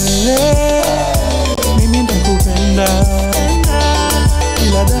 maisha milele, mimi ndakupenda.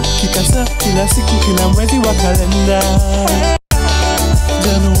 Kila dakika saa, kila siku, kila mwezi wa kalenda.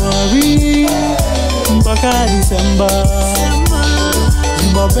 January mpaka December, you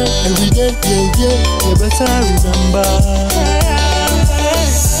my babe every day, yeah, you better remember.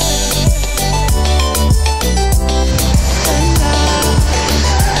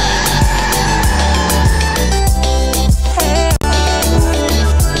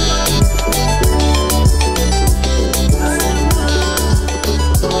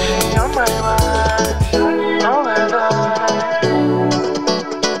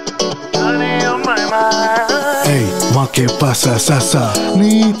 ¿Qué pasa sasa?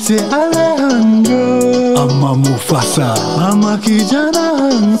 Niite Alejandro Ama Mufasa, ama kijana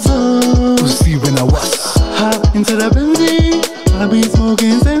handsome, usiwe na wasa. Hop into the Benzie, I be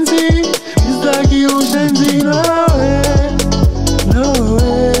smoking sensi. It's like you sensi, no way, no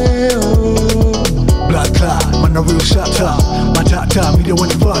way, oh. Black cloud, man a real shatter. Matata, media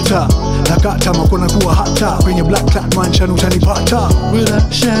wanipata. Nakata makona kuwa hata. Kwenye black cloud man chanu utanipata. With a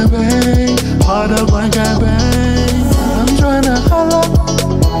champagne, part of my campaign. I'm tryna holla,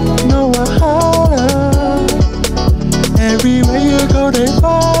 no I holla. Everywhere you go they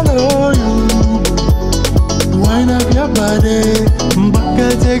follow you. Wind up your body,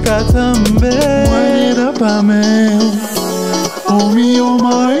 mpaka teka tambe. Wind it up a man. Oh me oh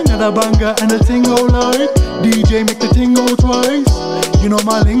my, not a banger and a thing go light. DJ make the thing go twice. You know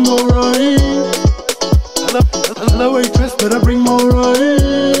my lingo right. I love waitress, but I bring more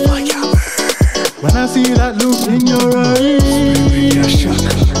right. When I see that look in your eyes, baby, I shock.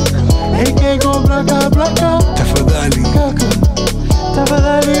 AK go blacka, blacka. Tafadhali, kaka.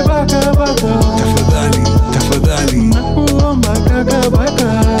 Tafadhali, baka, baka. Tafadhali, tafadhali. Nakuomba kaka, baka.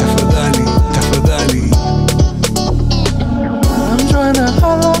 Tafadhali, tafadhali. I'm tryna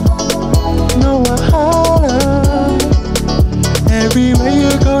holla, no I holla. Everywhere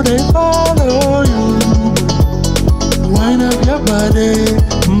you go they follow you. Wind up your body,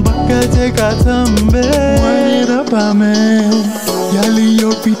 mpaka teka tambe. Wind it up a man.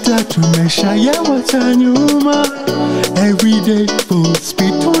 Yaliyopita tumesha yawacha nyuma. Everyday full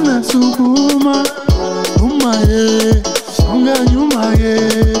speed tunasukuma. Umaye, songa nyuma ye.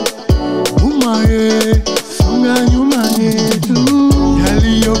 Umaye, songa nyuma yetu.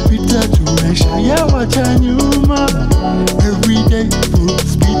 Yaliyopita tumesha yawacha nyuma. Everyday full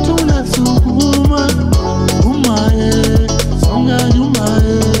speed tunasukuma. Umaye, songa nyuma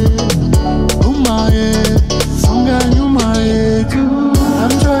ye.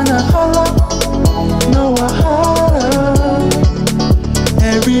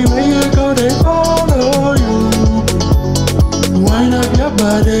 your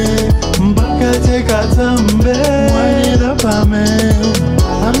body, mpaka teka tambe. Wind it up, I'm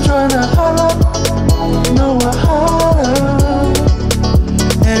tryna holla, no wahala.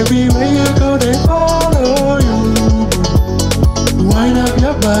 Everywhere you go, they follow you. Wind up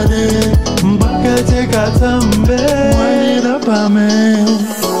your body, mpaka teka tambe. Wind it up,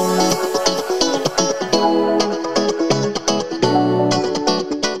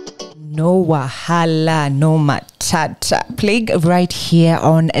 No wahala, no matata. Playing right here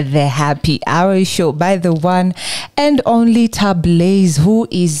on the Happy Hour Show by the one and only Tablaze, who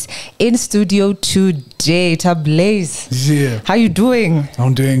is in studio today. Tablaze, Yeah. how you doing?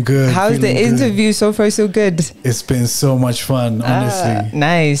 I'm doing good. How's the feeling good. interview so far? So good. It's been so much fun, honestly.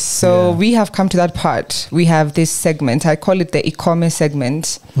 Nice. So we have come to that part. We have this segment. I call it the e-commerce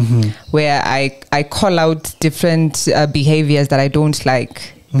segment, where I call out different behaviors that I don't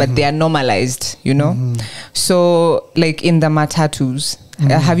like, but they are normalized, you know? So, like in the matatus,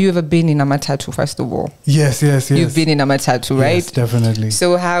 have you ever been in a matatu, first of all? Yes. You've been in a matatu, right? Yes, definitely.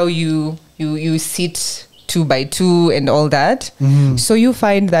 So how you sit 2 by 2 and all that. So you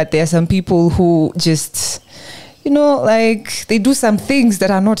find that there are some people who just, you know, like they do some things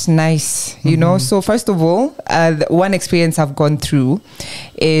that are not nice, you know. So first of all, the one experience I've gone through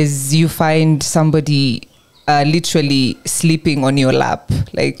is you find somebody literally sleeping on your lap,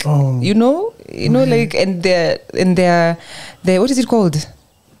 like you know, like, and they're what is it called?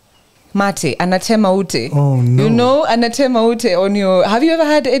 Mate, anatema ute. Oh no. You know, anatema ute on your. Have you ever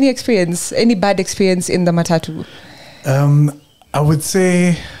had any bad experience in the matatu? I would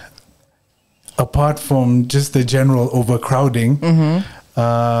say, apart from just the general overcrowding,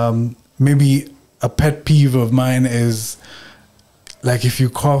 maybe a pet peeve of mine is, like, if you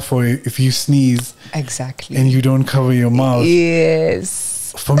cough or if you sneeze, exactly, and you don't cover your mouth.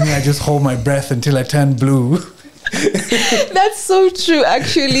 Yes. For me, I just hold my breath until I turn blue. That's so true,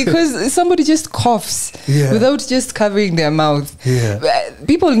 actually, because somebody just coughs without just covering their mouth.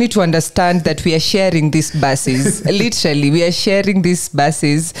 People need to understand that we are sharing these buses. Literally, we are sharing these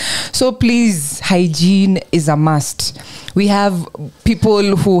buses. So please, hygiene is a must. We have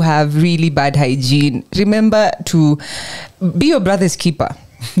people who have really bad hygiene. Remember to be your brother's keeper.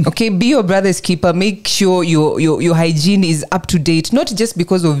 Okay, be your brother's keeper. Make sure your hygiene is up to date, not just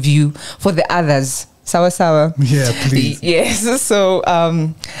because of you, for the others. Sawa. Yeah, please. Yes. So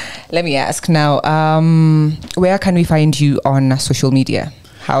let me ask now, where can we find you on social media?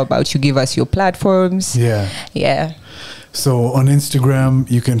 How about you give us your platforms? Yeah. So on Instagram,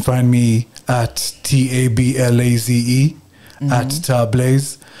 you can find me at TABLAZE, at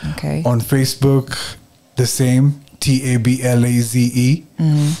Tablaze. Okay. On Facebook, the same, TABLAZE.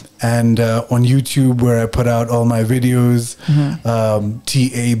 And on YouTube, where I put out all my videos,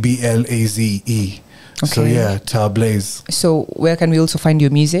 TABLAZE. So yeah, Tablaze. So where can we also find your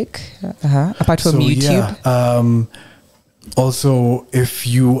music, apart from YouTube? Also, if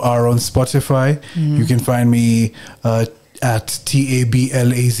you are on Spotify, you can find me at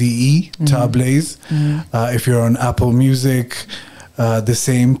TABLAZE, Tablaze. If you're on Apple Music, the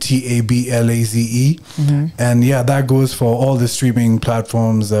same, TABLAZE. And yeah, that goes for all the streaming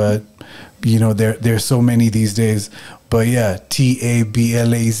platforms. You know, there's so many these days. But yeah,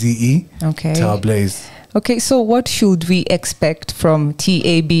 TABLAZE, okay. Tablaze. Okay, so what should we expect from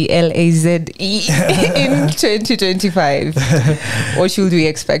TABLAZE in 2025? What should we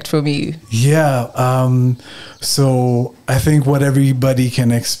expect from you? Yeah, so I think what everybody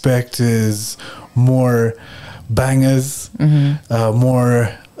can expect is more bangers, more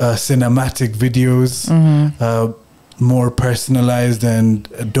cinematic videos, more personalized and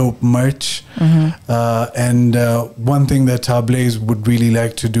dope merch. And one thing that Tablaze would really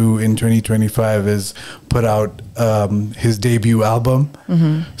like to do in 2025 is put out his debut album.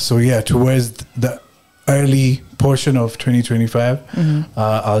 So yeah, towards the early portion of 2025,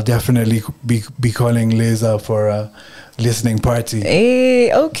 I'll definitely be calling Liza for a listening party.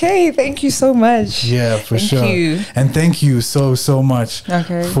 Hey, okay, thank you so much. Yeah, for thank sure. You. And thank you so much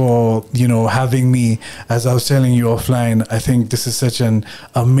for, you know, having me. As I was telling you offline, I think this is such an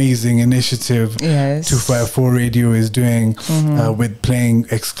amazing initiative 254 Radio is doing with playing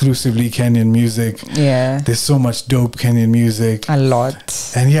exclusively Kenyan music. Yeah, there's so much dope Kenyan music, a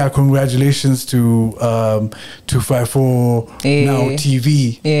lot. And yeah, congratulations to 254 now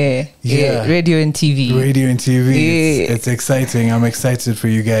TV. Yeah, radio and TV. It's exciting. I'm excited for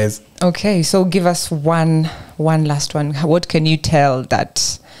you guys. Okay, so give us one last one. What can you tell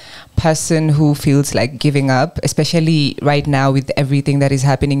that person who feels like giving up, especially right now with everything that is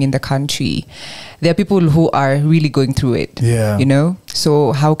happening in the country? There are people who are really going through it. Yeah. You know?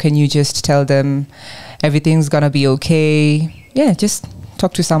 So how can you just tell them everything's gonna be okay? Yeah, just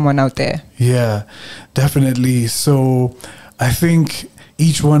talk to someone out there. Yeah, definitely. So I think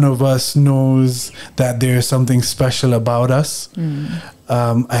each one of us knows that there's something special about us.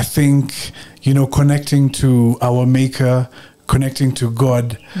 I think, connecting to our Maker, connecting to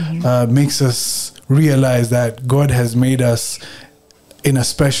God, makes us realize that God has made us in a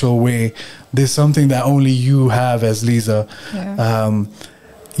special way. There's something that only you have as Lisa.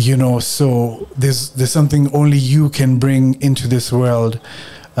 So there's something only you can bring into this world.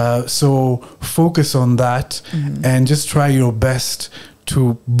 So focus on that and just try your best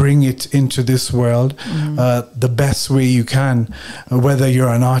to bring it into this world the best way you can, whether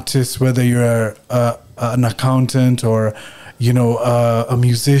you're an artist, whether you're an accountant, or a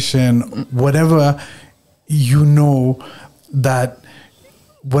musician, whatever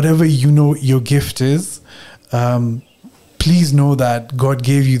whatever your gift is, please know that God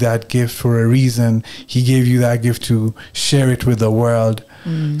gave you that gift for a reason. He gave you that gift to share it with the world.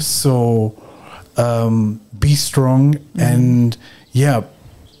 So be strong and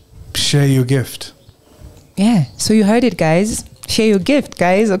share your gift. Yeah, so you heard it, guys. Share your gift,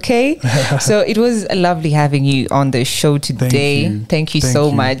 guys, okay? So it was lovely having you on the show today. Thank you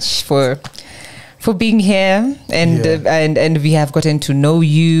so much for being here, and we have gotten to know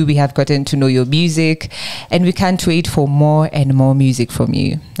you, we have gotten to know your music, and we can't wait for more and more music from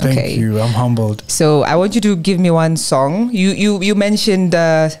you. Okay? Thank you. I'm humbled. So I want you to give me one song. You mentioned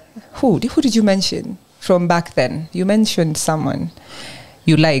who did you mention from back then? You mentioned someone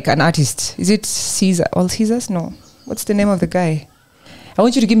you like, an artist. Is it Caesar? All Caesars? No. What's the name of the guy? I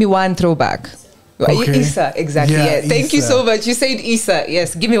want you to give me one throwback. Okay. Issa, exactly. Yeah, Thank you so much. You said Issa.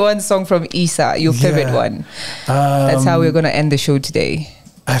 Yes, give me one song from Issa, your favorite one. That's how we're going to end the show today.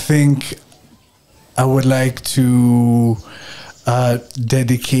 I think I would like to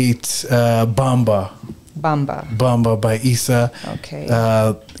dedicate Bamba. Bamba by Issa. Okay.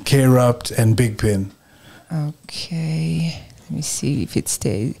 K-Rupt and Big Pin. Okay. Let me see if it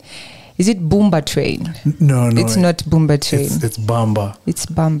stays. Is it Boomba Train? No. It's not Boomba Train. It's Bamba. It's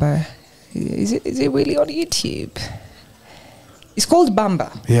Bamba. Is it really on YouTube? It's called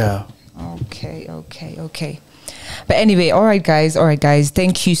Bamba. Yeah. Okay. But anyway, all right, guys.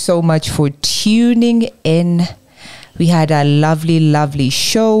 Thank you so much for tuning in. We had a lovely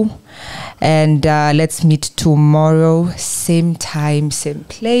show. And let's meet tomorrow. Same time, same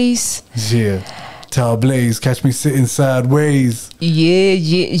place. Yeah. Tell Blaze, catch me sitting sideways.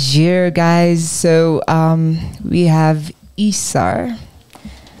 Yeah, guys. So we have Isar.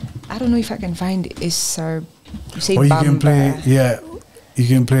 I don't know if I can find Isar. You say Bamba. You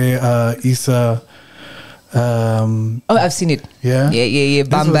can play Issa. I've seen it. Yeah.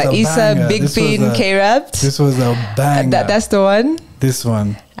 Bamba, Issa, Big Pin, K-Rupt. This was a banger. That's the one. This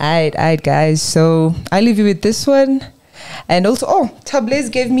one. All right, guys. So I leave you with this one, and also, Tablaze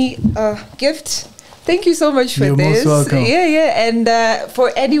gave me a gift. Thank you so much for You're this. most welcome. Yeah. And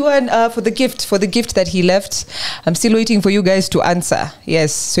for anyone, for the gift that he left, I'm still waiting for you guys to answer.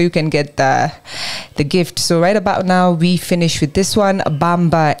 Yes, so you can get the gift. So right about now, we finish with this one: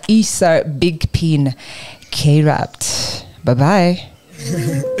 Bamba, Issa, Big Pin, K-Rupt. Bye.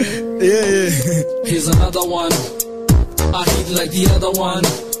 Here's another one. I hit like the other one,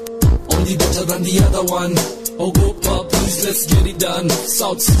 only better than the other one. Oh, go pop, please, let's get it done.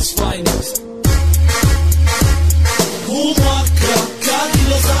 South Seas finest. Umwaka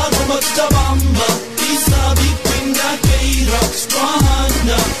kakilo zako matutabamba Isa bipinga keira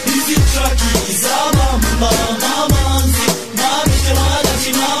Strahanda Hizi traki za bamba Mamanzi Mabishe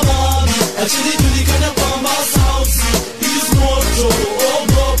madati mababi Achili tulikana kwamba sausi Is moto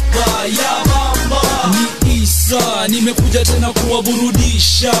Ogopa ya bamba Ni Isa, nimekuja tena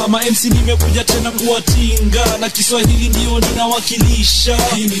kuwaburudisha. Ma MC nimekuja tena kuwatinga, na Kiswahili ndio ninawakilisha.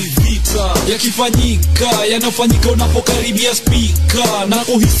 Hii ni vita yakifanyika, yanafanyika unapokaribia speaker, na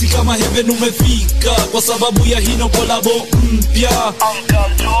kuhisi kama heaven umefika kwa sababu ya hino kolabo mpya.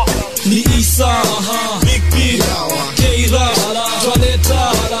 Ni Isa, Big Pin, K-Rupt,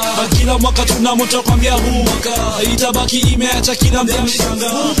 twaleta kila mwaka tunamoto kwambia huu mwaka itabaki imeacha kila mtu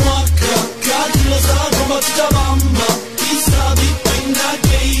mshanga. Umwaka kakilo zako matutabamba Isa bipinga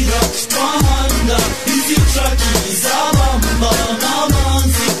keira Strahanda Hizi traki za bamba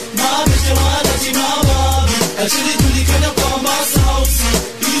Mamanzi Mabishe madati mababi Achili tulikana kwamba sausi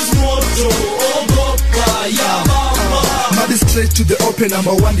Is moto Ogopa ya bamba straight to the open.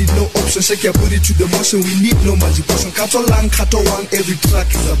 Number one, need no option. Shake your booty to the motion. We need no magic potion. Kato lang, kato one. Every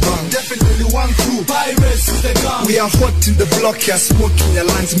track is a bang. Definitely one crew. Pirates is the gun. We are hot in the block here, smoking your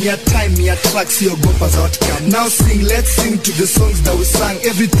lungs. Me a time, me a track. See your gopas outcome. Now sing, let's sing to the songs that we sang.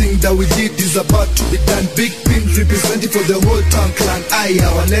 Everything that we did is about to be done. Big pin representing for the whole town clan. Aye,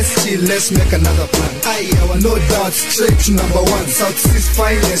 our let's chill, let's make another plan. Aye, our no doubt, straight to number one. South Sea's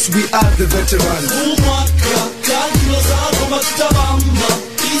finest, we are the veterans.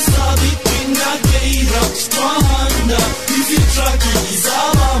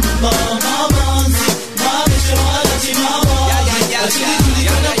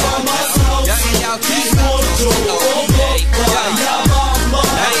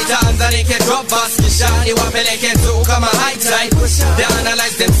 Drop us, Nishani, Wapeleke, come a high tide. They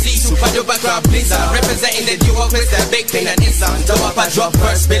analyze them, see super duper crowd blizzard. Representing the duo with their big pain and inside. The wapa drop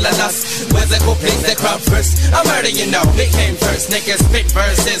first, bill and us. Where's the go place the crowd first? I'm already you know, they came first. Niggas spit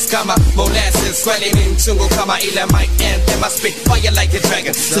verses, come molasses, swelling in chungo, come ila mic anthem. I spit fire like a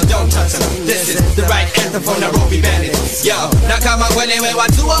dragon, so don't touch them. This is the right anthem for Nairobi bandit. Yo, now come on, when we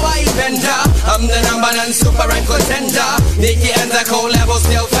want to a white bender. I'm the number one super rank contender. Nikki and the collabo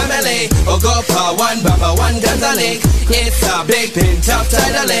still family. Ogopa, one baba, one Danza link. It's a big pin, tough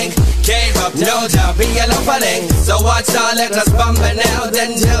title link. Came up, no job, be a love link. So watch out, let us bump it now.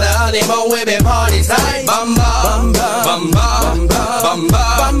 Then till the honeymoon, we be party time. Bamba, bamba, bamba, bamba,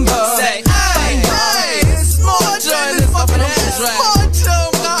 bamba. Say, hey, hey, it's more joy than fucking ass, right? More joy,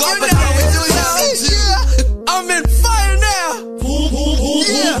 you know we do that. I'm in fire now. Boom, boom, boom,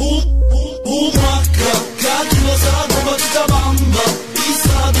 boom, boom, boom, waka, kakilo sa bamba, kita bamba.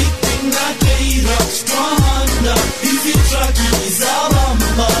 Isa big thing na keira, strong. Hizi traki za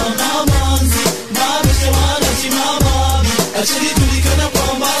bamba, mamanzi, mabeshe wanachimamabi. Achili tulikana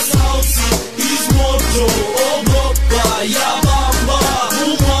kwamba sauti, is moto, ogopa ya bamba.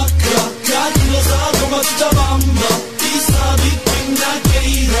 Umwaka, kakilo za bamba, kita bamba. Isa big thing na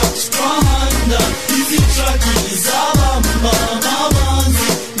keira, strong. Hizi traki za bamba, mamanzi,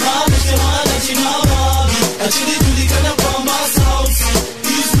 mabeshe wanachimamabi. Achili tulikana kwamba sauti,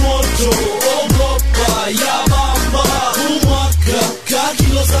 is moto, ogopa ya bamba. Umwaka,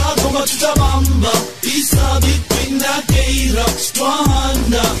 kakilo za bamba, kita bamba. Isa big thing na keira,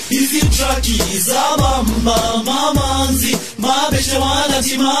 strong. Hizi traki za bamba, mamanzi, mabeshe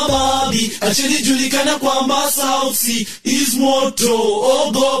wanachimamabi. Achili julikana kwamba sauti, is moto,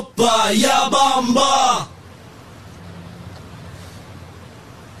 ogopa ya bamba.